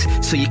weekdays,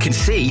 so you can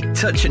see,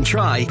 touch and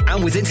try.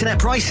 And with internet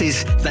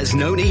prices, there's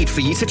no need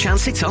for you to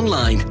chance it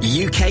online.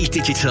 UK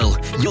Digital,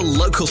 your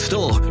local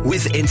store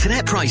with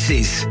internet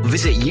prices.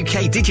 Visit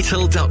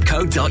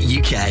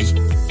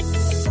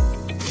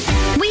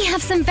ukdigital.co.uk. We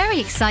have some very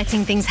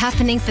exciting things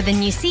happening for the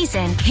new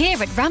season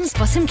here at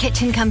Ramsbottom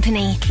Kitchen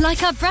Company,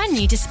 like our brand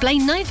new display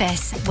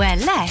Novus, where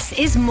less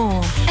is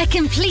more. A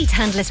complete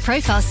handless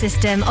profile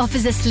system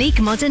offers a sleek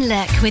modern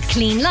look with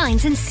clean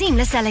lines and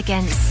seamless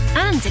elegance.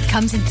 And it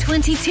comes in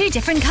 22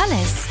 different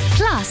colours.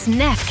 Plus,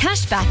 Neff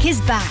Cashback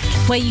is back,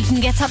 where you can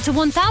get up to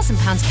 £1,000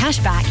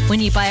 cashback when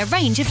you buy a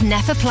range of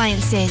Neff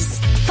appliances.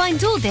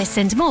 Find all this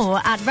and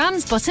more at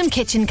Ramsbottom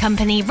Kitchen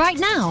Company right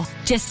now.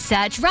 Just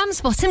search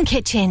Ramsbottom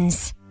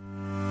Kitchens.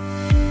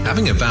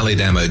 Having a valid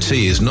MOT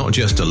is not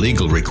just a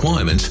legal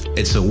requirement,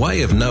 it's a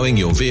way of knowing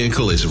your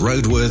vehicle is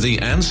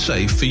roadworthy and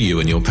safe for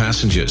you and your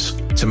passengers.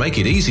 To make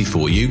it easy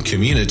for you,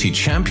 Community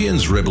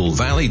Champions Ribble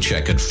Valley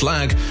Checkered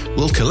Flag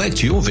will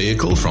collect your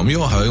vehicle from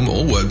your home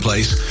or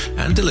workplace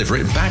and deliver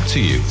it back to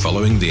you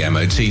following the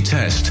MOT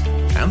test.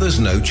 And there's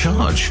no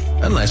charge,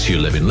 unless you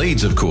live in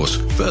Leeds, of course.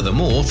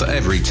 Furthermore, for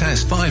every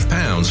test,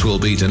 £5 will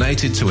be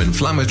donated to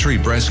Inflammatory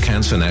Breast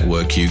Cancer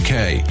Network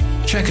UK.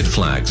 Checkered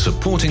Flag,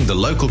 supporting the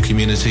local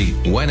community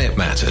when it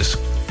matters.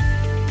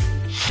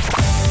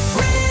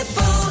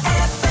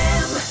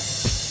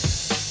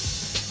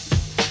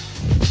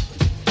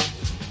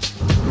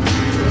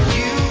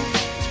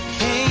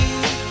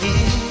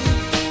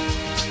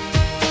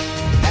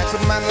 That's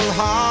what my little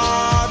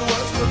heart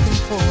was looking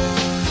for.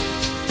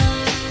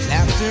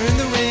 Laughter in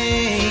the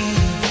rain.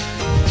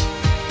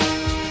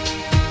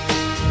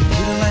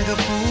 Feeling like a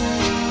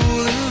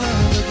fool in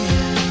love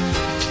again.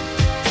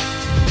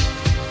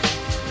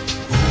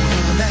 Oh,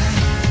 the night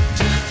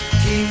just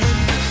came when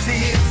the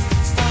tears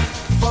start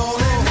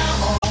falling.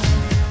 Now all I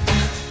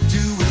do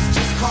is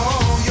just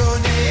call your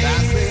name. I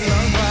say,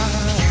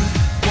 you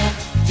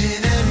walked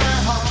in my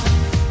heart,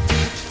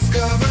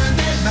 discovered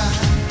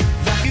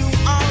that you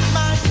are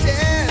my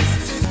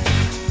destiny.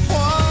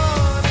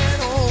 One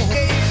and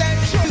only. That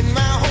you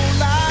my whole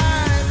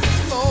life this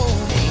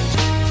moment.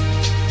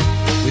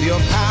 With your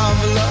power of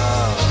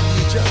love,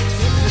 you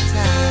just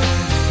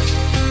hypnotize.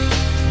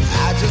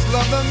 I just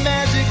love the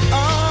magic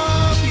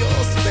of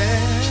your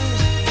spell.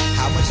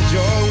 How much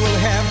joy we'll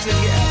have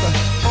together,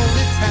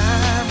 only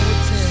time will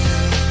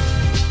tell.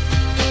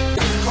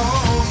 Just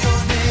call your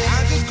name. I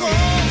just call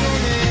your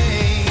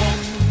name.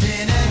 Walked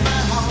in at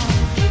my heart,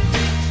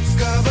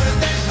 discovered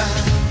that my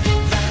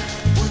life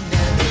would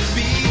never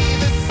be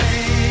the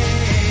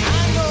same. I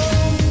know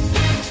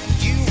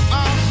you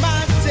are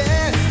my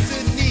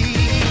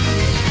destiny.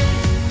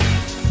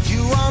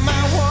 You are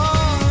my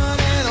one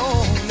and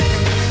only.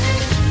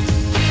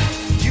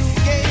 You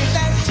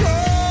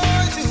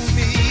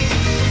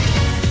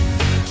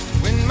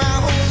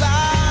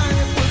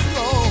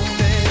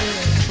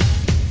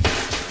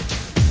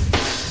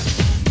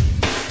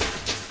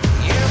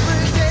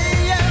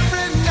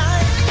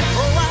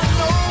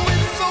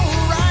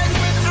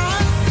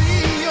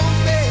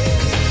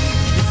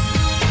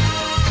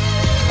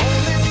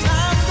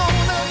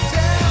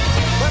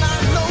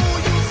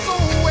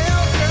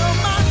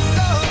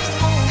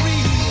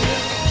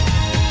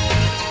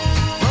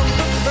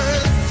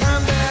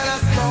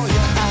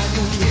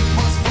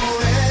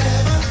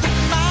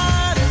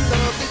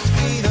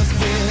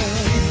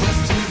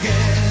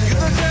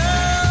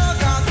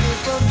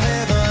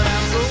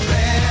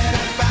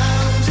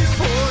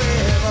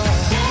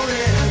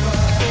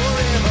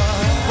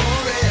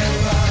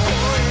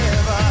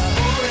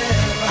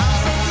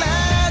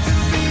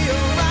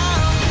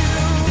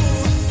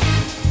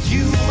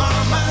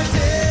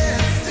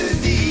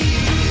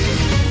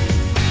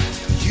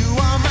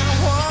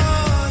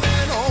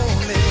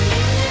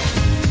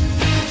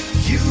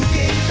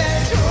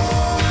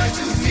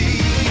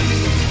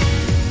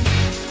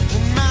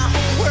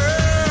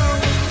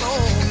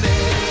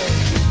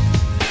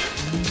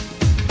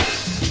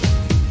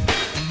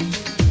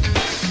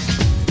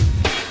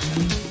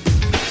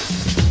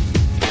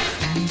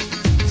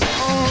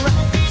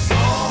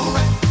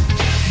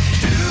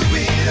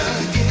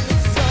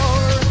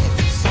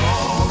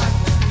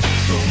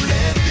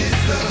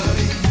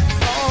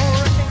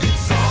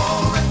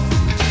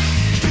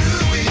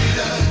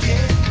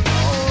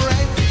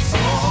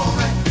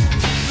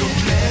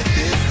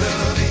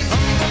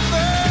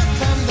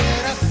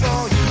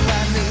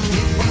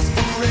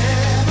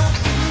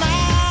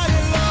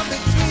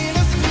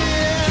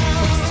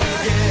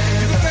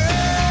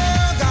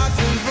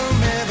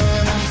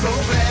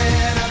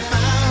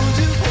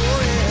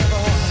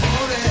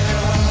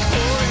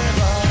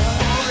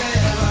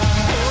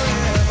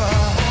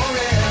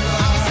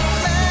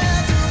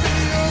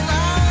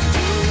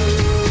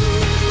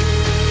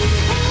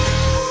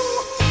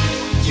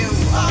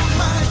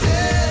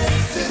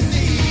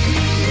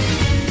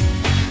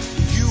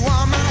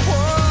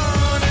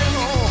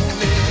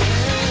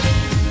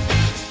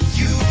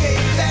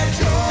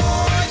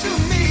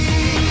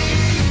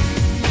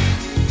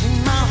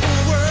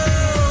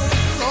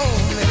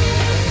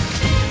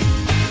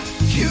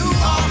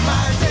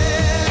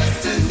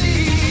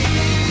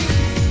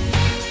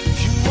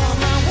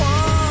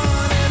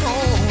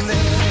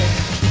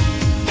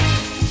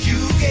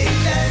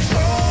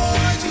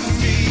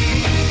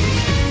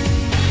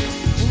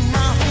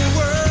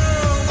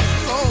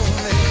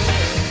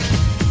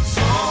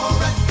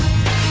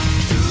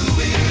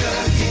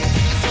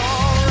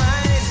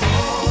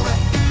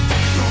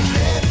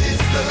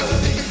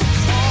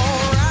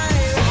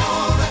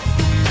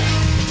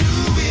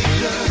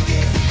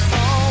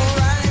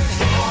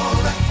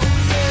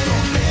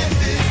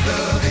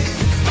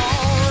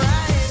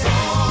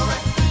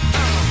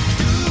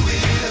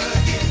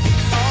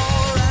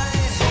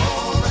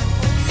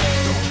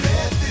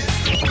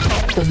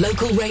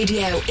local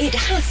radio, it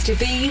has to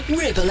be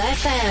Ribble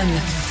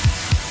FM.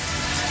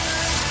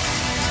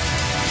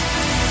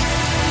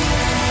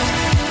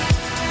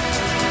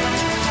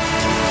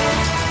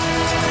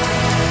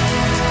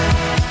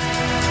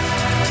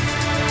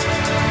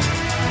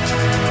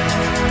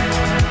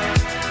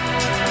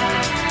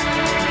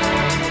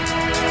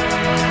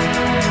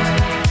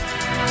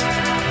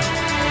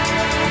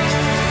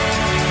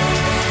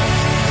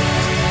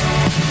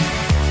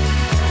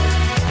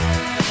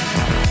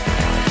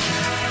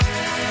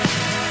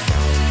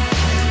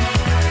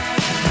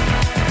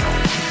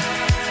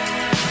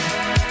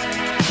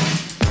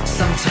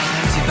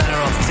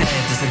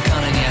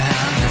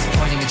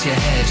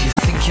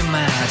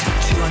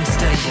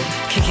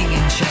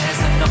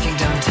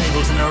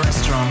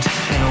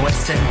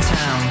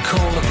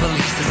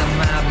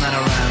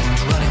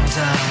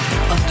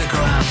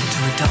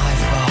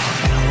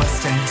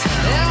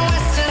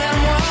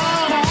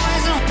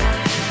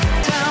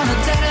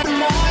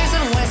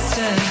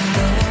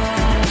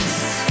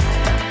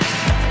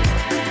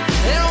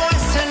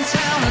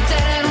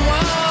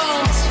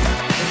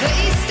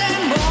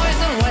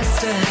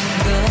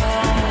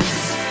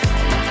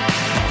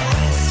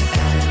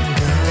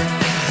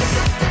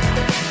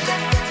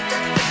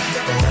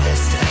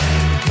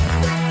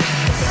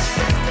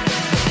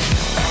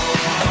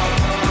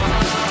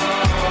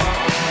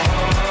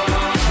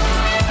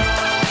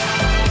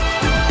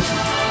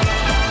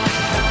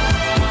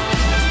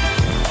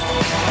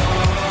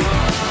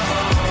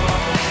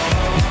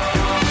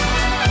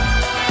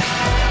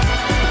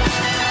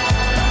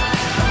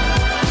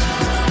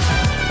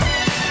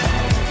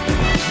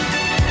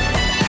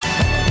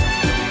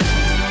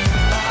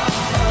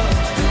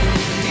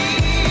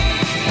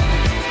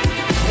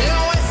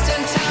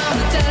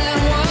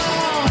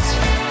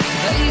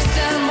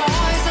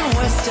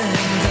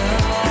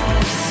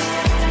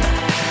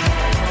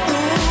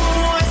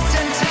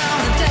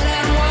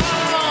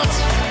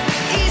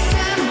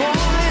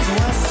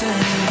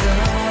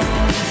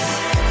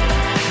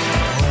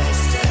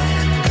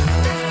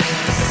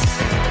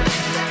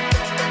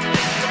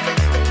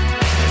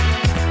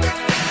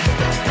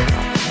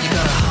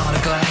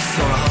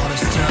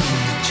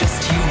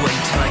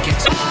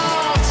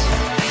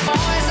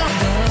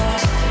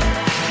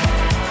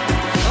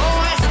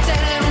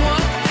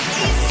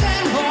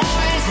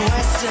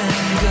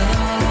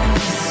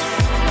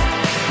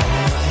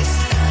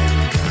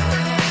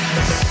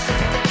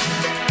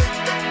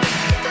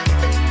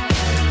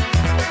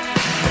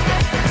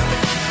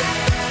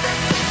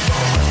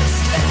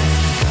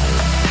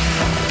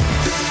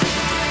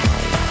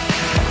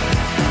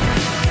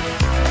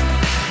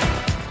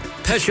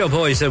 Pet Shop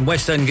Boys and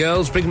West End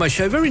Girls bring my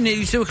show very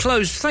nearly to a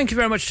close. Thank you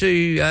very much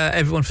to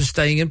everyone for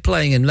staying and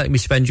playing and letting me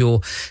spend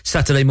your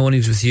Saturday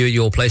mornings with you at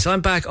your place.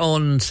 I'm back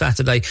on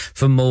Saturday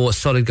for more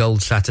Solid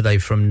Gold Saturday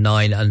from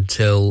 9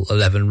 until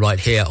 11 right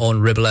here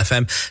on Ribble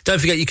FM. Don't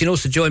forget you can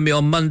also join me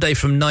on Monday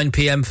from 9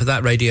 p.m. for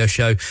that radio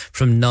show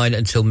from 9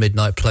 until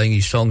midnight, playing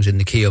you songs in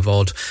the key of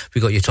odd.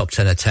 We got your top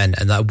 10 of 10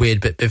 and that weird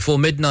bit before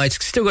midnight.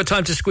 Still got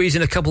time to squeeze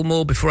in a couple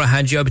more before I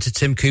hand you over to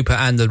Tim Cooper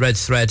and the Red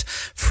Thread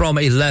from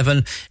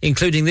 11,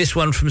 including this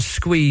one from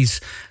Squeeze.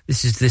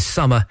 This is This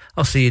Summer.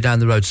 I'll see you down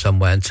the road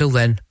somewhere. Until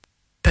then,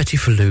 Petit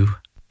Falou.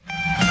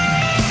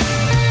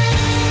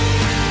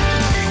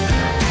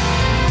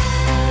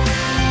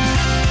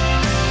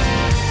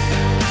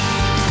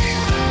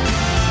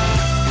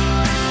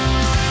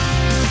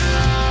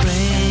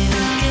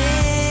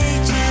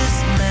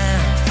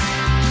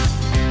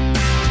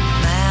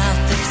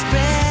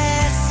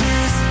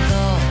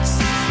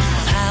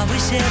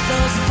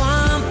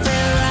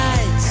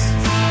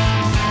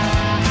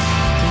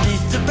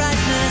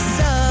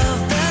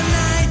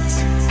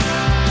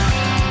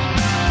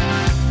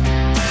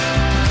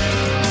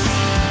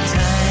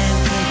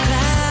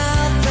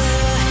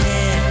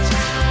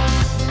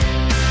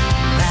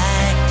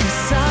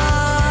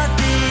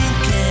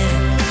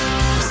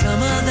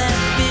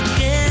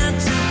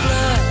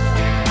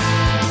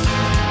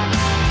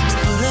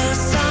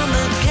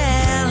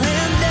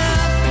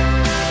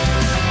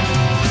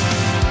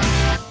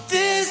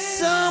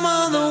 Summer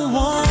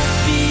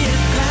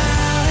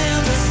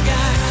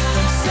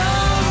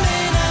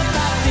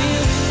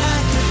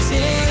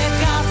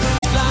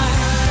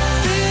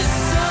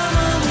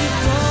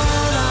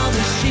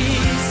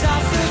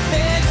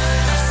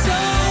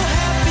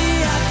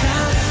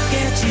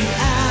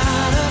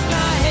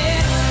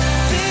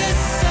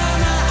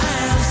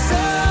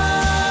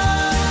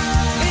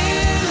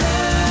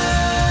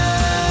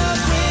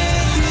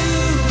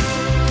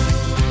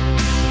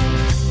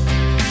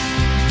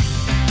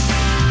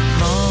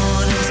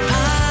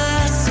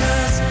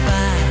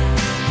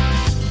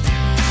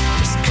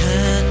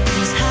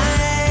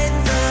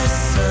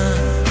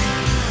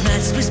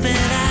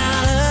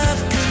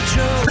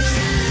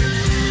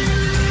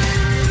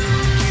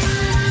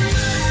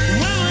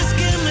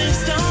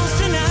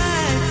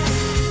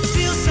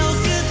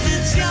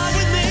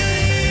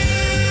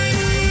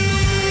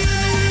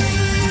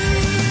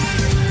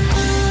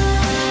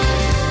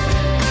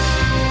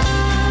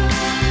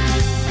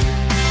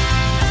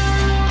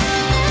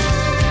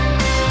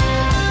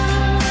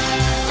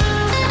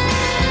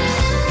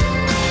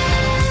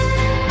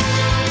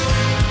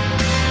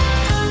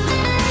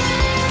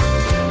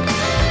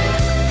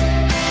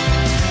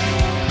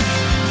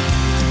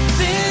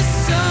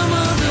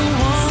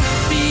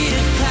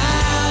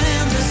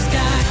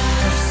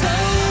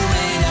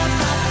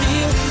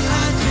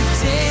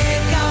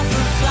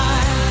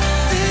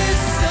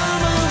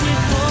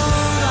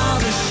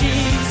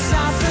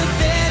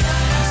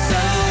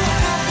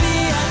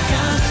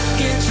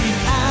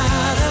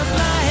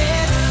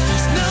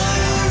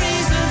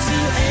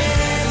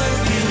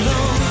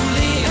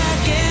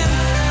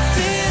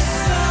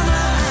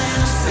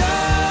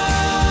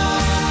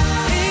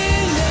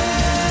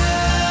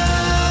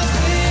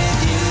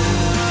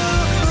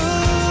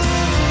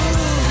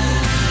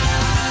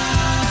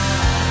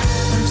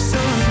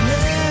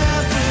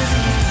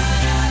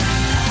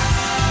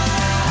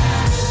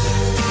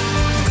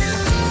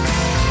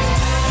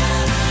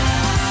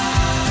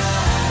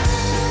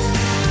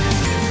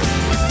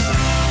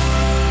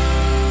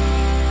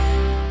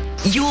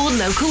Your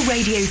local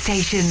radio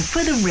station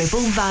for the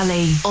Ribble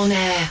Valley. On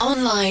air,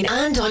 online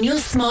and on your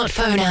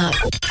smartphone app.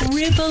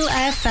 Ribble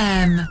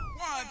FM.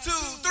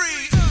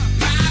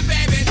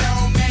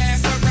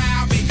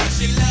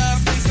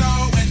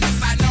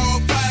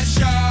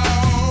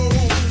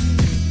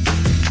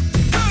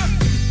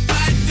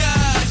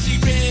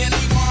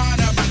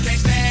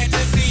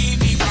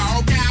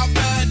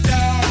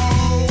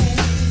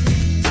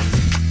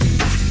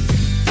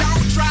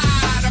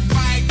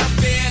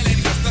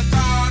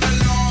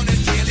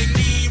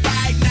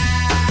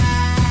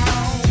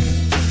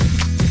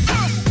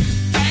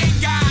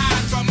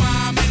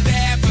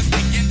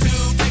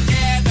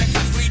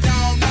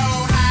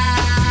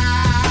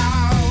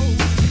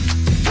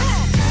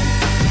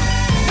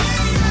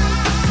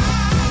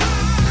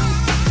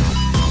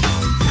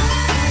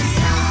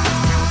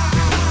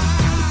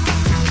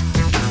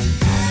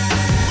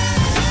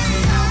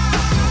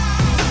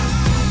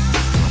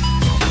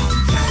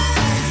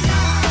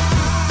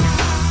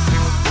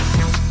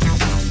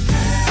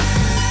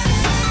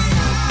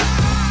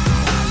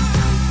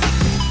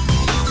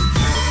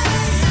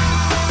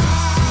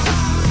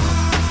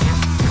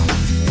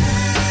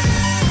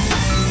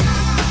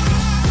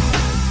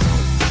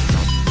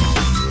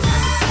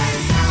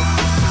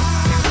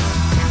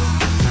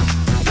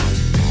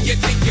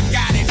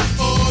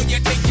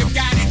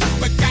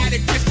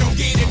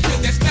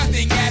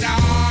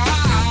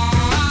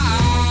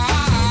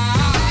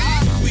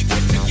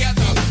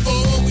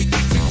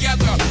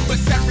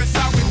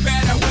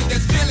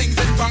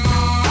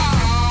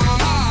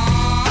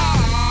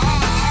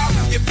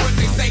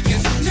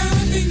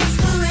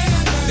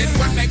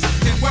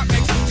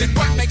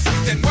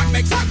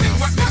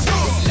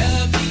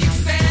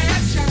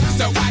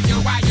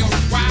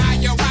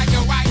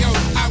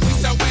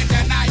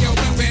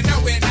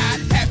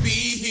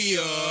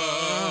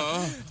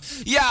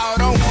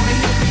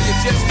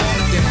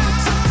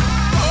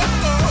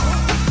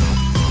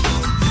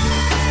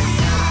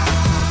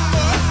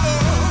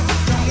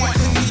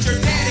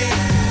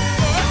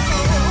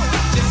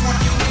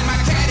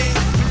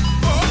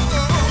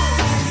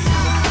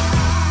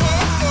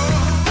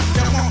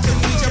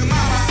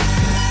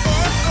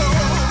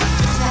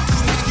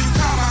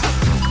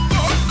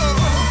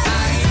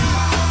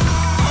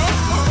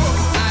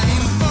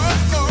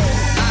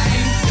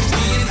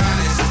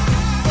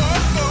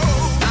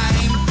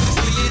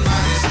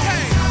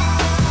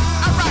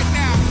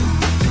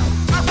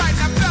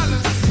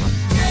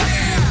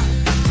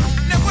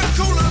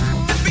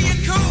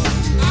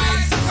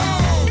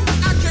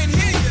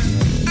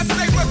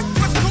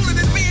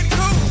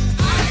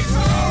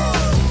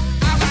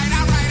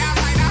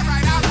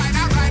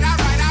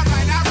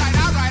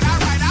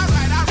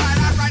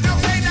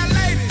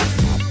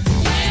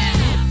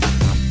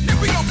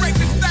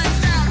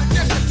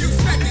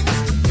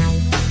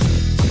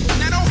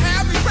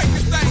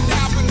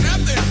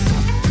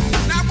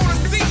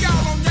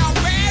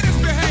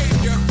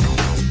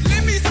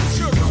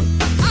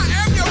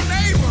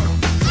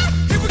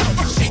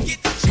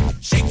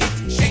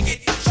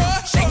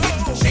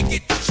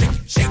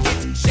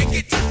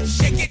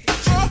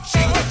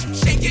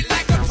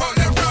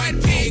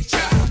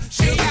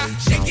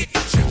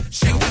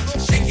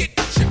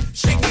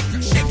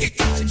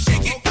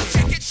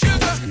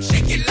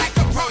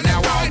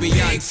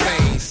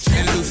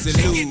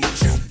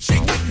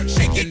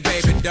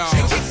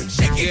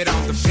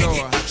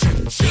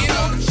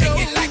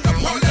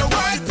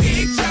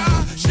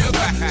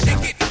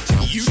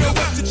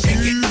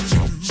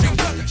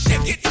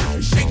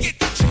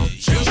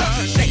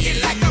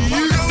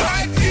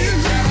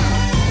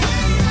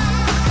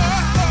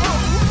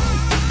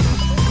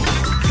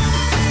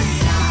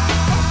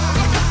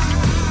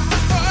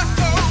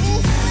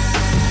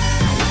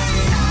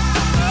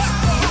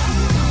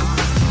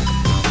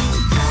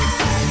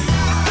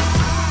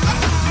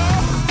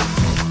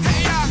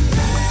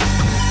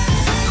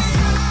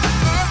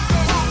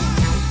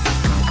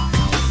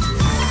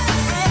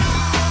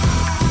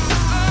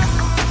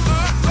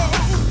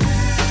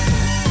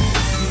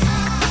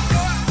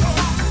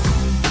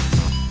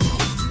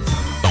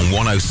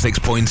 On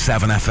 106.7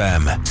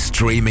 FM,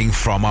 streaming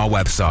from our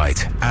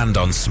website and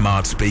on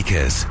smart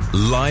speakers.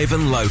 Live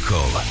and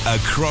local,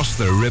 across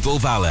the Ribble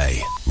Valley.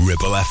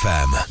 Ribble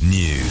FM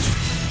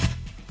News.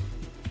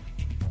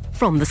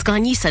 From the Sky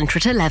News Centre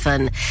at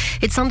 11.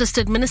 It's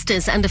understood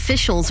ministers and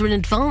officials are in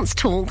advanced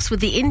talks with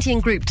the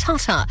Indian group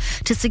Tata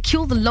to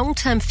secure the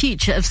long-term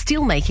future of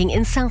steelmaking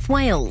in South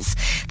Wales.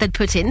 They'd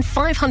put in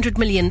 £500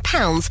 million,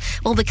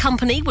 while the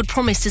company would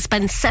promise to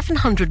spend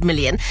 £700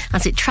 million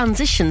as it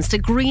transitions to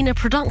greener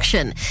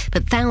production.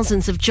 But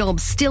thousands of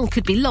jobs still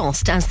could be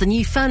lost as the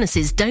new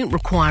furnaces don't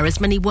require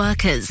as many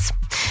workers.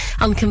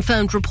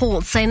 Unconfirmed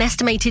reports say an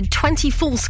estimated 24